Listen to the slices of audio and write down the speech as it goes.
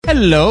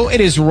Hello, it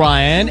is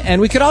Ryan,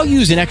 and we could all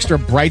use an extra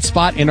bright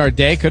spot in our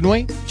day, couldn't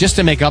we? Just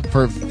to make up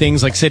for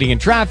things like sitting in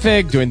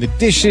traffic, doing the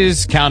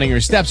dishes, counting your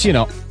steps, you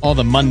know, all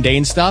the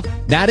mundane stuff.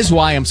 That is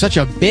why I'm such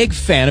a big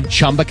fan of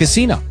Chumba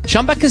Casino.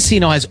 Chumba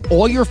Casino has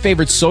all your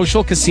favorite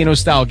social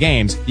casino-style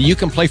games that you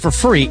can play for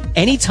free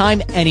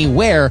anytime,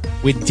 anywhere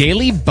with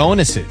daily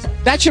bonuses.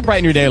 That should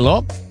brighten your day a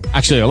little.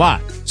 Actually, a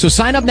lot. So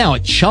sign up now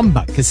at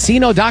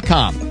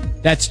ChumbaCasino.com.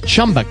 That's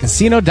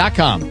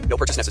ChumbaCasino.com. No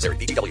purchase necessary.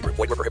 VGW Group.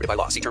 Void where prohibited by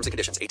law. See terms and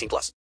conditions.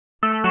 18+.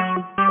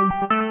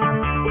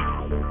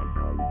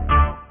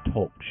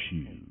 Talk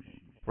Shoes.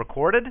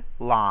 Recorded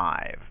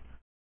live.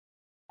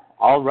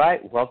 All right.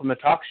 Welcome to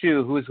Talk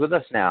Shoe. Who's with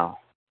us now?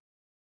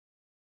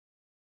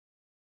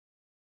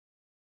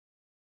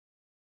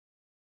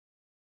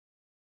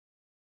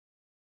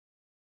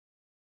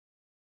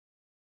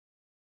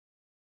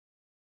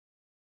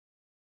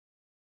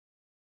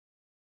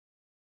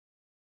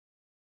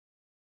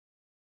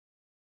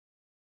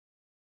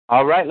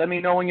 All right, let me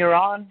know when you're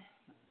on.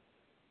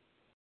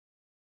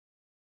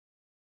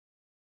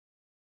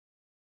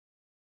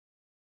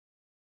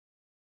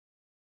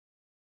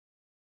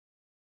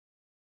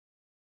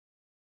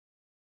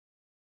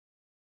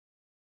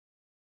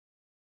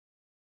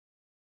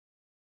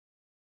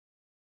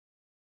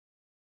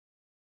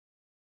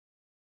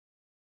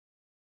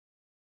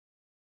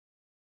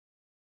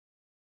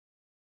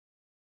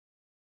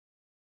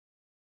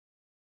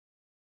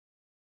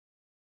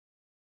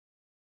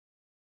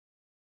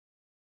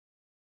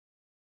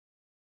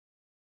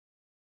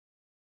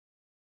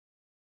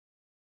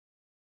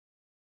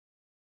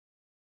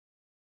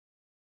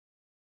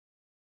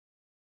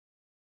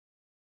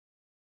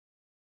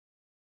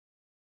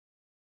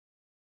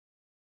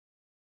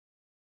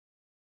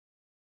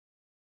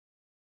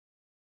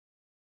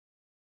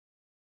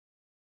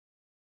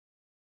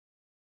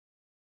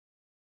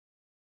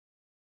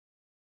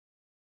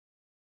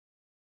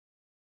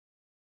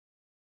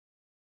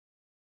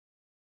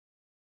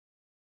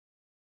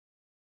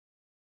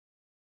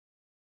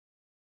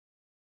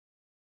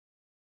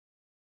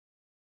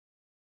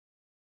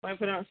 Want to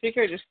put it on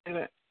speaker or just leave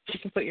it? You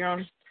can put your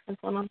own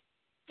headphone on.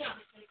 Yeah,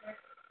 speaker.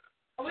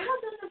 Are we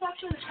not doing this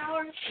actually in the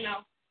shower? No.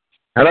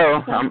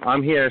 Hello,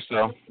 I'm here,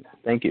 so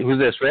thank you. Who's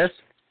this, Riz?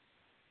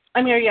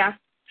 I'm here, yeah.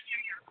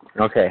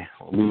 Okay,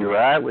 we'll be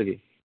right with you.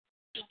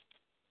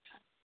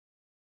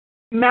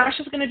 Mash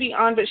is going to be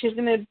on, but she's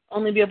going to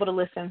only be able to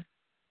listen.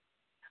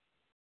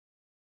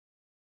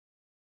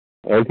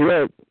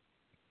 Okay.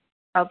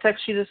 I'll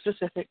text you the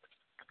specifics.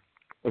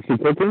 Is she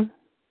cooking?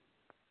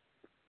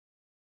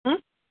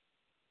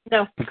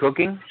 No. You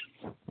cooking?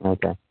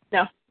 Okay.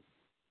 No.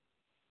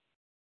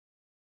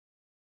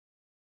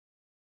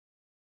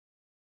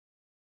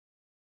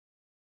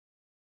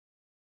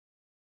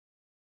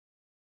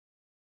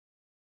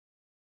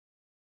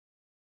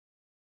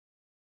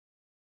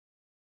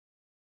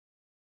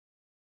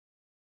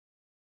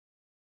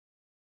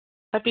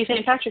 Happy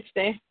St. Patrick's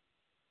Day.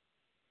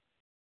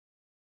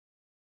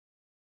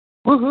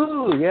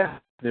 Woohoo! Yeah.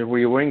 Were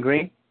you wearing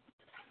green?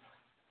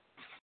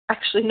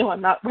 Actually, no, I'm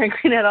not wearing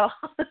green at all.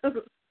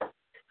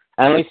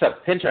 And Lisa,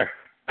 pinch her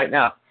right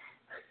now.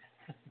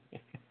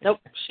 Nope,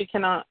 she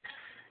cannot.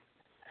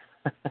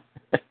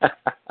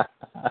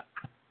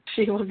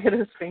 She will get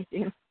a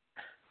spanking.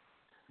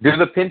 Do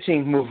the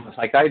pinching move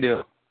like I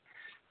do.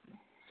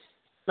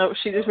 Nope,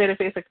 she just made a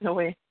face like, no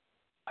way.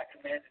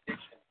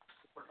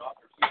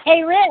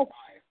 Hey, Riz.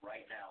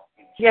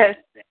 Yes.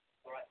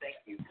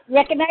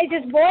 Recognize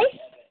his voice?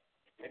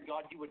 And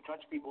God, you would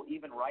touch people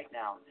even right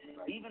now,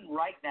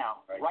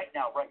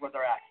 right where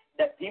they're at.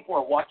 That people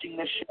are watching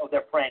this show,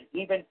 they're praying.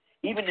 Even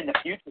in the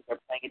future, they're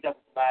praying. It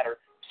doesn't matter.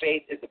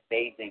 Faith is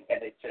amazing,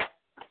 and it's just.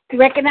 You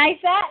recognize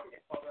that?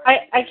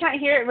 I can't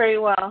hear it very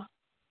well.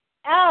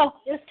 Oh,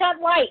 it's Todd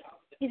White.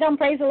 He's on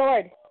Praise the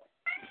Lord.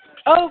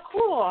 Oh,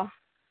 cool.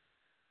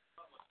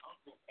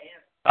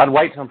 Todd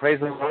White's on Praise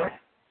the Lord?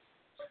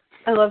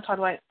 I love Todd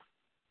White.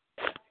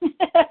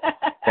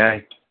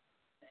 Okay.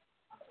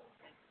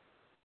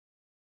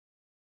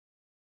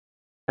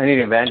 I need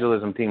an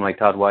evangelism team like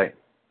Todd White.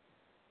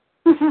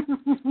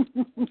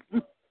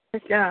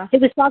 Yeah. He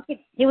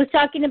was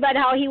talking about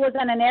how he was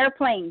on an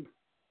airplane.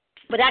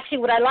 But actually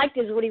what I liked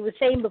is what he was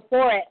saying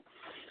before it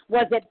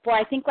was that for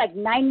I think like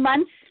 9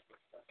 months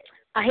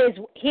his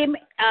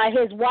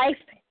wife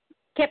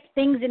kept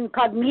things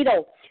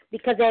incognito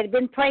because they had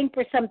been praying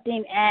for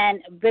something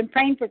and been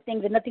praying for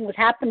things and nothing was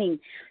happening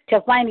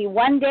till finally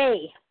one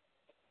day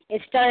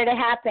it started to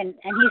happen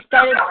and he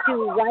started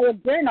to write a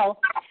journal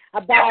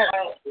about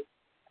a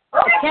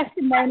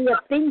testimony of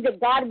things that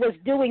God was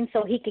doing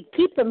so he could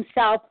keep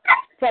himself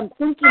from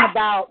thinking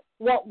about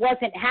what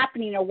wasn't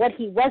happening or what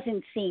he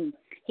wasn't seeing.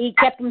 He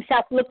kept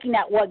himself looking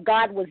at what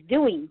God was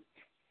doing.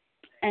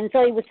 And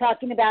so he was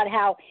talking about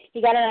how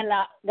he got on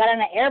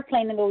an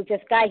airplane and there was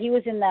this guy, he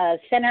was in the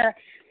center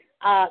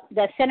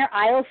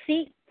aisle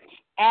seat,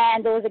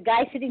 and there was a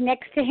guy sitting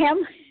next to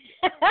him.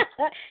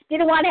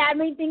 Didn't want to have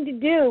anything to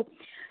do.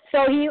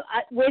 So he,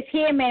 with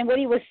him and what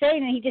he was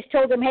saying, and he just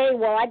told him, hey,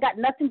 well, I got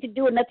nothing to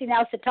do and nothing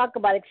else to talk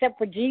about except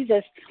for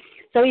Jesus.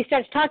 So he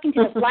starts talking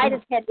to the flight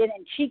attendant,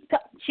 and she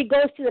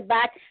goes to the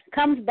back,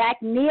 comes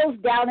back, kneels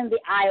down in the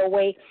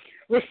aisleway,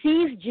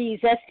 receives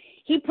Jesus.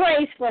 He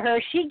prays for her.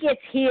 She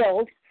gets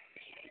healed.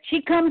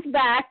 She comes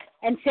back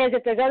and says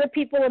that there's other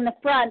people in the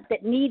front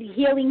that need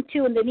healing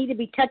too, and they need to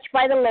be touched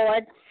by the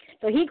Lord.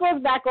 So he goes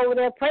back over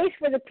there, prays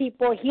for the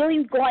people.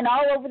 Healing's going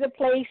all over the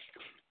place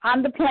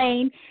on the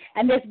plane,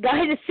 and this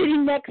guy that's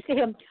sitting next to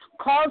him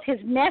calls his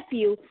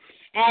nephew,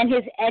 and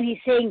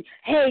he's saying,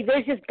 "Hey,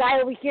 there's this guy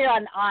over here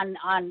on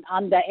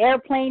the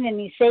airplane, and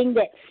he's saying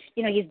that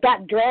he's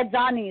got dreads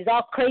on and he's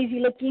all crazy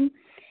looking."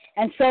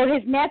 And so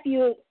his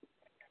nephew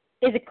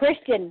is a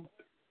Christian.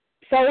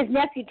 So his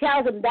nephew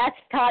tells him that's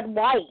Todd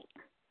White.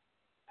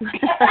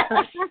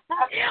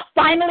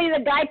 Finally,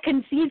 the guy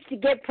concedes to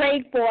get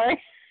prayed for.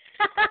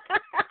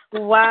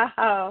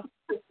 Wow.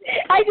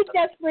 I think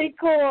that's pretty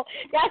cool.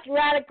 That's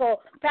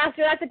radical.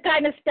 Pastor, that's the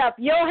kind of stuff.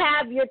 You'll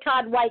have your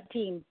Todd White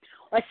team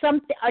or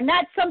something, or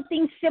not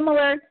something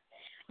similar.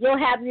 You'll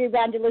have your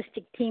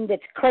evangelistic team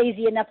that's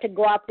crazy enough to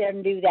go out there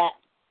and do that.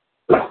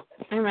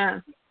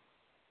 Amen.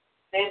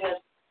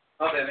 David.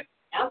 Oh, baby.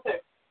 Answer.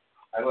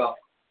 I will.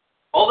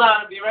 Hold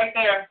on. I'll be right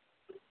there.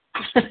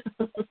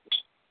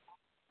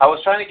 I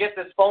was trying to get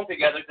this phone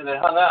together because it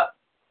hung up.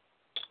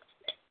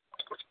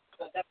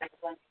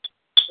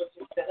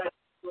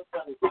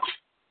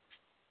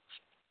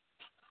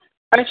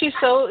 Aren't you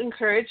so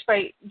encouraged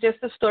by just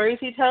the stories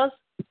he tells?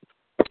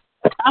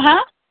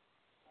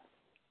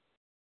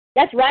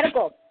 That's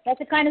radical. That's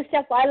the kind of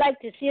stuff I like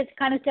to see. It's the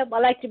kind of stuff I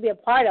like to be a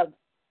part of.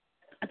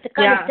 It's the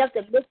kind of stuff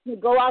that makes me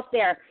go out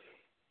there,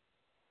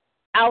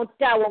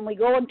 when we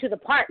go into the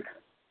park,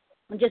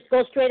 and just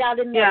go straight out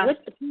in there with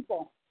the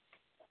people.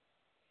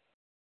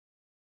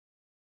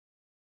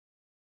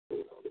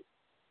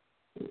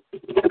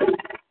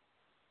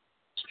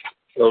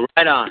 So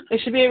right on. It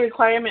should be a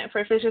requirement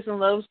for Fishes and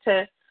Loaves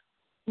to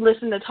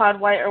listen to Todd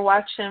White or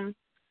watch him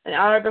an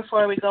hour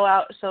before we go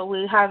out, so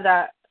we have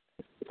that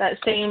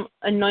same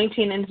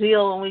anointing and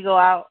zeal when we go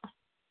out.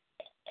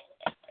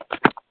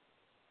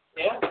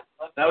 Yeah,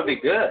 that would be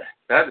good.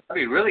 That'd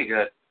be really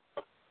good.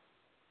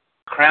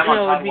 Cram on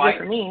Todd White.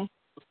 It would be good for me.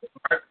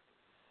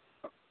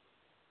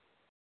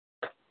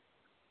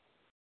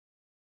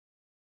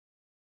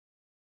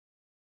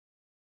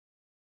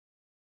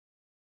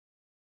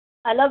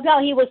 I loved how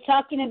he was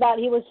talking about.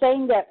 He was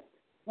saying that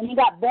when he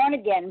got born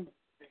again,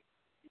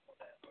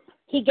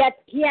 he had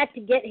to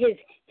get his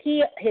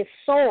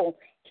soul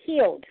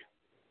healed.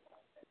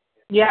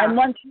 Yeah. And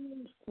once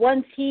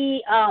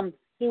he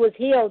was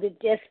healed,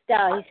 it just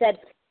he said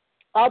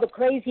all the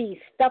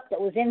crazy stuff that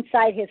was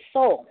inside his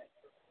soul,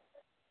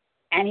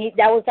 and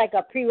that was like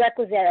a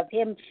prerequisite of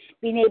him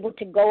being able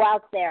to go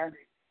out there.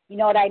 You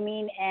know what I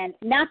mean? And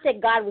not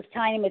that God was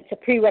telling him it's a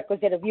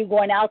prerequisite of you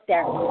going out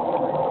there.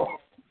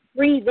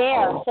 Free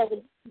there, so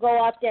to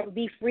go out there and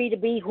be free to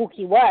be who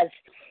he was.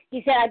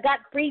 He said, I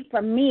got free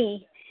from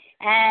me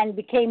and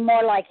became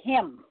more like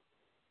him.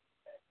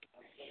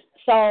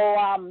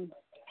 So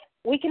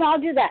we can all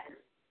do that.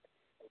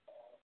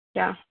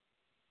 Yeah.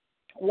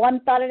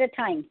 One thought at a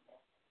time.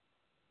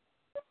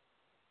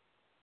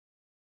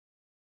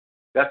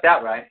 Got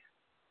that right.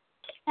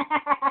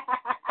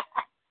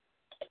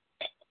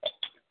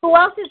 Who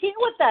else is here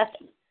with us?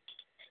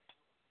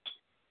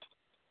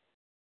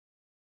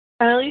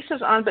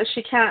 Annalisa's on, but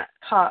she can't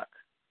talk.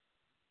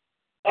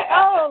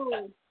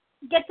 Oh,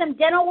 get some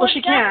dental work. Well,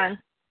 she can.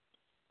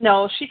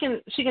 No, she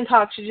can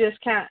talk. She just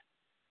can't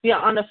be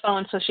on the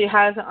phone, so she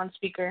has it on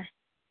speaker.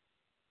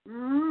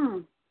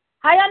 Hi,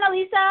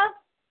 Annalisa.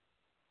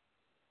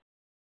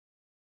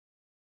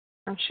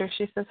 I'm sure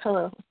she says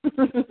hello.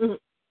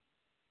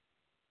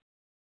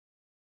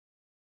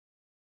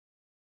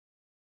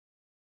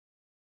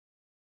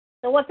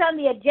 So what's on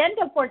the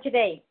agenda for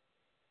today?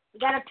 You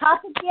got a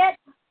topic yet?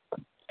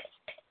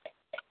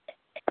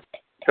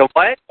 So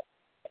what?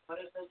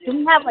 Do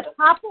we have a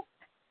topic?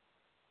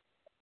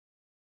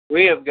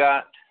 We have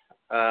got,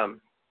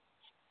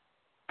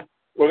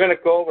 we're going to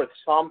go over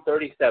Psalm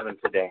 37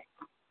 today.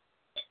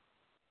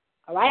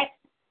 All right.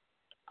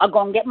 I'll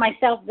go and get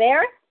myself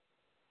there.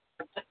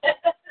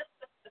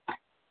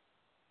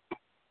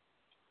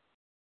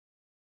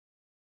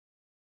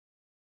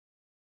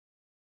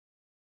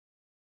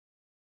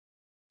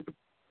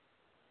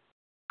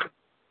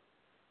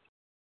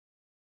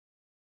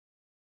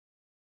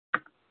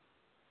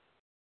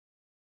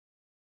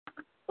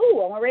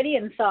 Ooh, I'm already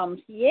in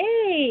Psalms.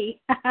 Yay!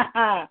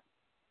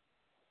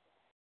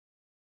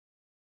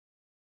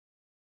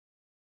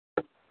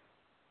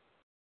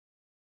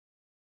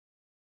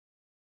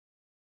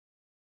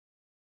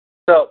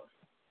 So,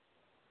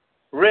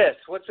 Riss,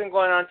 what's been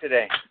going on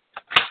today?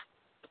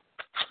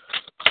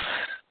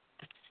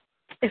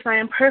 If I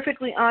am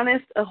perfectly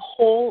honest, a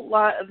whole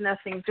lot of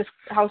nothing, just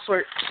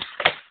housework.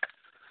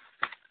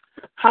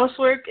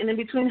 Housework, and in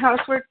between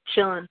housework,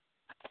 chilling.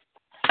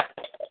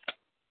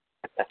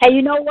 Hey,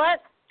 you know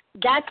what?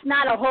 That's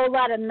not a whole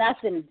lot of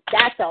nothing.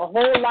 That's a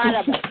whole lot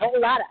of a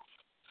whole lot of.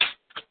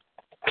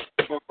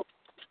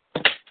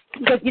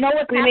 Because you know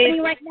what's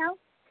happening right now?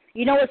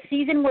 You know what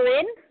season we're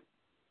in?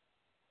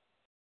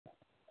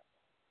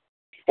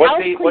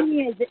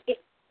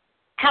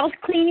 House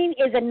cleaning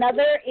is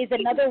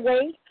another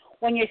way.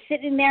 When you're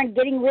sitting there and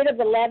getting rid of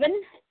the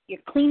leaven, you're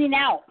cleaning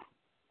out.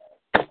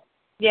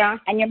 Yeah.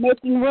 And you're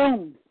making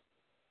room.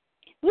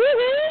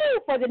 Woohoo!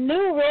 For the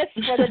new, Riss,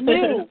 for the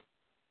new.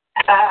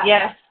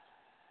 Yes.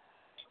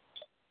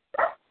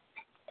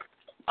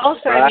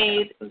 Also,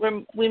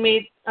 we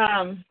made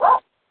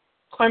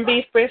corned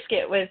beef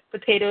brisket with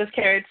potatoes,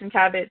 carrots, and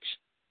cabbage.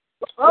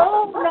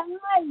 Oh,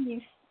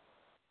 nice.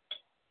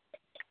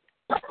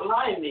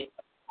 Blimey.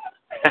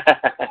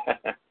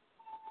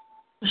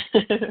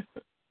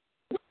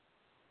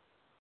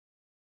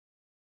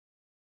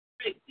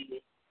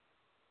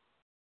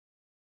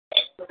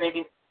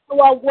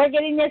 Well, we're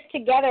getting this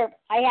together.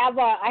 I have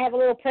a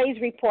little praise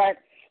report.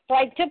 So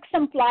I took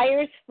some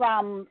flyers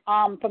from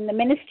the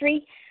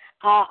ministry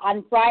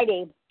on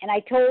Friday, and I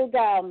told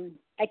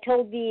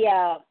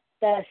the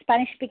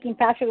Spanish-speaking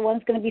pastor, the one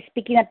who's going to be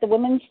speaking at the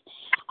women's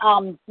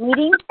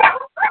meeting,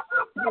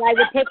 that I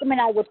would take them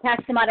and I would pass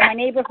them out in my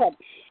neighborhood.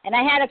 And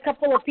I had a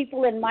couple of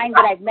people in mind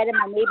that I've met in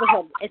my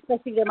neighborhood,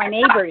 especially they're my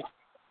neighbors.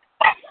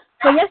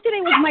 So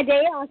yesterday was my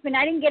day off, and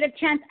I didn't get a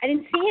chance. I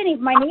didn't see any of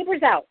my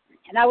neighbors out.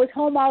 And I was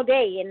home all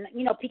day and,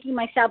 picking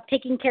myself,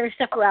 taking care of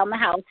stuff around the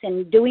house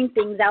and doing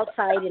things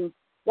outside and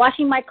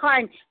washing my car.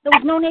 And there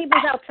was no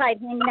neighbors outside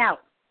hanging out.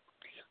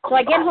 So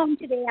I get home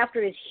today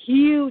after this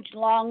huge,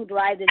 long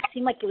drive that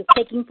seemed like it was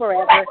taking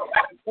forever.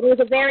 But it was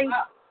a very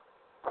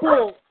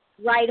cool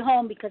ride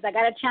home because I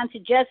got a chance to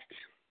just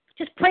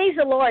praise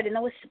the Lord. And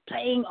I was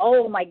playing,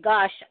 oh, my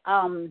gosh,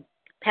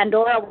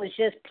 Pandora was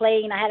just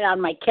playing. I had it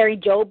on my Carrie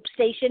Job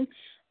station.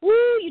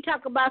 Woo, you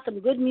talk about some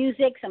good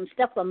music, some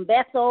stuff from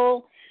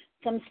Bethel,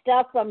 some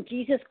stuff from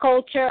Jesus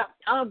Culture.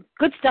 Oh,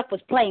 good stuff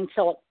was playing.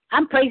 So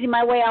I'm praising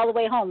my way all the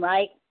way home,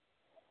 right?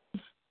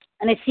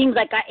 And it seems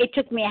like it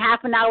took me a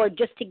half an hour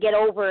just to get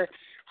over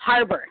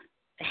Harbor.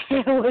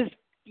 It was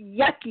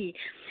yucky.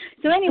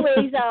 So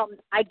anyways,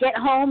 I get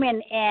home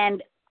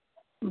and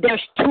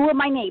there's two of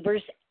my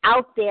neighbors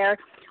out there.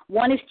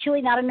 One is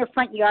chilling out in their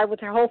front yard with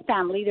her whole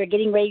family. They're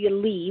getting ready to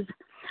leave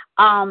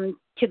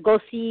to go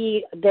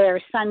see their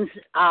son's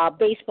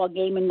baseball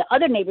game. And the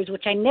other neighbors,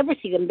 which I never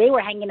see them, they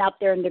were hanging out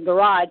there in the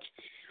garage.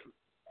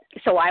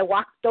 So I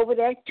walked over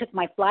there, took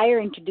my flyer,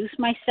 introduced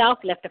myself,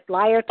 left a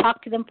flyer,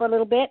 talked to them for a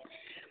little bit,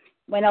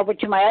 went over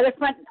to my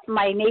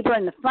neighbor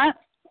in the front,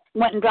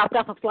 went and dropped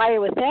off a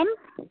flyer with them,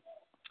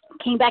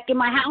 came back in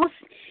my house,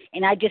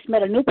 and I just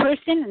met a new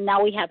person, and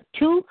now we have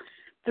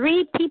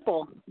 3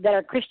 people that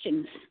are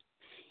Christians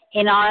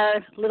in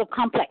our little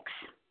complex.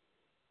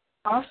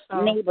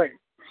 Awesome. Neighbors.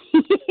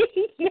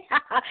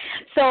 Yeah.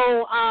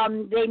 So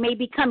they may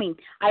be coming.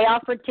 I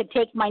offered to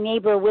take my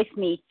neighbor with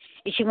me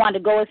if she wanted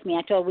to go with me.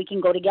 I told her we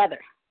can go together.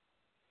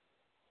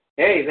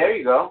 Hey, there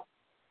you go.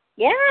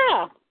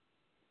 Yeah.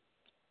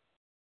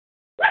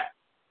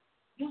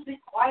 You be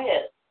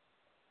quiet.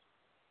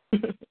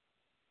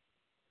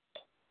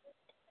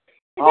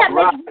 All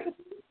right.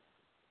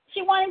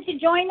 She wanted to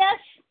join us.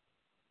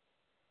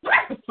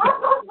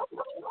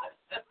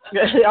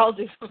 They all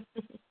do.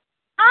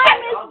 Hi,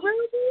 Miss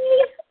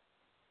Ruby.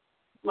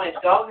 My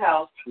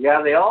doghouse.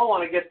 Yeah, they all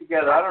want to get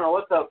together. I don't know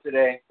what's up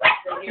today.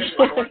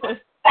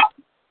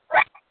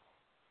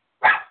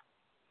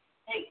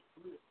 Hey,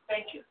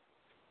 thank you.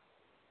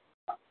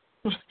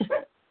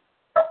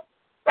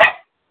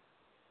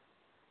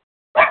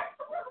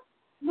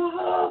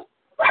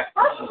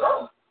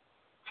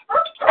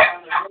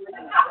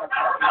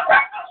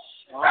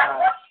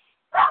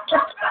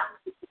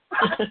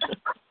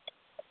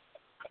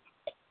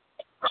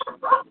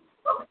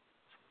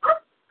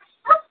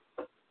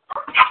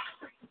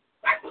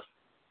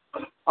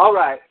 All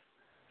right,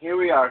 here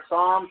we are,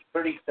 Psalm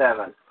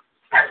 37.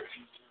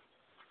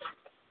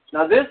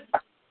 Now this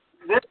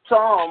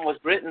psalm was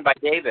written by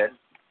David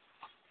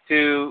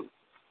to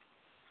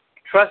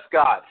trust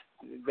God.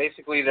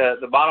 Basically,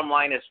 the bottom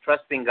line is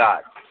trusting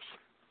God.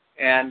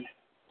 And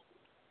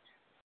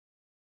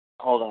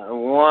hold on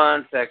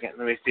one second.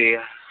 Let me see.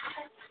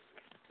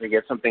 Let me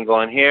get something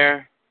going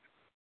here.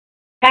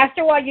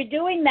 Pastor, while you're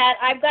doing that,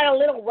 I've got a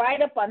little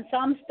write-up on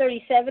Psalms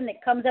 37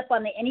 that comes up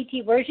on the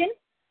NET version.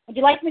 Would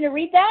you like me to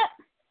read that?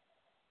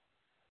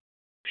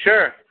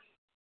 Sure.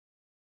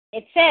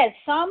 It says,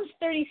 Psalms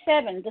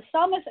 37, the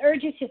psalmist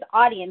urges his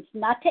audience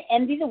not to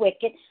envy the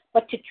wicked,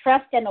 but to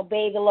trust and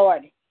obey the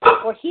Lord.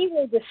 For he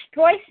will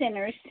destroy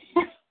sinners,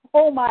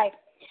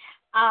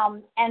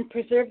 and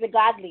preserve the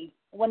godly.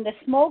 When the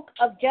smoke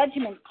of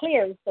judgment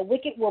clears, the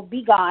wicked will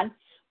be gone,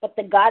 but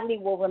the godly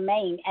will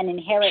remain and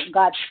inherit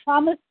God's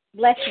promised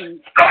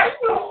blessings. The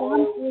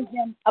psalm is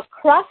an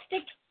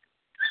acrostic.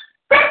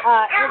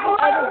 Every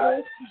other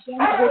verse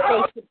begins with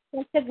a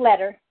successive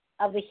letter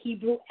of the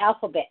Hebrew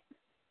alphabet.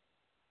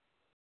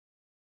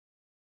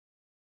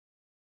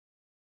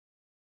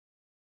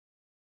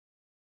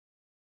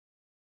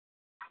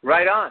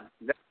 Right on.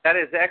 That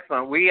is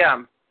excellent.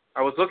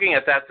 I was looking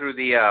at that through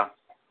the.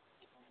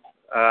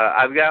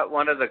 I've got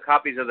one of the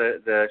copies of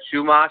the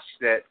Shumash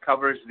that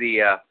covers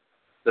the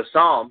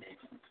Psalm,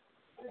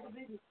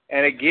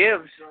 and it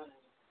gives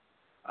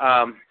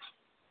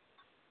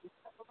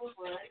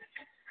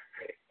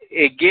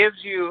it gives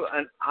you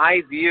an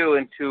eye view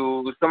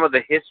into some of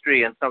the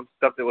history and some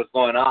stuff that was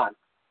going on.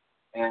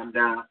 And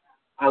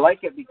I like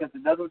it because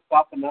it doesn't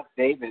soften up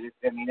David.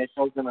 It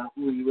shows him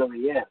who he really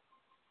is.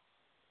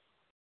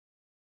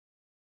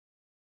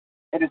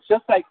 And it's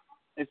just like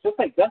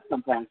us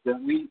sometimes.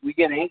 That we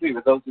get angry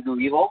with those who do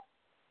evil.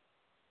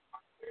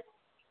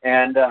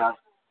 And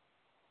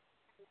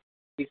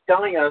he's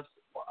telling us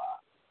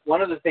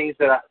one of the things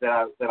that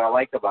I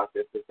like about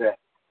this is that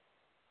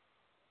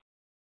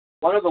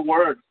one of the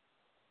words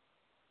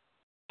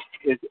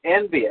is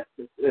envious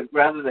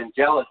rather than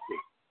jealousy.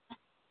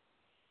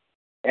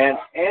 And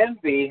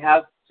envy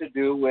has to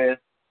do with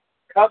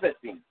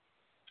coveting.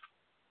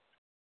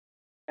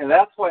 And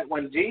that's why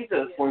when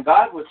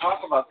God would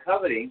talk about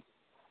coveting,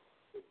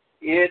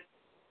 it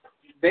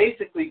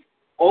basically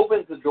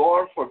opens the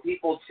door for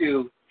people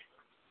to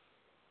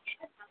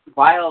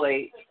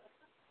violate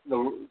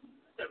the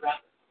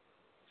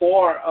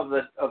 4 of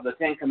the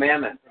 10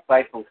 commandments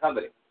aside from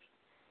coveting.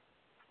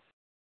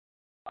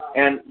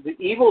 And the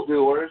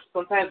evildoers,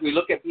 sometimes we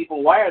look at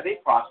people, why are they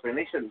prospering?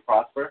 They shouldn't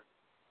prosper.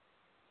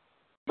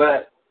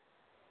 But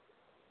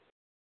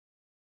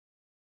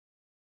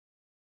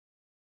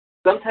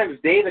sometimes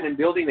David, in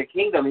building the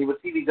kingdom, he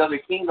would see these other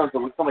kingdoms that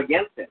would come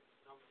against him.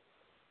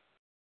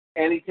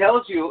 And he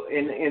tells you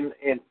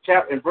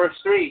in verse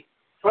 3,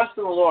 trust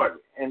in the Lord,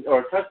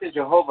 or trust in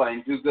Jehovah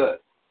and do good.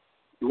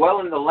 Dwell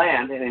in the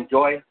land and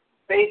enjoy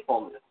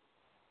faithfulness.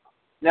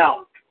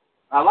 Now,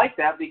 I like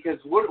that because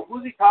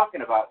who's he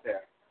talking about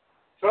there?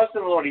 Trust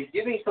in the Lord. He's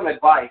giving some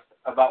advice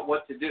about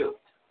what to do.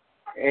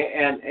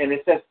 And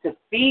it says to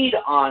feed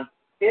on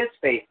his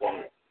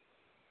faithfulness.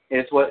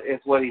 It's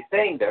what he's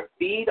saying there.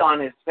 Feed on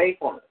his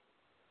faithfulness.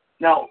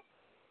 Now,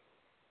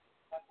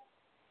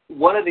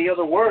 one of the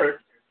other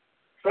words,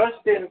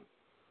 trust in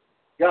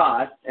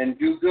God and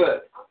do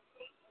good.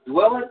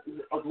 Dwell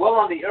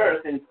on the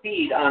earth and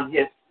feed on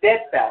his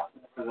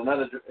steadfastness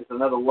is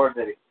another word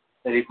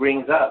that he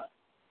brings up.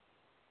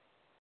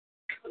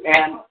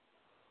 And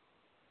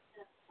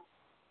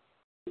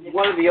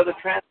one of the other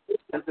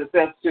translations it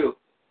says too,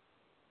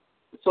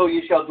 so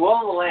you shall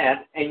dwell in the land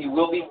and you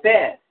will be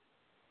fed.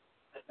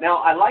 Now,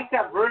 I like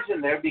that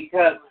version there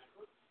because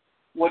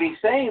what he's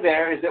saying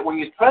there is that when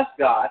you trust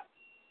God,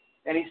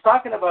 and he's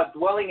talking about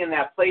dwelling in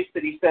that place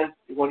that he says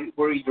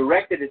where he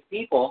directed his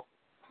people,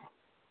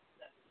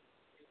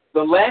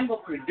 the land will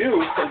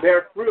produce and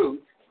bear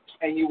fruit,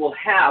 and you will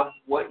have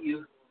what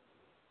you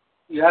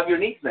have your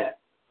needs met.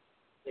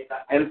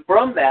 And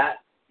from that,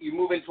 you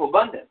move into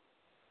abundance.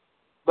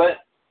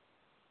 But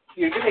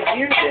you're going to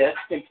hear this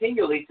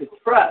continually to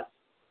trust.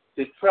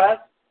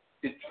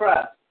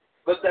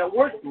 But that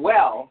word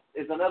dwell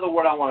is another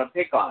word I want to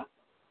pick on.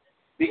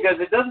 Because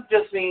it doesn't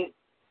just mean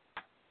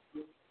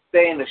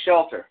stay in the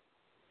shelter.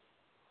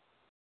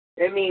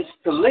 It means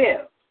to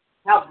live,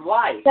 have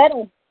life,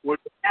 where you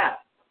have.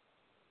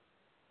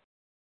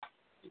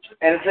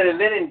 And it said, and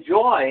then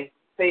enjoy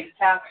safe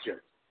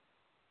pasture.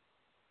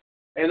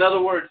 In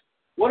other words,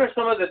 what are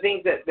some of the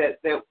things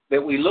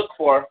that we look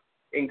for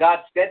in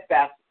God's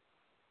steadfast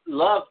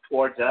love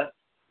towards us?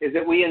 Is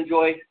that we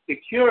enjoy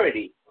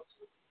security,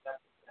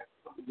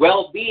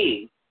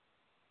 well-being,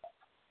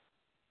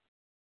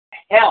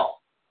 health.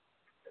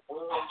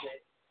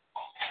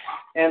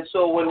 And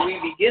so when we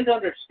begin to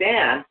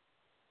understand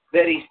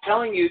that he's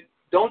telling you,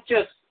 don't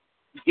just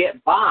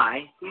get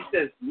by, he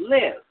says,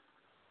 live.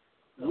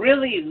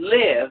 Really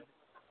live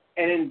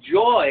and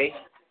enjoy.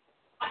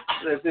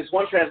 There's this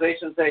one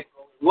translation say,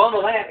 dwell in the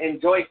land,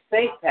 enjoy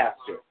safe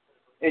pasture,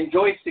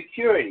 enjoy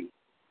security.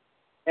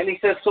 And he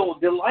says, so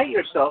delight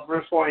yourself,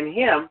 verse 4, in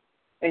him,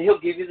 and he'll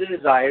give you the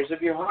desires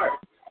of your heart.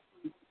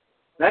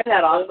 Isn't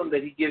that awesome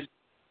that he gives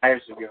the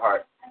desires of your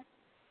heart?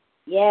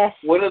 Yes.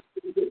 One of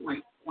the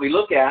things we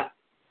look at,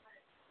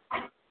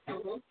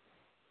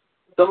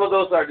 some of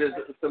those,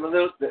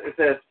 it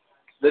says,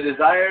 the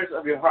desires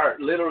of your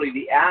heart, literally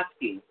the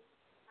asking,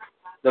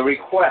 the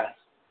request,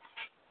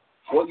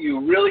 what you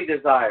really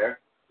desire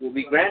will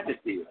be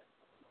granted to you.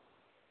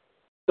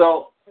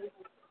 So,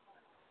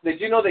 did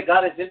you know that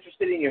God is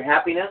interested in your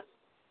happiness?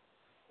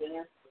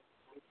 Yeah.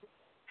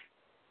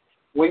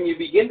 When you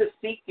begin to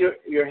seek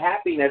your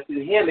happiness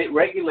in him, it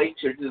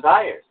regulates your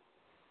desires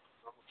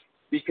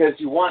because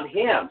you want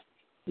him.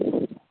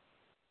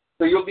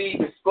 So you'll be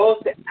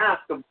disposed to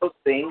ask of those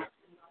things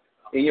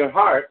in your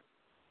heart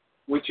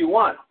which you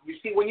want. You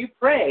see, when you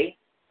pray,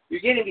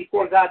 you're getting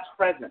before God's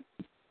presence.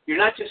 You're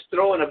not just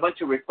throwing a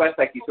bunch of requests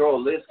like you throw a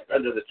list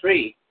under the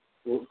tree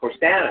for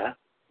Santa.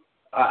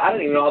 I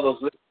don't even know all those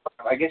lists.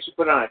 I guess you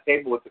put it on a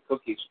table with the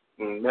cookies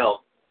and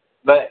milk.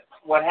 But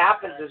what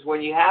happens is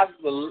when you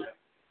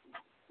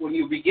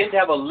begin to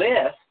have a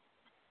list,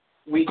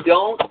 we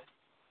don't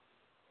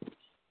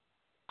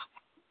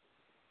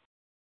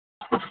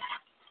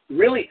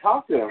really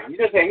talk to him. You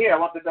just say, here, I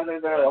want this, I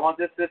want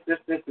this,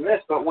 and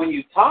this. But when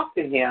you talk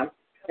to him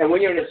and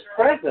when you're in his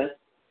presence,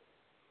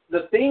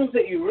 the things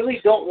that you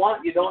really don't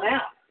want, you don't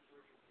ask.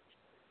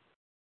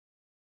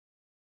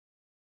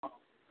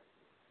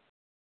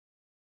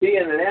 See,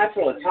 in the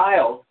natural, a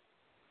child,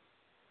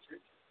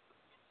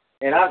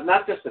 and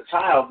not just a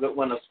child, but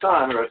when a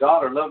son or a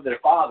daughter love their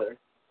father,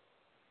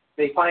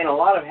 they find a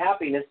lot of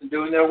happiness in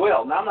doing their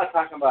will. Now, I'm not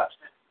talking about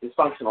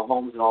dysfunctional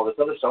homes and all this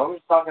other stuff. I'm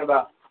just talking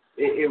about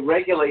it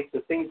regulates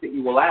the things that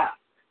you will ask.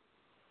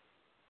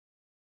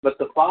 But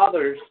the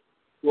fathers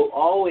will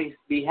always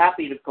be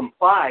happy to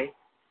comply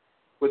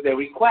with their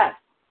request.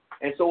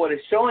 And so what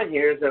it's showing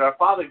here is that our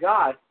Father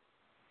God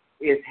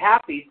is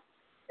happy,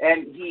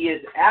 and He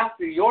is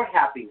after your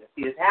happiness.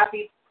 He is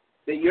happy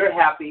that you're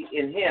happy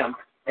in Him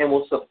and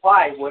will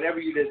supply whatever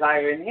you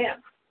desire in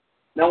Him.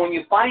 Now, when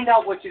you find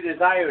out what you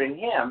desire in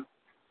Him,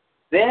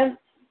 then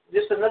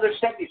just another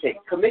step you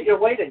take. Commit your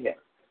way to Him.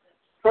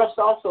 Trust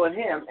also in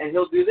Him, and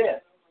He'll do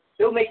this.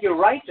 He'll make your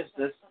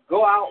righteousness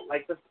go out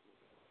like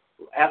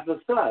as the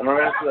sun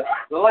or as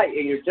the light,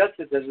 and your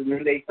justice as the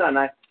noonday sun.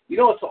 Now, you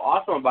know what's so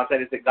awesome about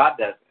that is that God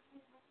does it.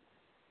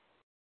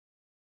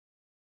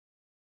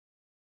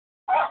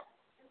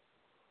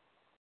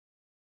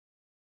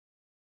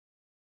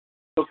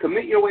 So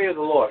commit your way to the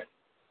Lord.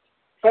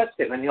 Trust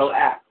Him, and He'll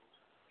act.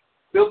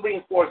 He'll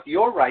bring forth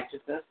your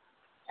righteousness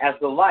as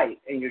the light,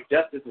 and your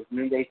justice as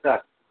noonday sun.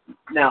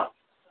 Now,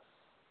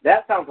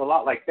 that sounds a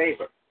lot like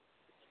favor.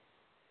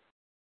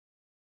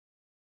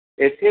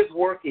 It's His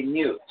work in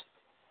you.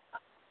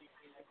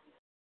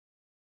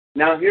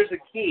 Now, here's the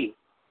key.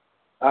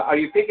 Are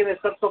you picking this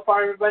up so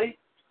far, everybody?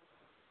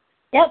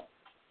 Yep.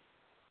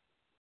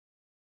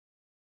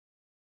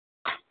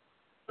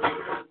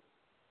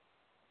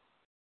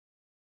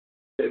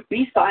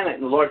 Be silent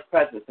in the Lord's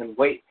presence and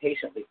wait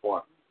patiently for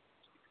Him.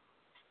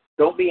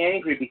 Don't be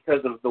angry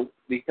because of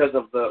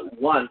the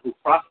one who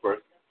prospers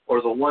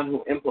or the one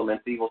who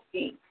implements evil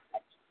schemes.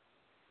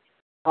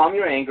 Calm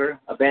your anger,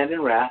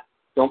 abandon wrath.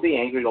 Don't be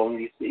angry, it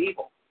only leads to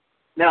evil.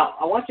 Now,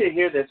 I want you to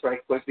hear this right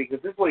quick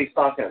because this is what he's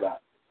talking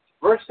about.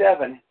 Verse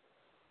 7,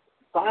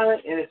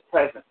 silent in His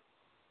presence.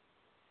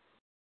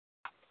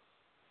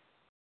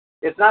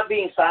 It's not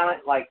being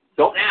silent like,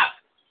 don't ask.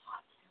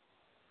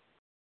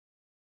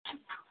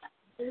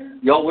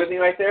 Y'all with me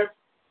right there?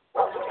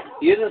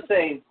 He isn't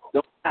saying,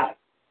 don't ask.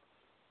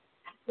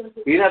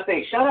 He's not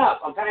saying, shut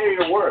up, I'm tired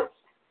of your words.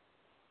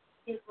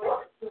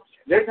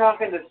 They're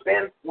talking to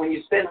when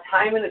you spend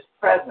time in His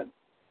presence.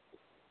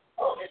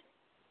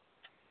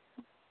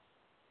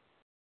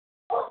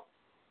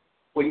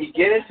 When you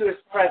get into His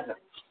presence,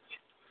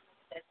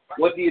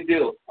 what do?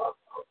 You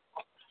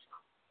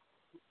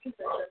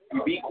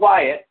be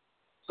quiet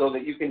so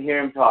that you can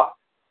hear Him talk.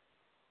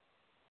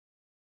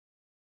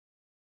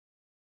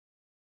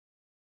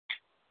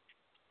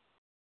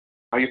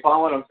 Are you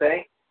following what I'm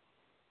saying?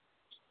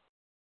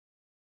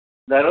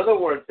 That other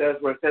word says,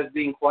 where it says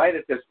being quiet,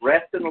 it says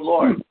rest in the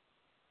Lord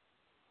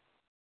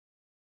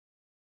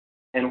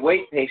and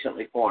wait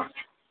patiently for Him.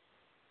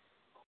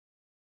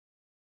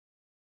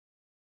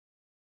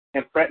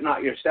 And fret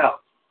not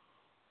yourself.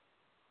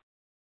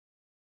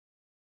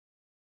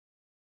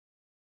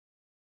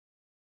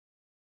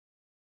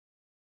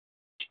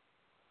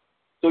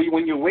 So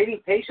when you're waiting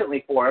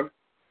patiently for Him,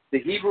 the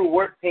Hebrew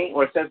word paint,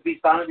 where it says be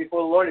silent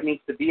before the Lord, it means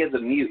to be as a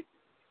mute.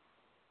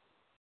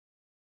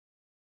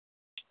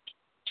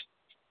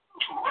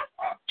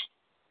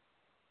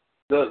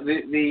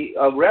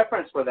 The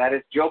reference for that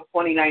is Job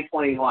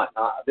 29:21.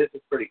 This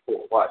is pretty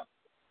cool. Watch.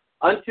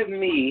 Unto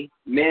me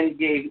men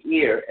gave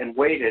ear and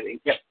waited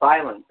and kept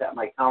silence at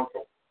my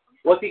counsel.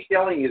 What's he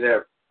telling you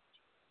there?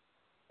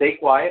 Stay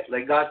quiet,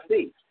 let God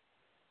speak.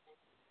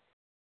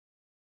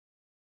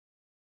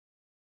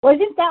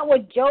 Wasn't that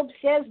what Job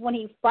says when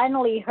he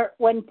finally heard,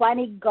 when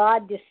finally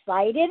God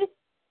decided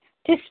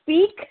to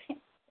speak?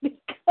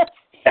 Because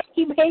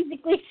he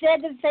basically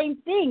said the same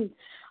thing.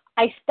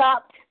 I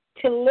stopped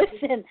to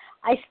listen.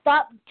 I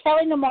stopped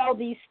telling him all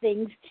these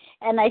things,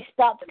 and I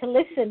stopped to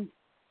listen.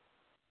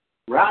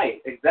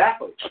 Right,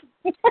 exactly.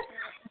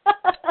 I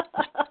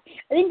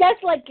think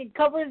that's like, it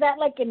covers that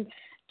like in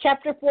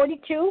chapter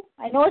 42.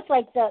 I know it's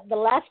like the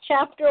last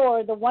chapter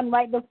or the one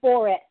right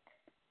before it.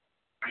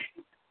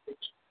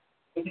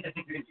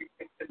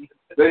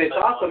 But it's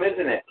awesome,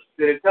 isn't it?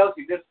 That it tells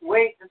you, just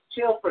wait, just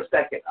chill for a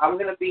second. I'm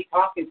going to be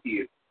talking to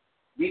you.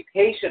 Be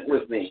patient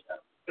with me.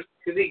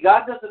 Because see,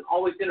 God doesn't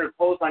always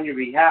interpose on your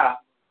behalf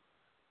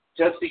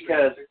just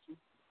because,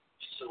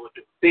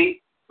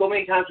 see, so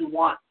many times we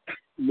want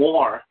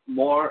more,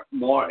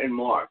 and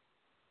more.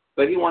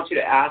 But He wants you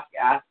to ask,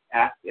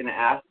 and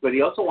ask. But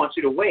He also wants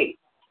you to wait.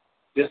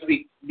 Just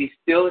be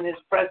still in His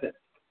presence.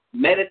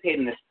 Meditate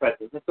in His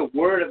presence. Let the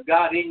Word of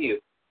God in you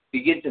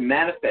begin to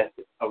manifest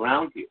it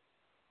around you.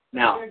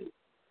 Now,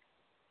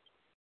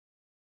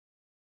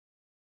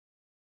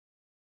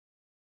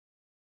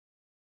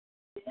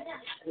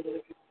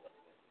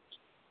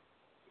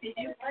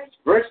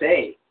 verse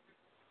 8.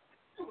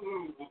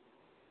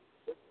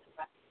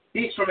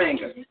 Cease from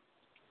anger.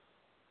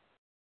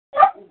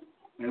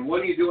 And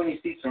what do you do when you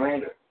cease from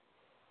anger?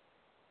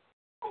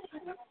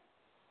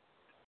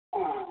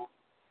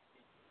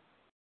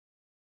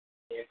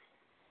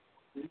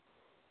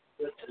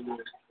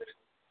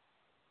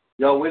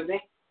 Y'all with me?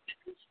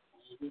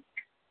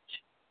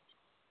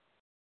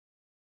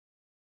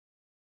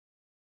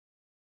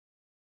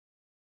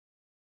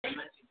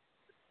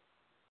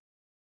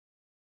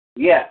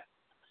 Yes.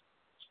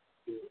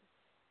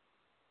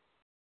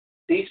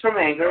 Cease from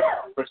anger,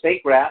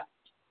 forsake wrath,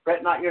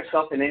 fret not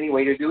yourself in any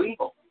way to do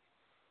evil.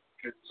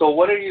 So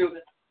what do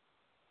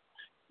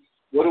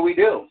we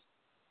do?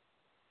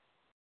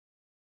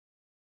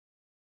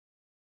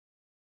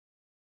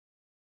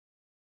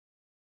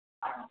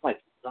 Oh my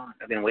God,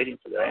 I've been waiting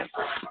for the answer.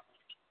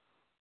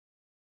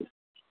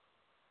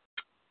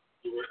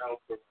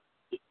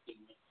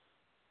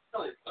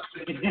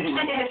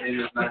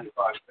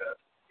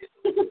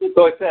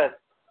 So it says,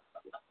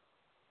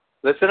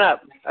 listen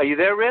up. Are you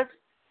there, Rick?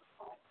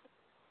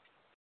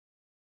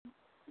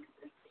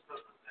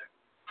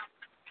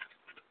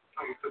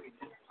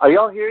 Are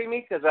y'all hearing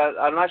me? Because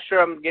I'm not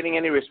sure I'm getting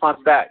any response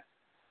back.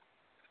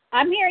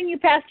 I'm hearing you,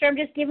 Pastor. I'm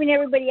just giving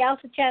everybody else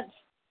a chance.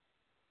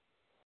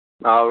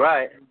 All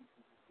right.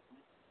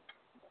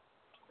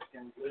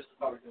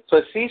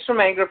 So cease from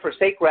anger,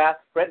 forsake wrath,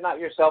 fret not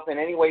yourself in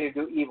any way to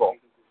do evil.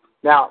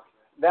 Now,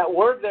 that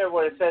word there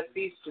where it says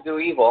cease to do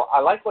evil, I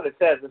like what it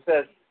says. It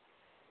says,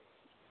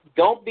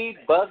 don't be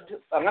bugged.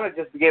 I'm going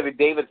to just give you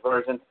David's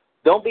version.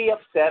 Don't be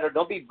upset or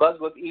don't be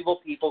bugged with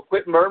evil people.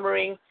 Quit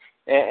murmuring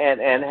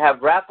and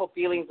have wrathful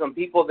feelings on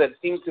people that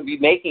seem to be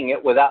making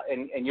it without,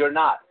 and you're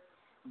not.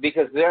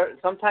 Because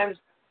sometimes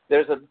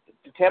there's a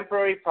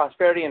temporary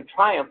prosperity and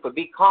triumph, but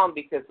be calm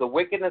because the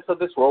wickedness of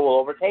this world will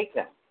overtake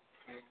them.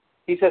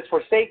 He says,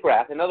 forsake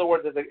wrath. In other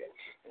words,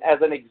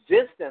 as an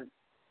existence,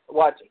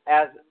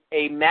 as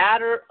a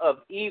matter of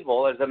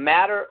evil, as a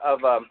matter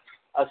of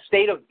a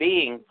state of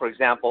being, for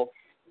example,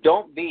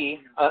 don't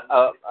be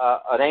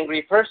an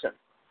angry person.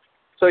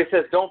 So he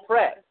says, don't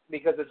fret,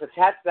 because it's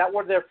attached, that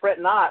word there,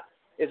 fret not,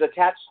 is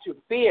attached to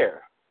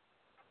fear.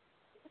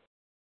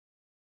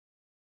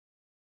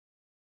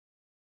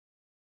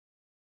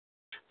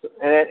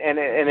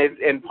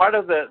 And part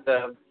of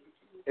the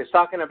is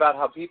talking about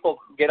how people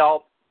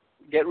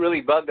get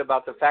really bugged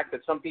about the fact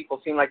that some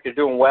people seem like they're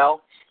doing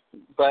well,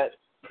 but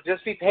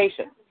just be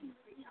patient.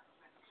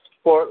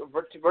 For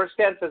verse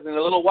 10 says, in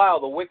a little while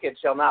the wicked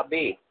shall not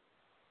be.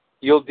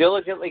 You'll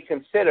diligently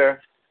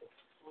consider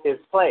his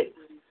place.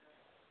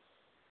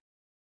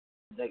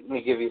 Let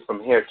me give you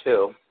from here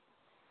too.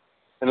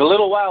 In a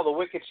little while the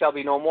wicked shall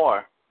be no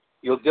more.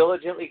 You'll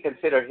diligently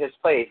consider his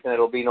place, and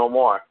it'll be no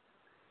more.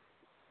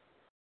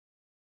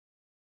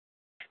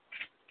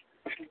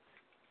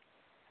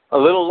 A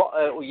little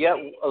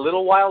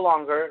while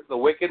longer, the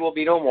wicked will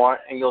be no more,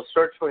 and you'll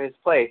search for his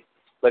place,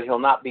 but he'll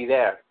not be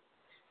there.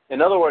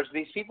 In other words,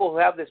 these people who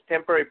have this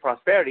temporary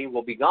prosperity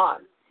will be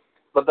gone.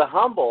 But the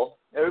humble,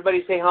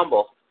 everybody say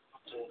humble.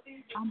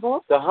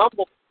 Humble. The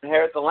humble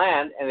inherit the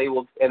land, and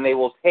they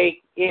will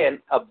take in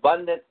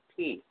abundant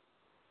peace.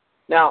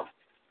 Now,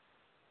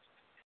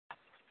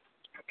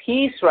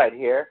 peace right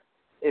here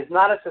is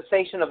not a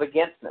cessation of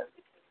againstness.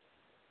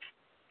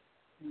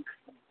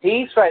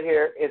 Peace right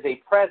here is a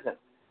presence.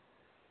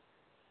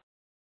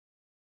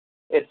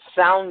 It's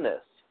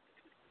soundness.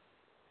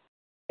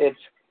 It's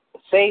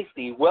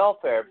safety,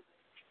 welfare,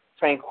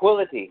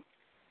 tranquility,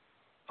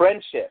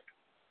 friendship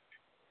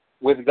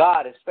with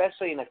God,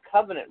 especially in a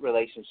covenant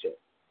relationship.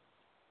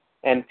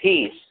 And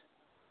peace.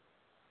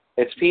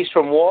 It's peace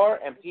from war,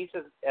 and peace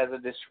as a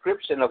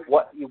description of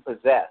what you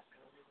possess.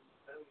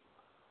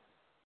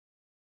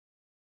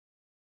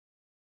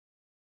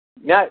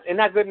 Now, isn't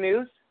that good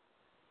news?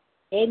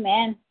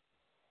 Amen.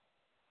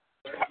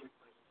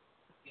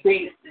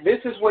 See, this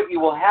is what you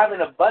will have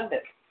in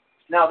abundance.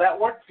 Now, that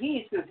word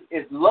peace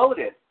is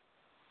loaded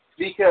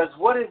because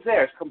what is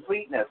there?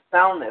 Completeness,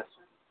 soundness,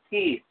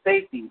 peace,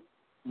 safety,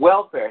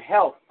 welfare,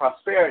 health,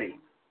 prosperity.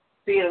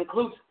 See, it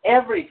includes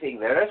everything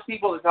there. There's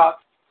people that talk,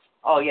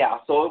 oh, yeah,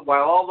 so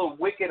while all the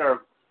wicked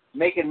are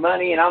making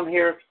money and I'm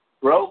here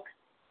broke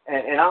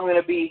and I'm going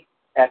to be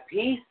at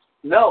peace?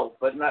 No,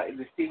 but not,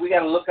 see, we got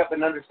to look up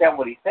and understand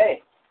what he's saying.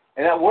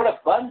 And that word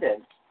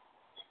abundance,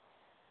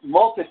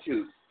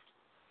 multitude,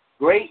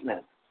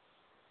 greatness,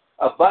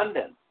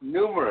 abundance,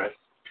 numerous,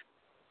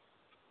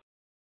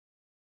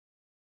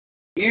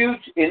 huge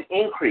in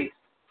increase,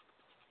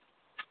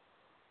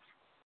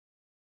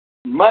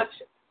 much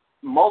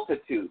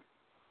multitude,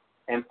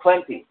 and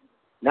plenty.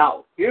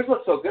 Now, here's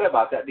what's so good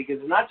about that, because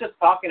it's not just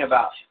talking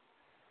about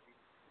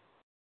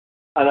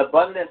an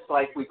abundance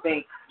like we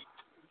think,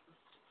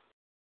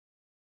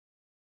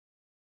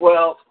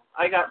 well,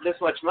 I got this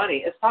much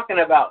money. It's talking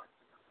about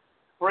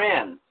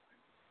friends.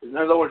 In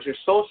other words, your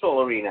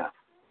social arena,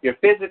 your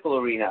physical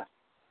arena,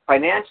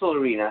 financial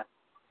arena,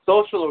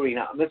 social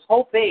arena. This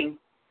whole thing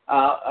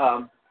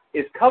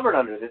is covered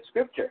under this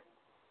scripture.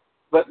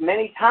 But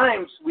many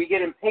times we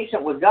get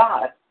impatient with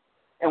God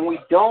and we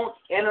don't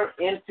enter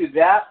into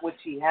that which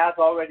he has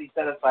already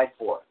set aside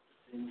for us.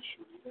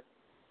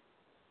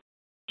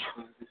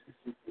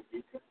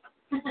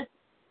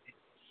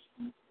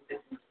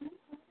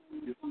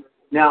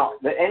 Now,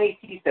 the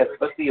NET says,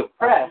 but the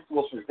oppressed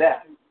will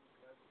possess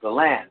the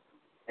land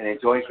and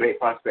enjoy great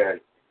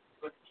prosperity.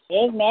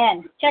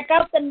 Amen. Check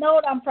out the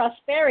note on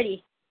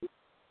prosperity.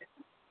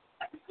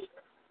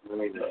 Let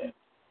me do it.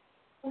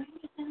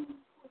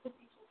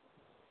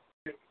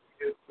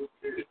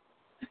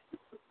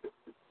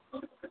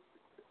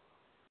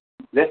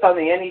 This on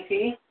the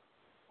NET?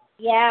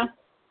 Yeah.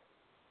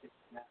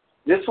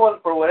 This one,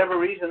 for whatever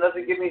reason,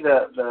 doesn't give me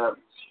the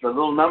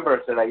little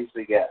numbers that I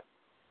usually get.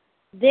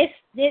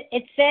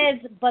 It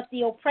says, but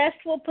the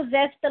oppressed will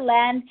possess the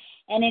land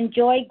and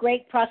enjoy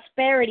great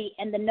prosperity.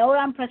 And the note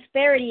on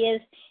prosperity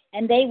is,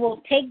 and they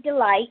will take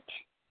delight.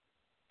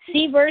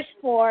 See verse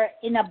 4,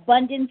 in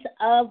abundance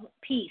of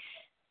peace.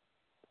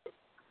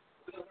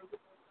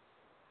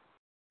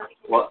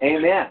 Well,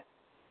 amen.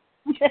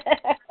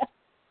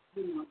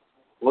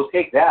 We'll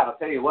take that. I'll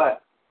tell you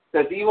what. It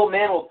says, evil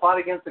men will plot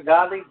against the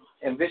godly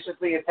and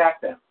viciously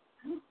attack them.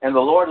 And the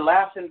Lord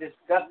laughs in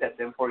disgust at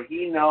them, for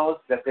he knows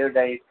that their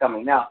day is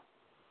coming. Now,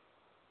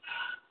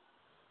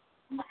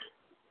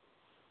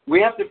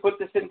 we have to put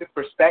this into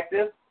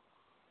perspective,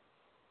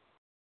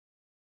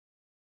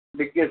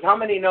 because how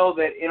many know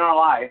that in our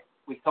life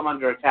we come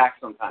under attack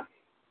sometimes?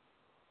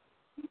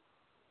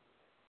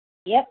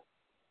 Yep.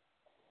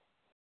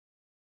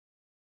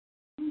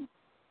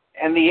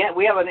 And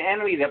we have an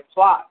enemy that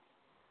plots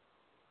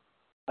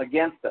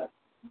against us.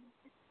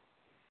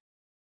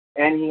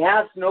 And he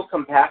has no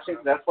compassion.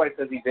 That's why it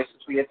says he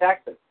viciously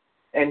attacks us.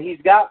 And he's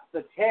got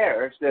the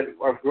tares that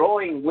are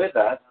growing with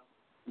us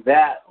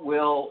that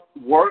will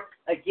work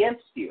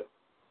against you.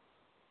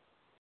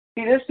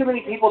 See, there's too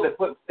many people that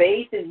put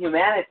faith in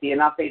humanity and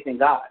not faith in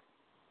God.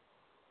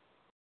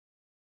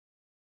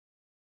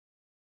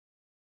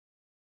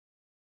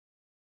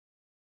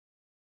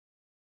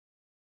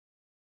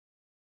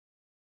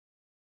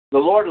 The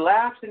Lord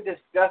laughs in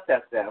disgust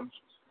at them,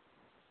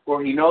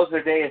 for he knows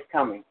their day is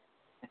coming.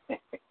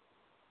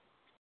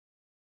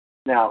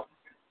 Now,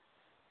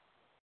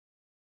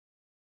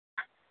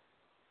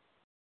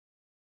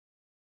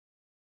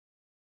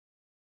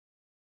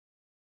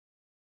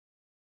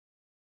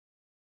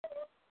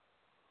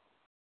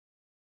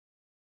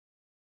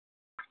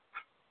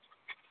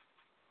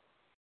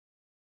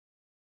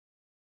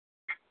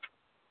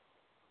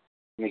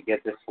 let me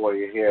get this for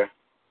you here.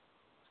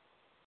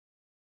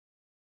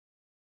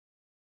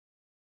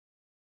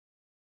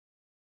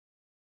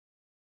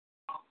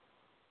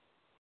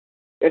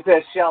 It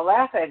says, shall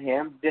laugh at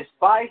him,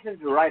 despise and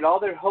deride all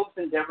their hopes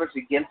and endeavors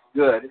against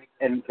good,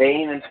 and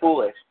vain and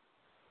foolish.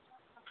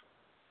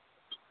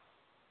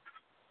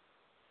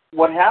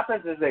 What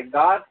happens is that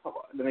God,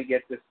 let me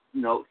get this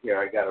note here.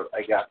 I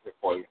got it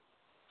for you.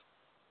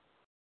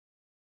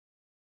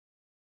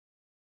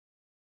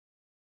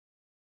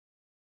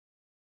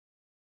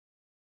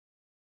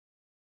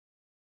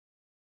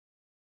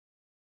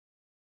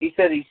 He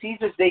said he sees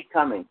his day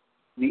coming.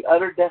 The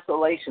utter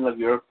desolation of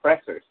your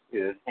oppressors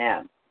is at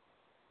hand.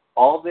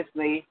 All this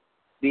may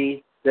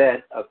be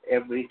said of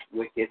every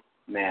wicked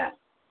man.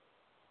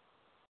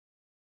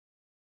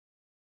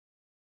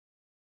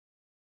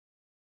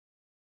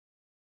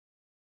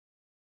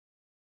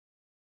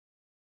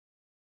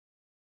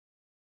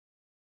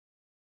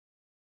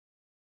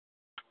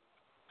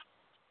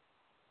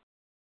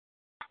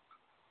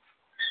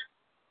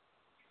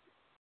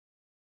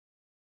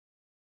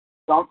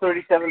 Psalm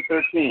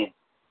 37:13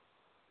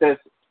 says,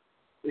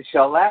 "He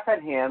shall laugh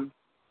at him,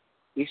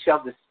 he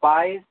shall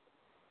despise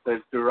the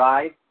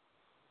deride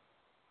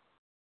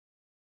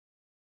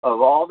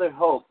of all their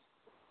hopes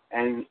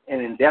and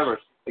endeavors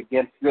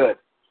against good,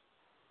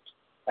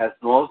 as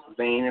most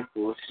vain and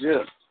foolish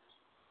do."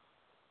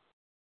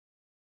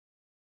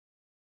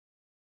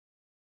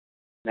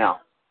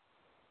 Now,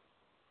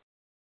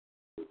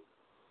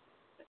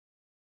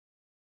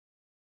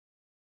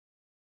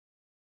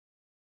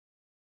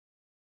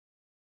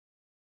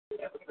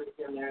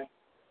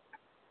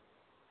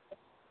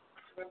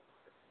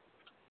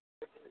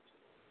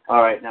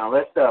 all right, now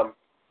let's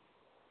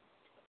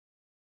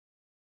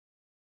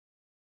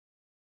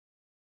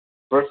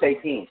verse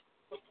 18.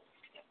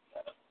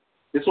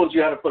 This one's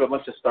you have to put a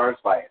bunch of stars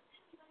by it.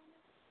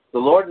 The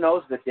Lord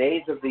knows the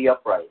days of the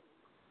upright,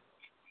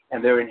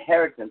 and their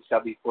inheritance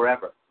shall be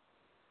forever.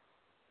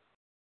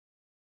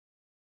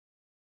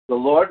 The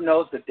Lord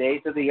knows the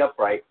days of the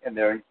upright, and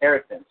their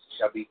inheritance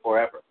shall be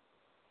forever.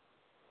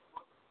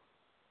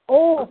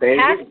 Oh,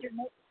 Pastor.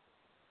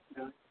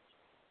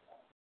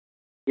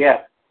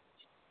 Yes.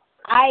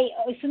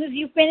 As soon as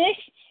you finish,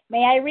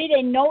 may I read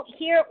a note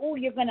here? Oh,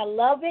 you're going to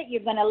love it.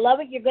 You're going to love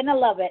it. You're going to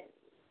love it.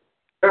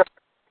 Sure.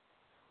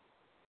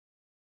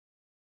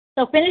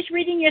 So finish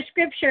reading your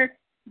scripture,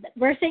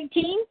 verse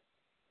 18.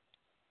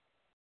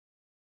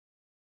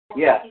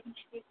 Yeah.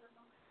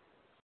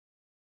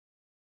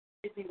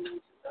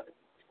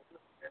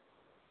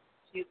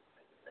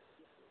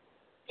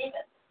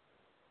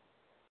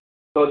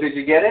 So did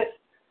you get it?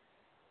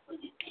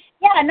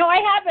 Yeah, no, I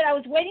have it. I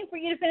was waiting for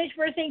you to finish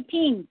verse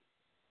 18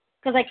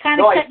 because I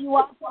kind of cut you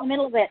off in the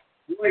middle of it.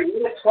 I read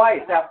it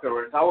twice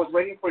afterwards. I was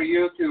waiting for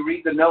you to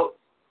read the notes.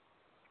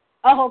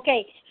 Oh,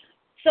 okay.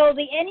 So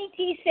the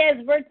NET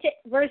says,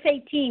 verse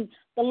 18,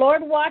 the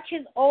Lord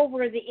watches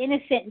over the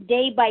innocent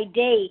day by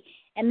day.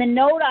 And the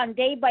note on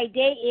day by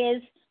day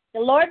is, the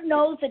Lord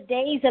knows the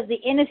days of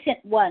the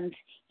innocent ones.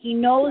 He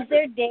knows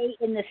their day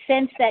in the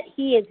sense that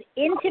he is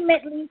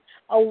intimately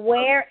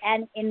aware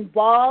and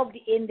involved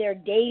in their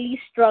daily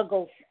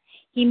struggles.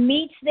 He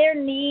meets their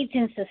needs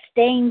and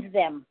sustains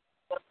them.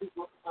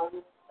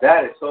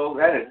 That is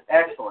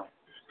excellent.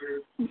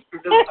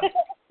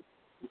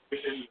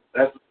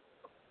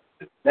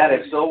 That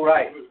is so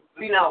right.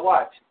 See, now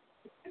watch.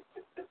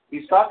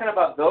 He's talking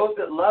about those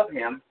that love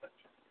him.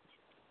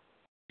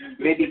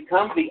 They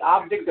become the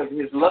object of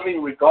his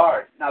loving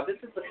regard. Now, this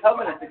is the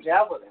covenant that you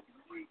have with him.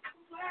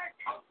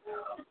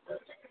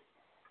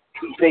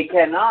 They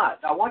cannot.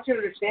 I want you to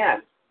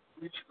understand.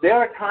 There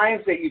are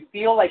times that you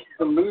feel like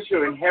you can lose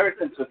your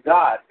inheritance with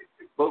God,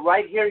 but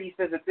right here he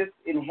says that this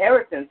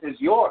inheritance is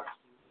yours.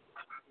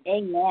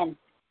 Amen.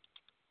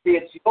 See,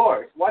 it's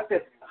yours. Watch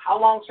this. How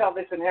long shall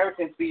this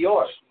inheritance be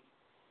yours?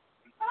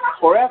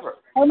 Forever.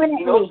 Permanently.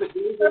 He knows the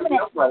days of the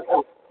upright.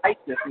 Oh,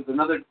 righteous is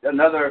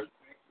another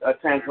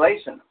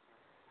translation.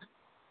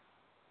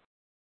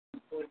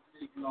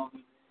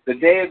 The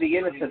day of the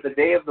innocent, the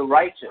day of the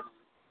righteous.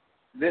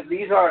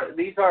 These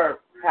are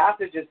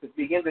passages that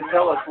begin to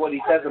tell us what he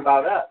says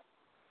about us.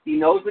 He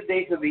knows the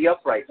days of the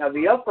upright. Now,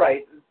 the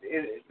upright,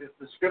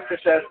 the scripture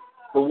says,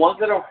 the ones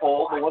that are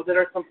whole, the ones that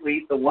are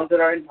complete, the ones that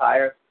are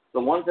entire, the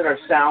ones that are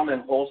sound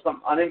and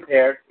wholesome,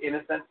 unimpaired,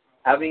 innocent,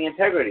 having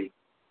integrity.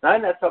 Now,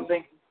 isn't that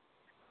something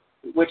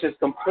which is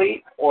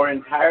complete or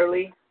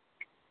entirely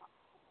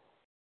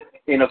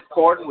in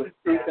accord with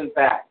truth and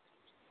fact?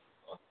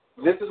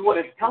 This is what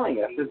it's telling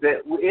us, is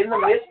that in the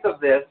midst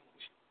of this,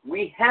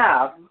 we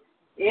have,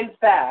 in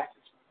fact,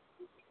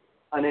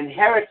 an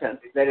inheritance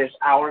that is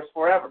ours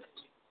forever.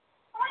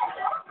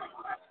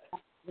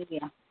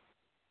 Yeah.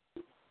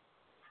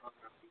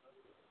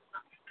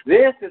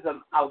 This is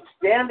an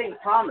outstanding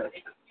promise.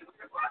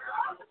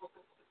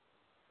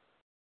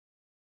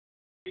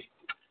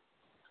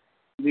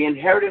 The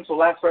inheritance will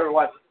last forever.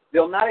 What?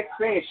 They'll not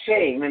experience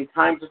shame in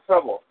times of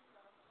trouble.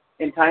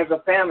 In times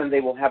of famine,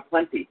 they will have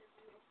plenty.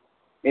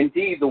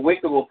 Indeed, the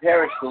wicked will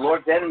perish. The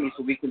Lord's enemies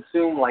will be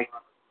consumed like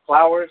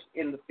flowers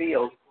in the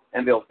field,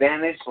 and they'll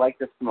vanish like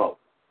the smoke.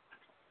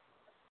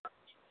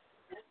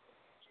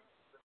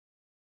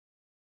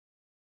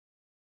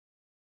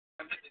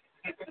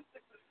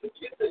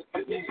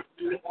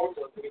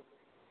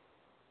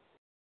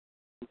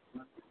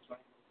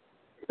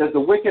 It says the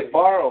wicked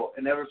borrow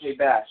and never pay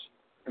back,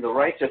 and the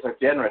righteous are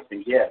generous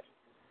and give.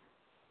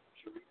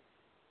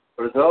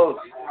 For those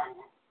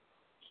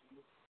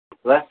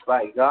blessed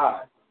by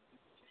God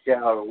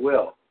shall or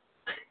will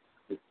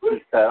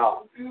be cut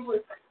off.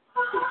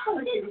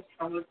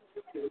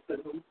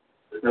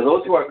 Now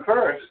those who are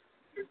cursed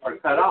are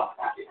cut off.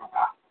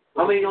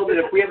 How many know that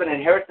if we have an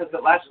inheritance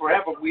that lasts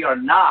forever, we are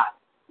not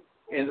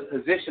in the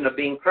position of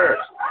being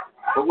cursed,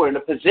 but we're in the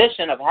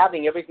position of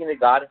having everything that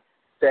God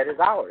said is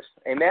ours.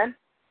 Amen?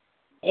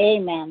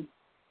 Amen.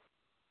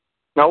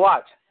 Now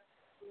watch.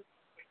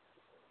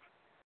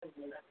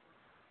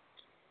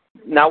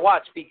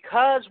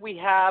 Because we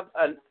have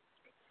an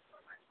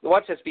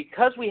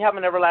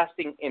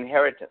everlasting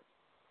inheritance,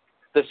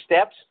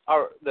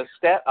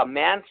 a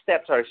man's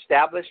steps are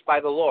established by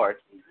the Lord,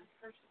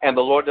 and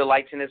the Lord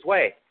delights in his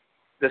way.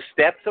 The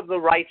steps of the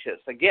righteous,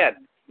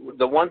 again,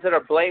 the ones that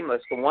are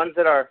blameless, the ones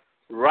that are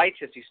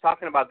righteous, he's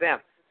talking about them.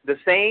 The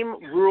same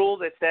rule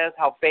that says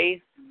how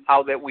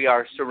that we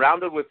are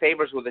surrounded with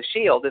favors with a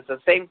shield is the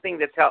same thing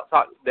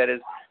that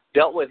is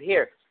dealt with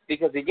here.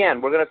 Because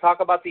again, we're going to talk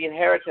about the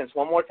inheritance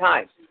one more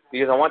time,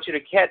 because I want you to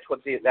catch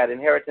what that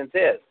inheritance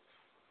is.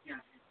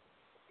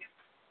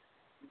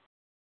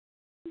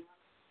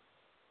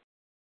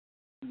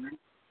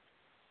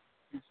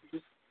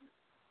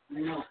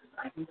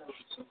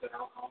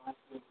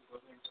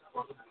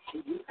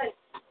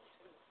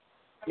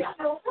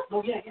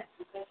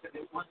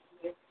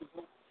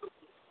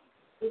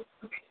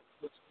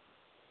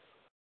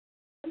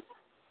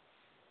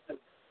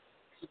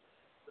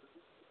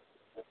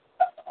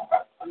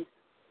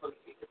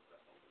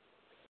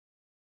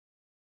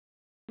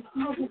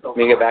 Let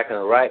me get back in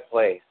the right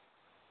place.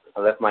 I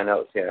left my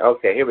notes here.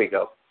 Okay, here we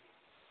go.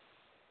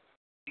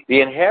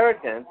 The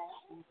inheritance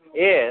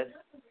is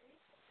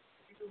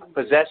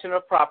possession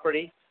of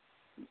property,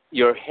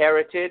 your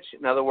heritage,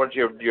 in other words,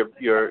 your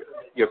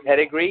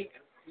pedigree,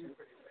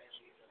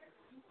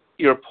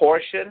 your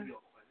portion.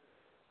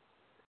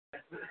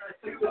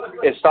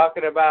 It's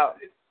talking about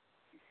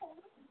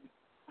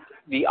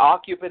the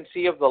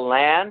occupancy of the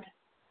land,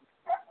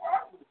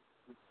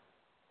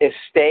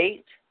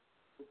 estate,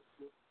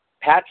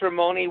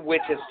 patrimony,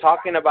 which is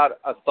talking about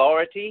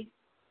authority,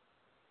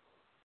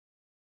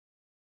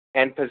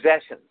 and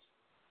possessions.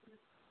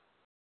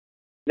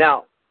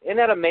 Now, isn't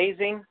that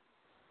amazing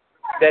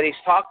that he's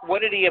talked?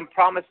 What did he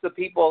promise the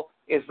people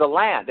is the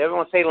land?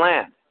 Everyone say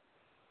land.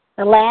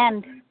 The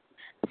land.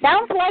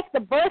 Sounds like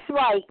the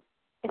birthright.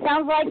 It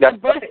sounds like the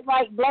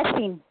birthright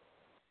blessing.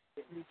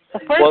 The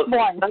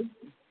firstborn.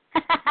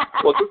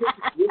 Well,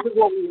 this is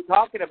what we were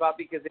talking about,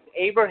 because in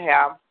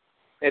Abraham,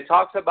 it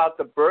talks about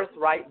the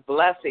birthright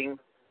blessing,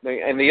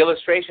 and the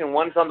illustration,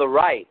 one's on the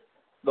right.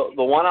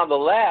 The one on the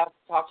left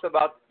talks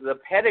about the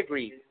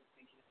pedigree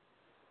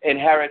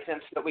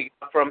inheritance that we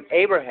got from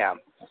Abraham.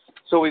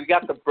 So we've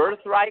got the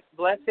birthright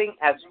blessing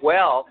as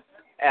well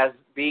as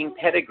being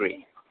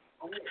pedigree.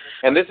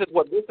 And this is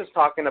what this is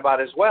talking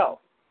about as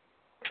well.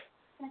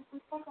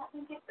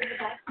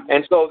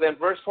 And so then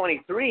verse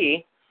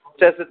 23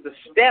 says that the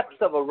steps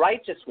of a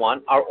righteous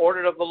one are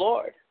ordered of the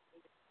Lord.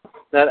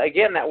 Now,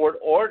 again, that word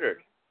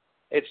ordered,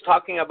 it's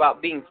talking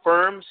about being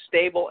firm,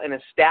 stable, and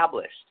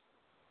established.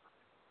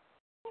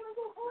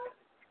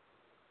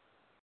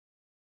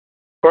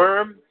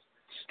 Firm,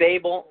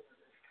 stable,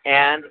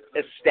 and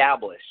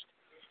established.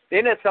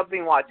 Isn't it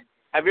something, watch,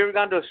 have you ever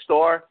gone to a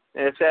store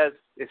and it says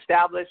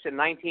established in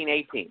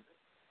 1918?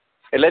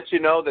 It lets you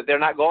know that they're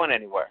not going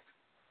anywhere.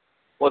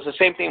 Well, it's the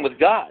same thing with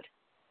God.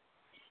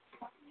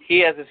 He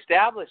has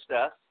established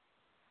us,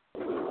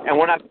 and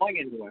we're not going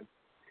anywhere.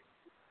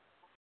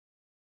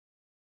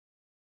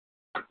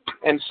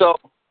 And so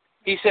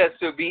he says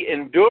to be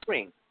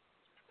enduring.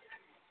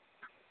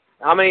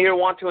 How many here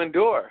want to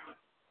endure?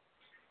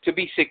 To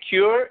be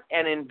secure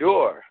and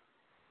endure.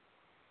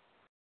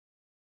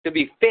 To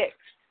be fixed.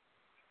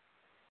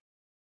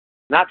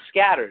 Not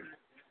scattered.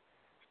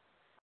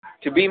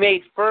 To be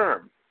made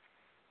firm.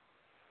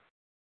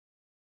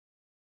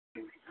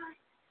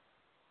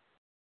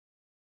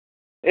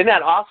 Isn't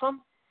that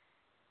awesome?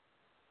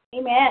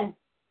 Amen.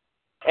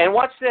 And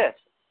watch this.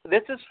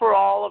 This is for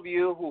all of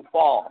you who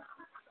fall.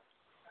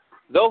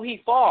 Though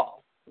he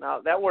fall. Now,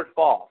 that word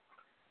fall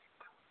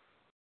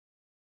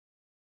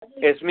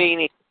is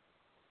meaning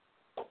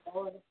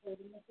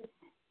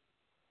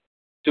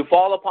to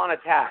fall upon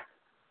attack.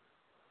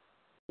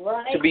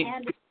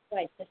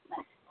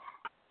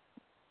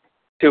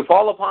 To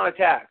fall upon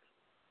attack.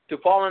 To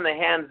fall in the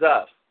hands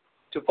of.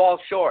 To fall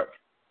short.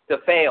 To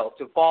fail.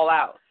 To fall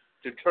out.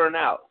 To turn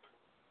out.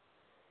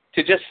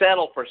 To just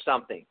settle for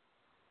something.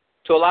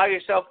 To allow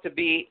yourself to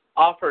be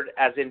offered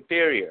as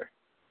inferior.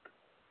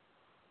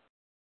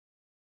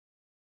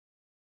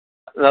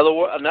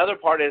 Another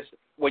part is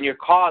when you're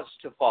caused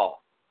to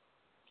fall.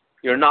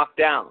 You're knocked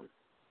down.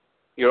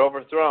 You're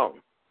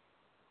overthrown.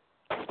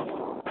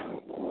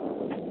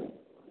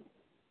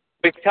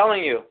 It's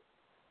telling you,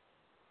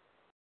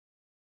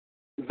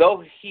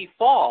 though he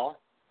fall,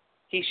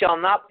 he shall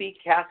not be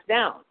cast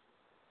down.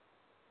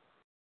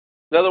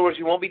 In other words,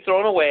 you won't be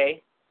thrown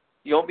away.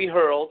 You won't be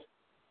hurled.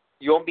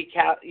 You won't be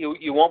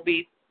you won't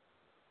be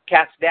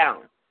cast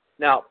down.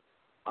 Now,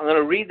 I'm going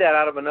to read that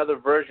out of another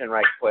version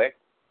right quick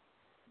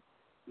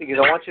because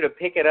I want you to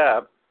pick it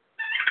up.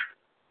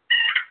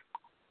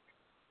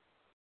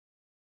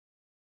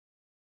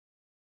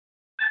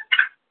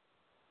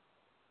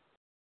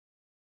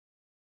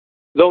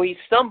 Though he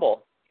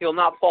stumble, he'll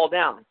not fall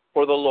down,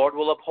 for the Lord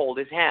will uphold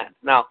his hand.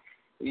 Now,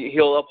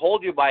 he'll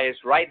uphold you by his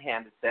right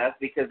hand, it says,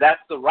 because that's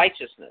the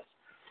righteousness.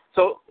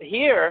 So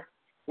here,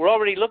 we're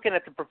already looking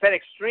at the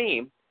prophetic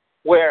stream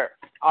where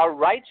our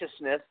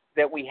righteousness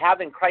that we have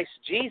in Christ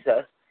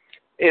Jesus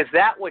is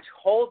that which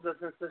holds us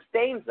and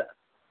sustains us.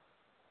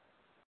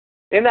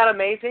 Isn't that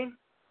amazing?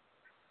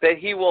 That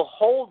he will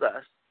hold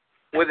us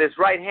with his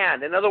right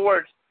hand. In other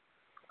words,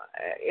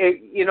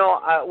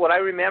 what I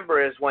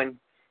remember is when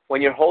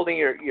you're holding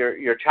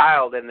your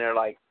child and they're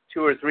like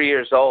 2 or 3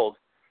 years old,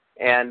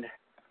 and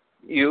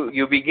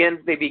they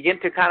begin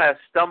to kind of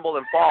stumble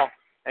and fall,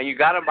 and you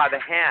got them by the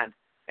hand,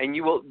 and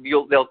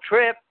they'll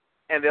trip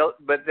and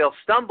they'll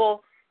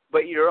stumble,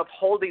 but you're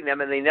upholding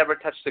them and they never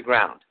touch the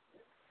ground.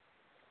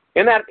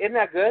 Isn't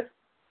that good?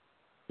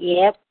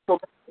 Yep. So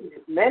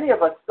many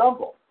of us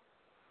stumble.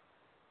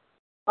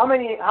 How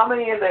many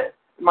in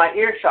my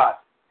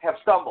earshot have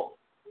stumbled?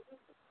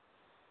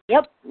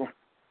 Yep.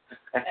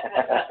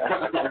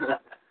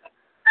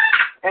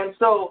 And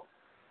so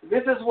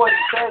this is what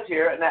he says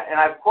here, and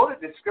I've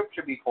quoted this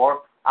scripture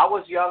before. I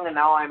was young and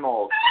now I'm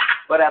old,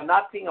 but I've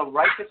not seen a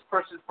righteous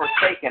person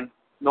forsaken,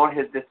 nor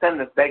his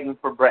descendants begging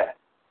for bread.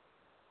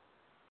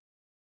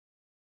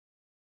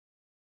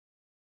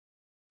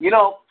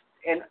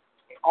 And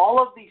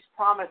all of these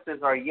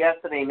promises are yes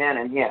and amen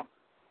in him.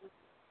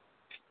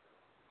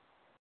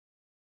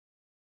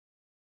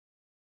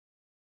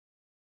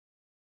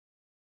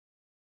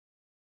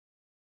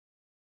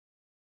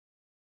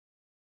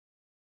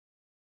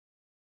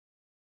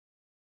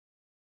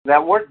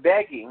 That word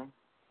begging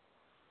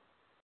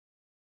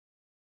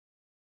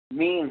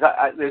means,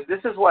 this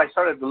is what I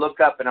started to look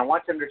up, and I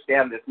want you to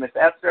understand this. Miss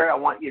Esther, I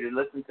want you to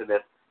listen to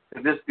this,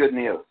 because this is good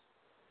news.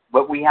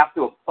 But we have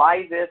to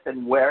apply this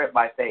and wear it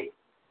by faith.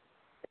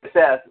 It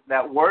says,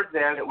 that word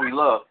there that we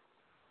look,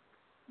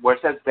 where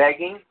it says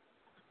begging,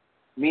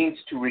 means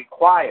to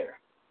require,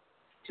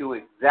 to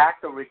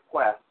exact a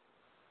request,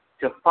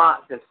 to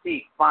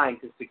seek,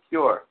 find, to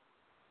secure,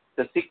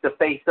 to seek the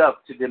face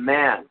up, to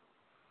demand.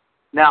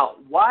 Now,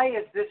 why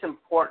is this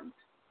important?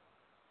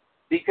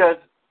 Because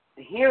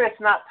here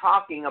it's not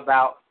talking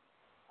about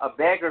a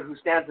beggar who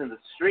stands in the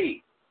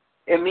street.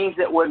 It means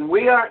that when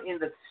we are in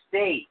the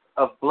state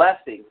of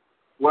blessing,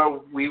 where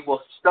we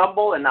will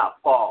stumble and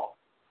not fall,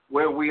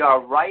 where we are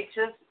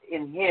righteous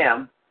in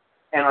him,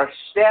 and our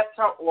steps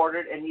are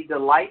ordered, and he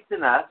delights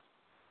in us,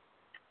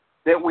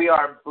 that we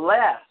are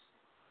blessed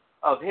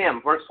of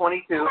him. Verse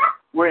 22,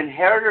 we're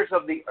inheritors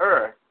of the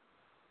earth,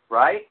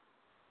 right?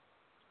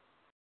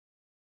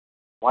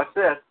 Watch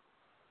this.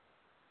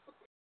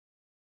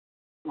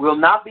 will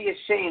not be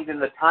ashamed in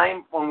the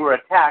time when we're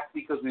attacked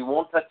because we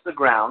won't touch the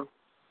ground.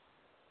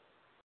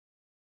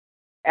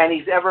 And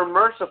he's ever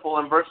merciful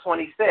in verse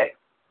 26.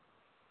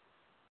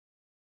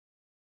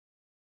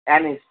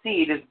 And his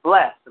seed is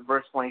blessed, in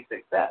verse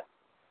 26 says.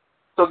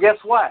 So guess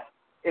what?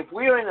 If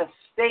we're in a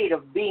state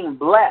of being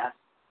blessed,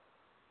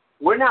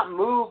 we're not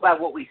moved by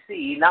what we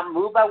see, not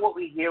moved by what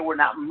we hear, we're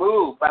not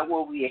moved by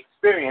what we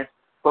experience,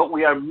 but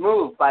we are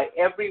moved by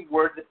every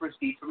word that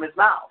proceeds from his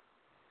mouth.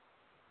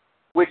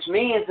 Which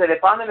means that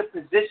if I'm in a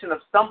position of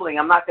stumbling,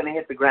 I'm not going to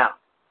hit the ground,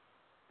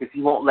 because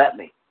he won't let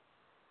me.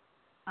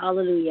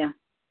 Hallelujah.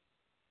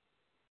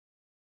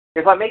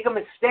 If I make a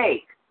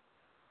mistake,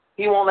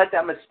 he won't let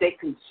that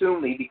mistake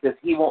consume me because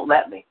he won't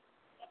let me.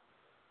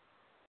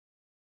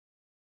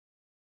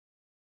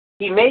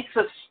 He makes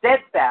us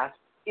steadfast,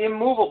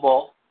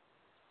 immovable,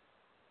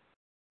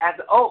 as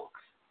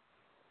oaks.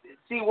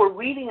 See, we're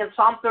reading in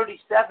Psalm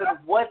 37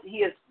 what he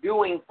is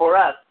doing for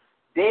us.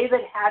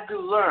 David had to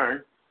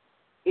learn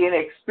in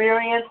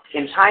experience,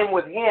 in time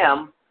with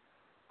him,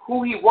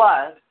 who he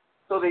was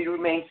so that he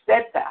remained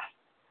steadfast.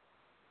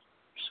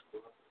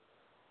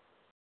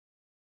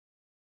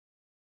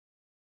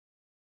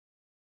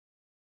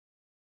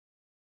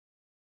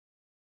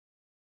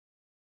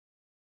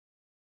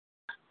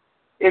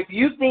 If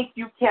you think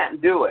you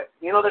can't do it,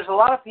 there's a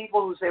lot of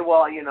people who say,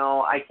 well,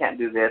 I can't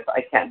do this,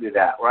 I can't do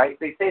that, right?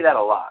 They say that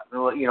a lot.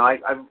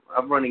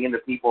 I'm running into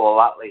people a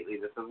lot lately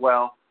that says,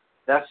 well,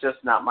 that's just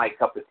not my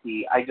cup of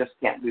tea. I just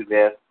can't do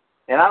this.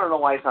 And I don't know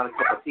why it's not a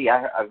cup of tea.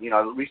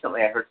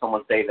 Recently I heard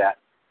someone say that.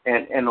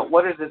 And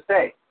what does it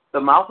say?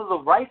 The mouth of the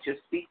righteous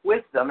speaks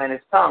wisdom, and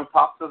his tongue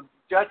talks of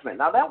judgment.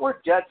 Now that word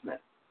judgment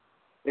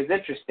is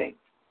interesting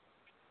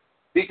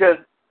because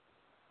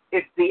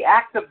it's the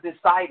act of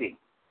deciding.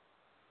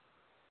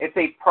 It's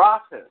a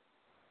process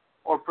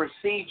or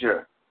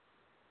procedure,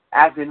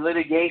 as in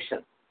litigation.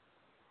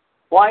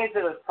 Why is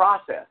it a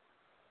process?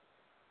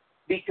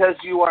 Because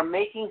you are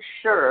making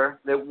sure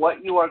that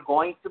what you are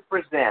going to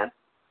present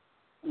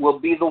will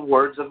be the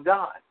words of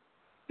God,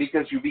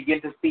 because you begin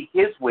to speak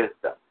his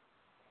wisdom.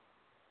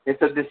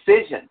 It's a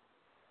decision.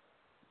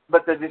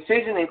 But the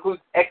decision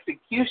includes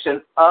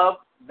execution of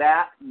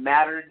that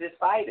matter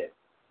decided.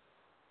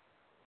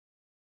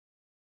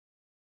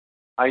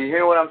 Are you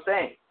hearing what I'm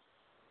saying?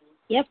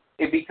 Yep.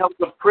 It becomes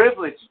a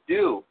privilege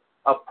due,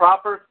 a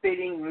proper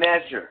fitting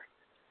measure.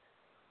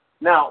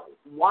 Now,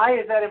 why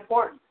is that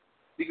important?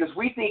 Because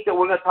we think that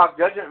we're going to talk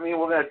judgment, I mean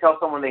we're going to tell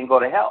someone they can go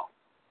to hell.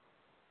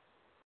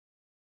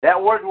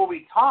 That word where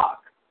we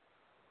talk,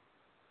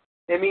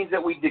 it means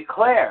that we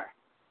declare,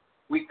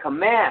 we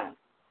command,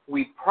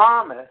 we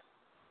promise,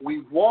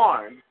 we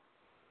warn,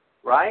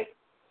 right?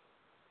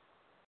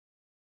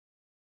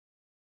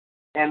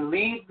 And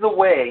lead the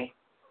way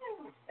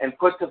and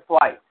put to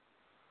flight.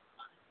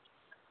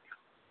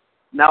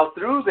 Now,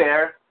 through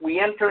there, we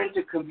enter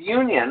into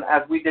communion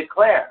as we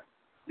declare,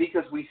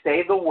 because we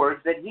say the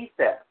words that he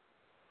says.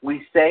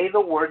 We say the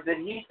words that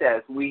he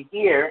says. We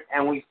hear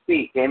and we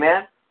speak.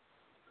 Amen?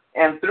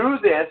 And through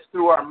this,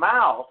 through our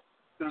mouth,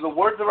 through the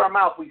words of our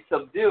mouth, we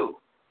subdue.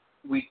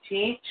 We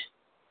teach,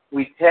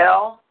 we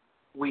tell,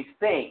 we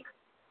think.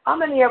 How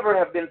many ever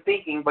have been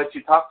thinking, but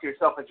you talk to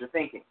yourself as you're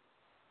thinking?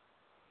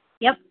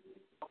 Yep.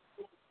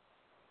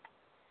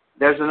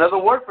 There's another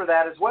word for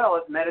that as well,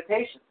 it's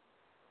meditation.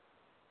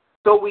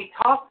 So we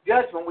talk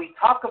judgment, we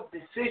talk of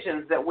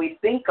decisions that we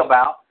think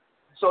about,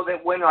 so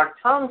that when our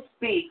tongue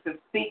speaks, it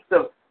speaks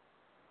of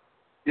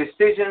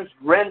decisions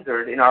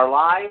rendered in our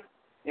lives,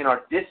 in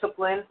our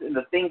disciplines, in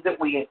the things that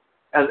we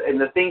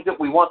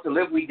want to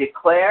live. We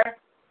declare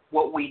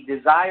what we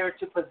desire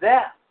to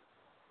possess.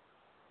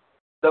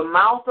 The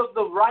mouth of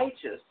the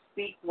righteous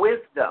speak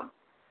wisdom.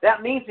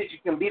 That means that you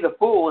can be the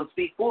fool and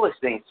speak foolish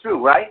things.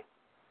 True, right?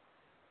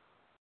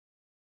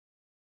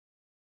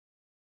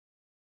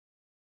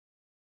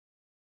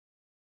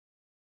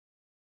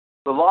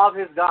 The law of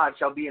his God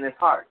shall be in his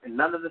heart, and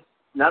none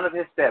of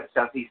his steps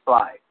shall he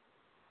slide.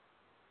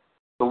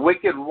 The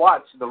wicked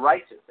watch the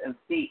righteous and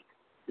seek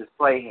to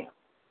slay him.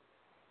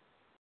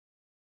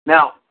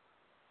 Now,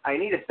 I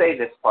need to say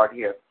this part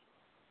here.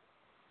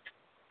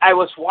 I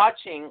was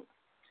watching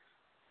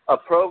a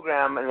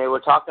program, and they were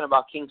talking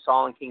about King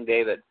Saul and King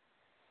David.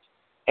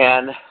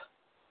 And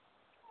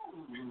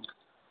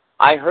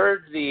I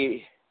heard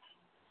the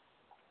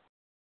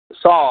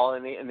Saul,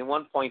 and in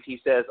one point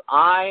he says,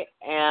 I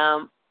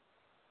am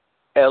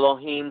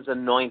Elohim's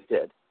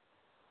anointed.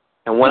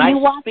 And when I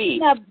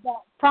speak... The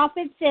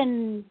prophets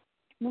and,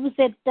 what was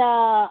it,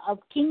 of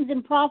kings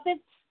and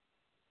prophets?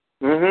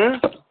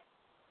 Mm-hmm.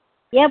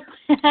 Yep,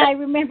 I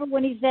remember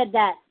when he said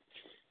that.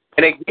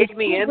 And it gave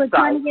me insight. We're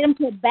trying to get him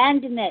to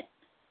abandon it.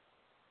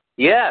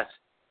 Yes.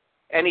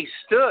 And he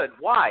stood.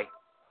 Why?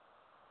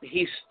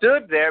 He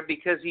stood there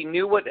because he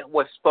knew what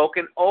was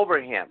spoken over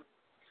him.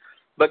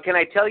 But can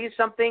I tell you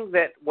something?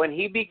 That when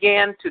he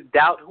began to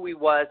doubt who he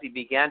was, he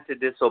began to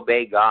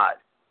disobey God.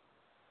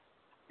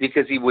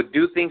 Because he would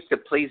do things to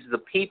please the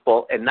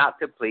people and not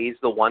to please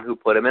the one who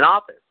put him in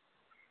office.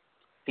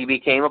 He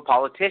became a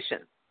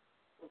politician.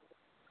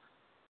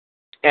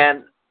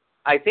 And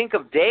I think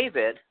of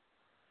David,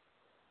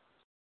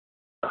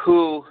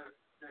 who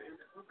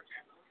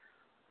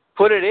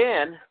put it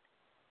in,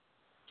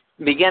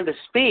 began to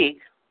speak,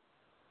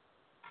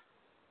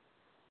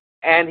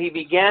 and he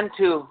began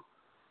to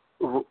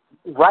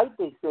write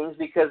these things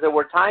because there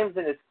were times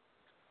in his...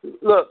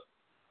 Look,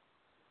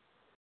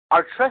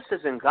 our trust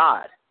is in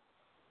God.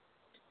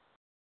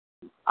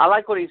 I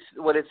like what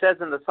it says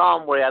in the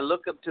Psalm where I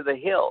look up to the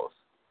hills.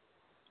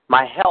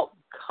 My help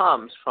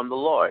comes from the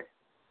Lord.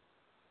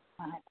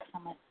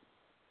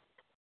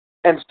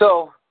 And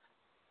so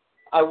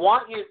I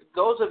want you,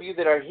 those of you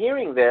that are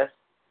hearing this,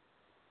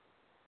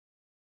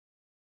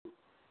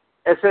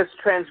 it says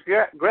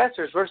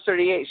transgressors, verse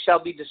 38,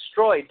 shall be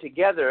destroyed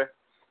together.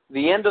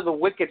 The end of the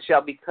wicked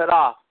shall be cut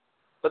off.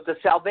 But the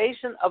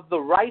salvation of the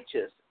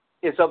righteous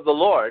is of the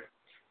Lord,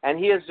 and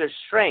he is their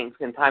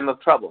strength in time of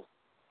trouble.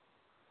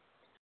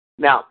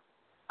 Now,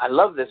 I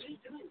love this.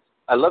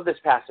 I love this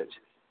passage.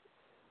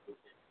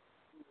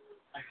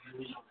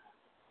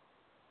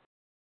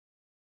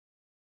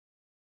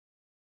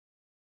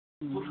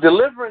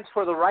 Deliverance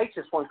for the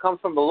righteous one comes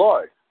from the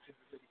Lord.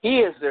 He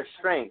is their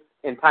strength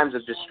in times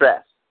of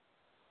distress.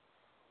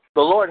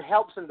 The Lord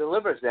helps and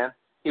delivers them.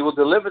 He will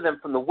deliver them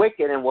from the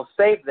wicked and will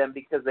save them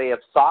because they have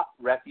sought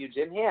refuge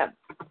in him.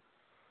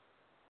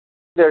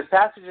 There's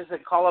passages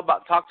that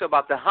talk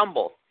about the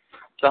humble.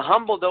 The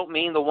humble don't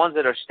mean the ones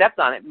that are stepped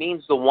on. It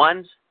means the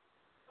ones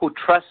who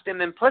trust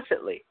him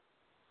implicitly.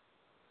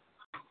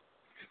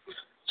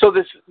 So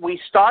we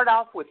start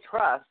off with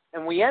trust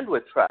and we end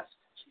with trust.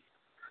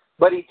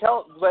 But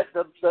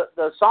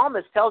the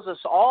psalmist tells us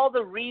all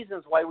the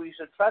reasons why we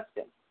should trust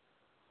him.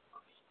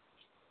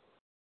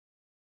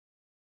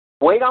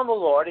 Wait on the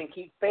Lord and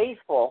keep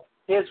faithful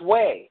his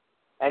way,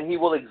 and he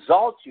will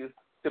exalt you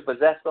to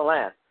possess the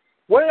land.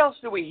 Where else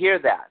do we hear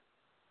that?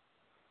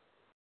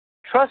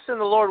 Trust in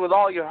the Lord with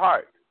all your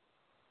heart.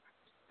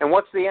 And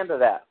what's the end of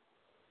that?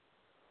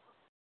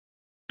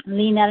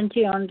 Lean not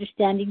into your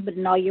understanding, but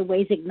in all your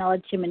ways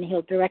acknowledge him, and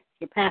he'll direct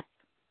your path.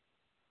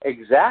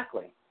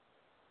 Exactly.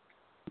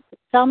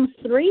 Psalms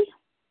 3?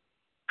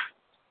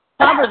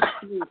 Proverbs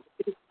 3.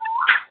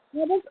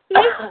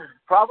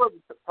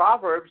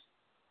 Proverbs.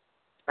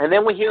 And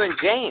then we hear in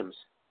James.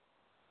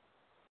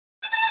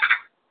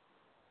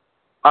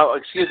 Oh,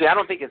 excuse me. I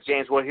don't think it's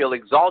James where he'll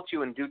exalt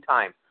you in due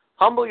time.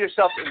 Humble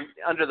yourself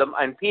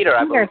and Peter,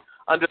 I believe,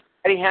 under the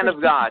mighty hand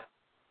of God,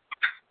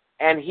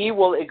 and he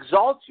will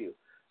exalt you.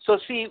 So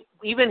see,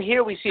 even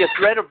here we see a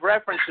thread of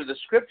reference to the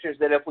scriptures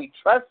that if we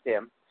trust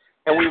him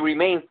and we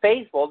remain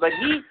faithful, that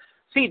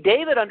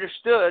David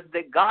understood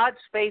that God's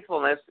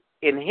faithfulness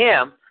in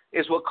him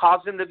is what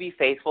caused him to be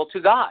faithful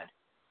to God.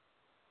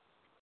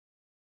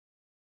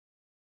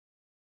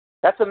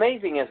 That's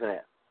amazing, isn't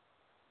it?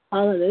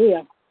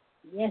 Hallelujah.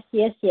 Yes,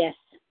 yes, yes.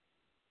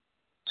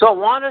 So I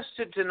want us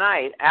to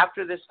tonight,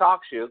 after this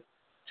talk show,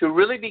 to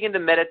really begin to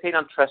meditate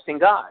on trusting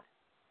God.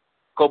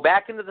 Go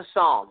back into the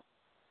Psalm,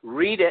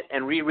 read it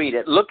and reread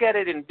it. Look at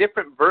it in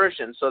different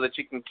versions so that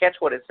you can catch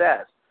what it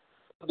says.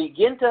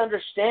 Begin to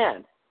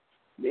understand.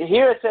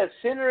 Here it says,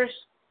 it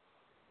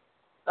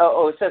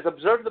says,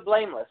 observe the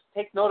blameless.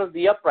 Take note of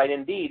the upright.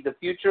 Indeed, the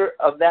future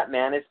of that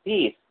man is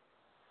peace.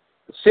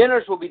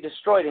 Sinners will be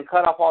destroyed and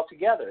cut off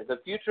altogether. The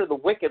future of the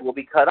wicked will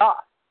be cut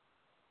off.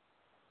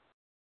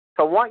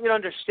 So I want you to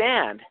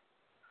understand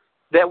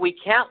that we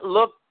can't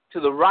look to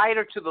the right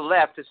or to the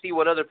left to see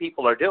what other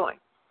people are doing.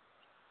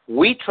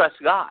 We trust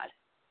God.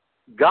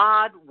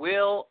 God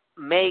will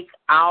make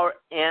our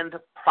end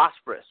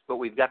prosperous, but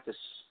we've got to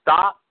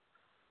stop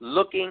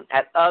looking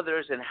at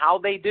others and how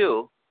they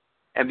do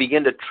and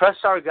begin to trust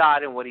our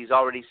God in what he's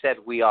already said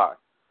we are.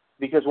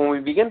 Because when we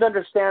begin to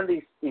understand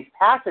these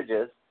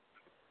passages,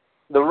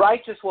 the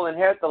righteous will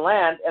inherit the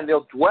land and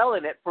they'll dwell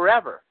in it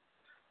forever.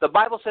 The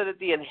Bible said that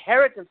the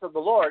inheritance of the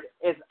Lord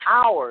is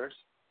ours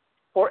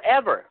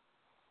forever.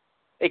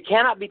 It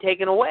cannot be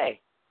taken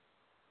away.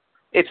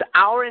 It's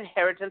our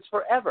inheritance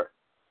forever.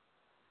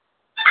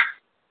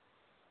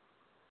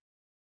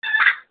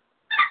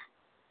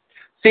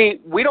 See,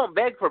 we don't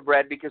beg for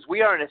bread because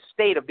we are in a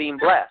state of being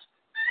blessed.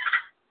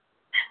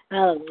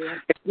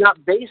 Hallelujah. It's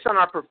not based on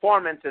our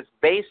performance. It's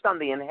based on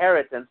the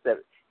inheritance that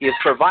he has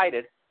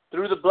provided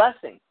through the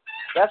blessing.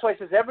 That's why it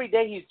says every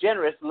day he's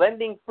generous,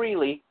 lending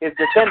freely, his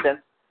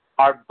descendants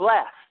are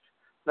blessed.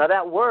 Now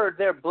that word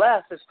there,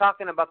 blessed, is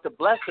talking about the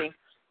blessing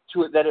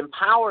that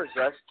empowers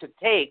us to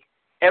take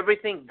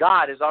everything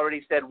God has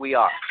already said we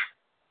are.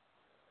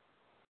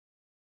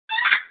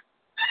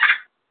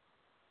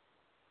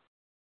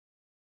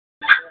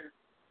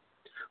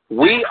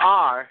 We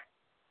are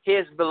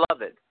his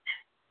beloved.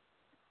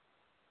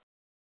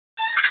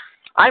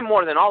 I'm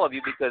more than all of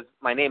you because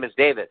my name is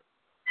David.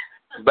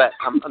 But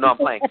I'm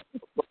playing.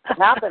 What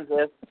happens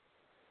is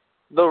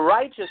the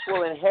righteous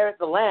will inherit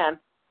the land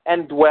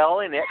and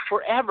dwell in it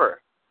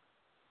forever.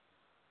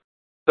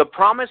 The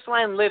promised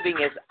land living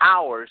is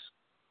ours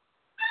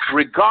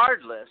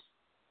regardless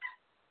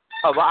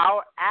of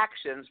our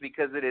actions,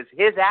 because it is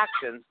his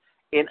actions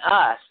in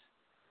us.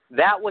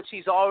 That which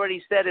he's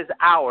already said is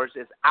ours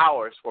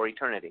for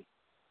eternity.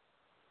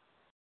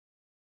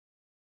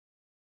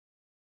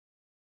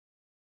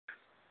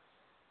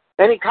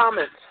 Any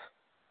comments?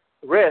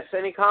 Riss,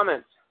 any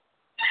comments?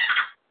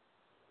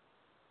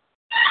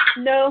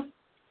 No.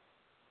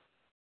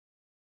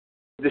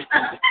 Did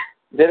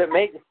it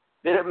make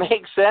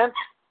sense?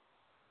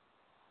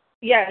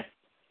 Yes.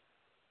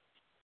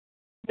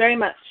 Very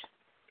much.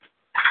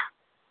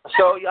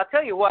 So I'll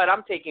tell you what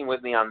I'm taking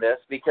with me on this,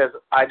 because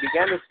I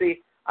began to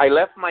see, I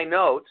left my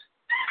notes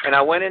and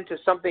I went into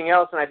something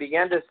else, and I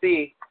began to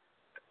see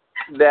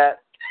that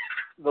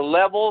the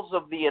levels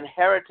of the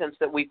inheritance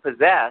that we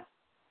possess,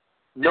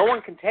 no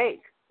one can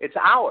take. It's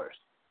ours.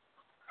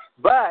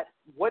 But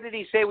what did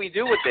he say we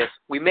do with this?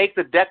 We make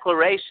the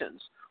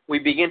declarations. We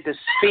begin to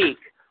speak.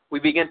 We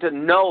begin to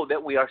know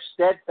that we are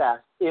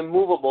steadfast,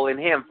 immovable in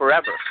him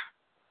forever.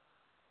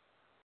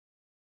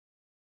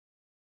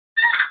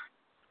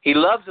 He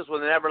loves us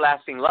with an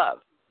everlasting love.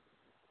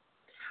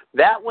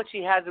 That which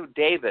he has with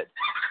David,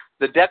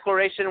 the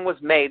declaration was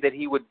made that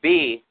he would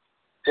be,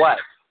 what?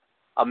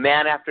 A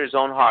man after his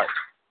own heart.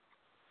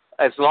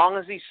 As long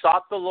as he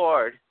sought the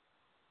Lord,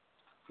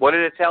 what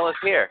did it tell us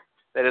here?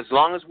 That as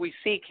long as we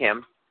seek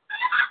him,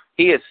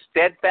 he is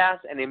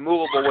steadfast and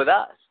immovable with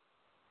us.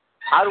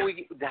 How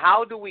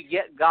do we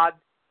get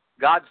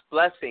God's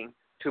blessing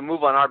to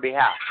move on our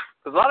behalf?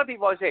 Because a lot of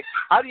people always say,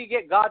 how do you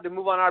get God to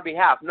move on our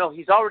behalf? No,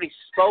 he's already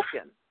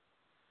spoken.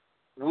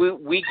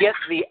 We get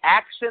the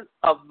action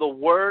of the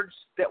words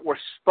that were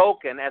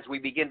spoken as we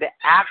begin to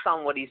act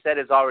on what he said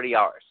is already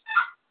ours.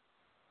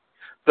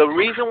 The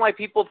reason why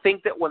people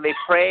think that when they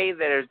pray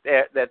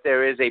that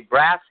there is a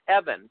brass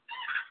heaven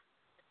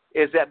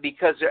is that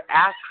because they're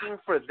asking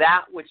for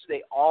that which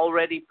they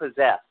already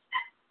possess.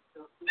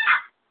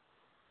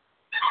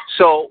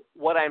 So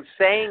what I'm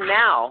saying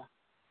now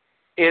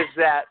is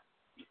that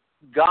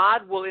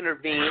God will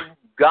intervene,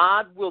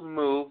 God will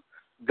move,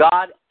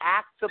 God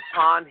acts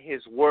upon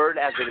his word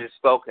as it is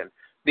spoken.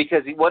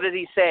 Because what did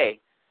he say?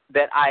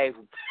 That I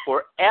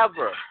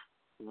forever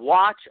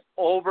watch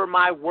over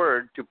my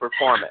word to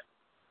perform it.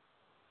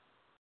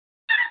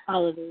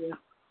 Hallelujah.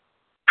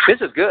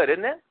 This is good,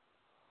 isn't it?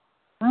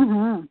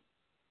 Mm-hmm.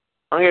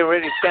 I'm getting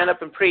ready to stand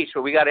up and preach,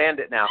 but we got to end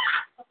it now.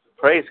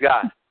 Praise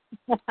God.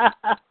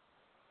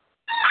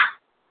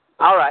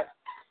 All right.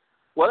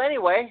 Well,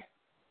 anyway,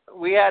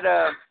 we had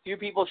a few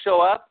people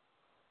show up,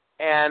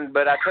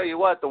 but I tell you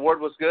what, the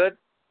word was good.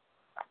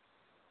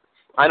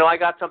 I know I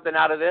got something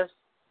out of this.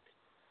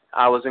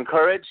 I was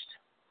encouraged.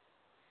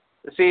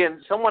 See,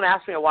 and someone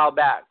asked me a while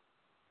back,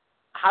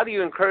 how do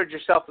you encourage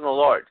yourself in the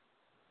Lord?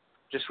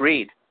 Just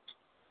read.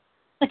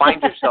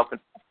 Find yourself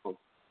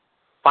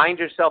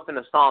in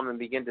a psalm and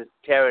begin to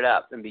tear it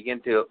up and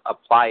begin to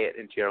apply it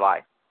into your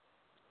life.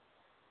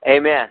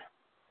 Amen.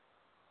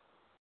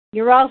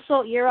 You're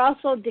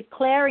also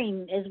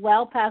declaring as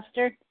well,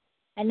 Pastor.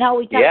 And now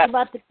we talked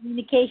about the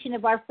communication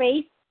of our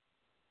faith.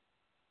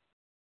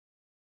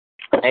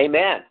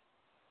 Amen.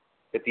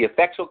 With the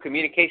effectual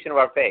communication of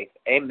our faith.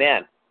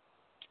 Amen.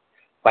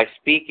 By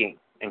speaking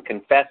and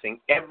confessing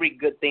every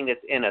good thing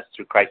that's in us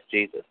through Christ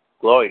Jesus.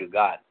 Glory to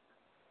God.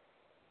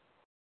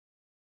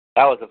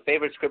 That was a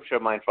favorite scripture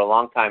of mine for a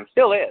long time.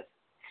 Still is.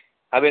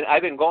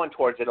 I've been going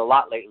towards it a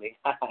lot lately.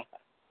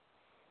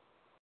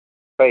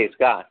 Praise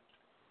God.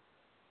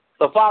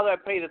 So, Father, I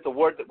pray that the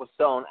word that was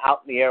sown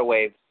out in the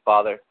airwaves,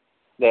 Father,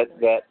 that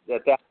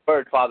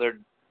word, Father,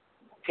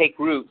 take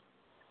root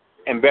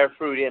and bear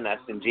fruit in us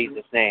in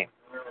Jesus' name.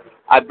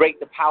 I break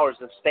the powers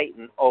of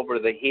Satan over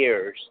the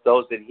hearers,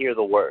 those that hear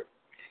the word.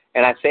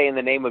 And I say in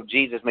the name of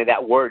Jesus, may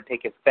that word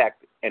take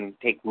effect and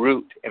take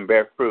root and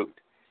bear fruit.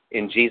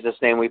 In Jesus'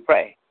 name we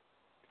pray.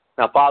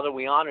 Now, Father,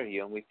 we honor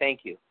you and we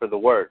thank you for the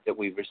word that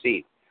we've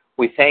received.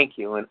 We thank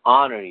you and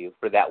honor you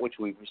for that which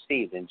we've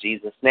received in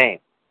Jesus' name.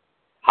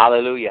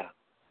 Hallelujah.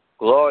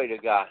 Glory to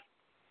God.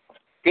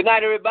 Good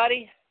night,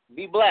 everybody.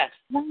 Be blessed.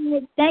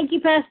 Thank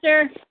you,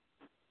 Pastor.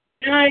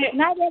 Good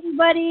night,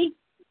 everybody.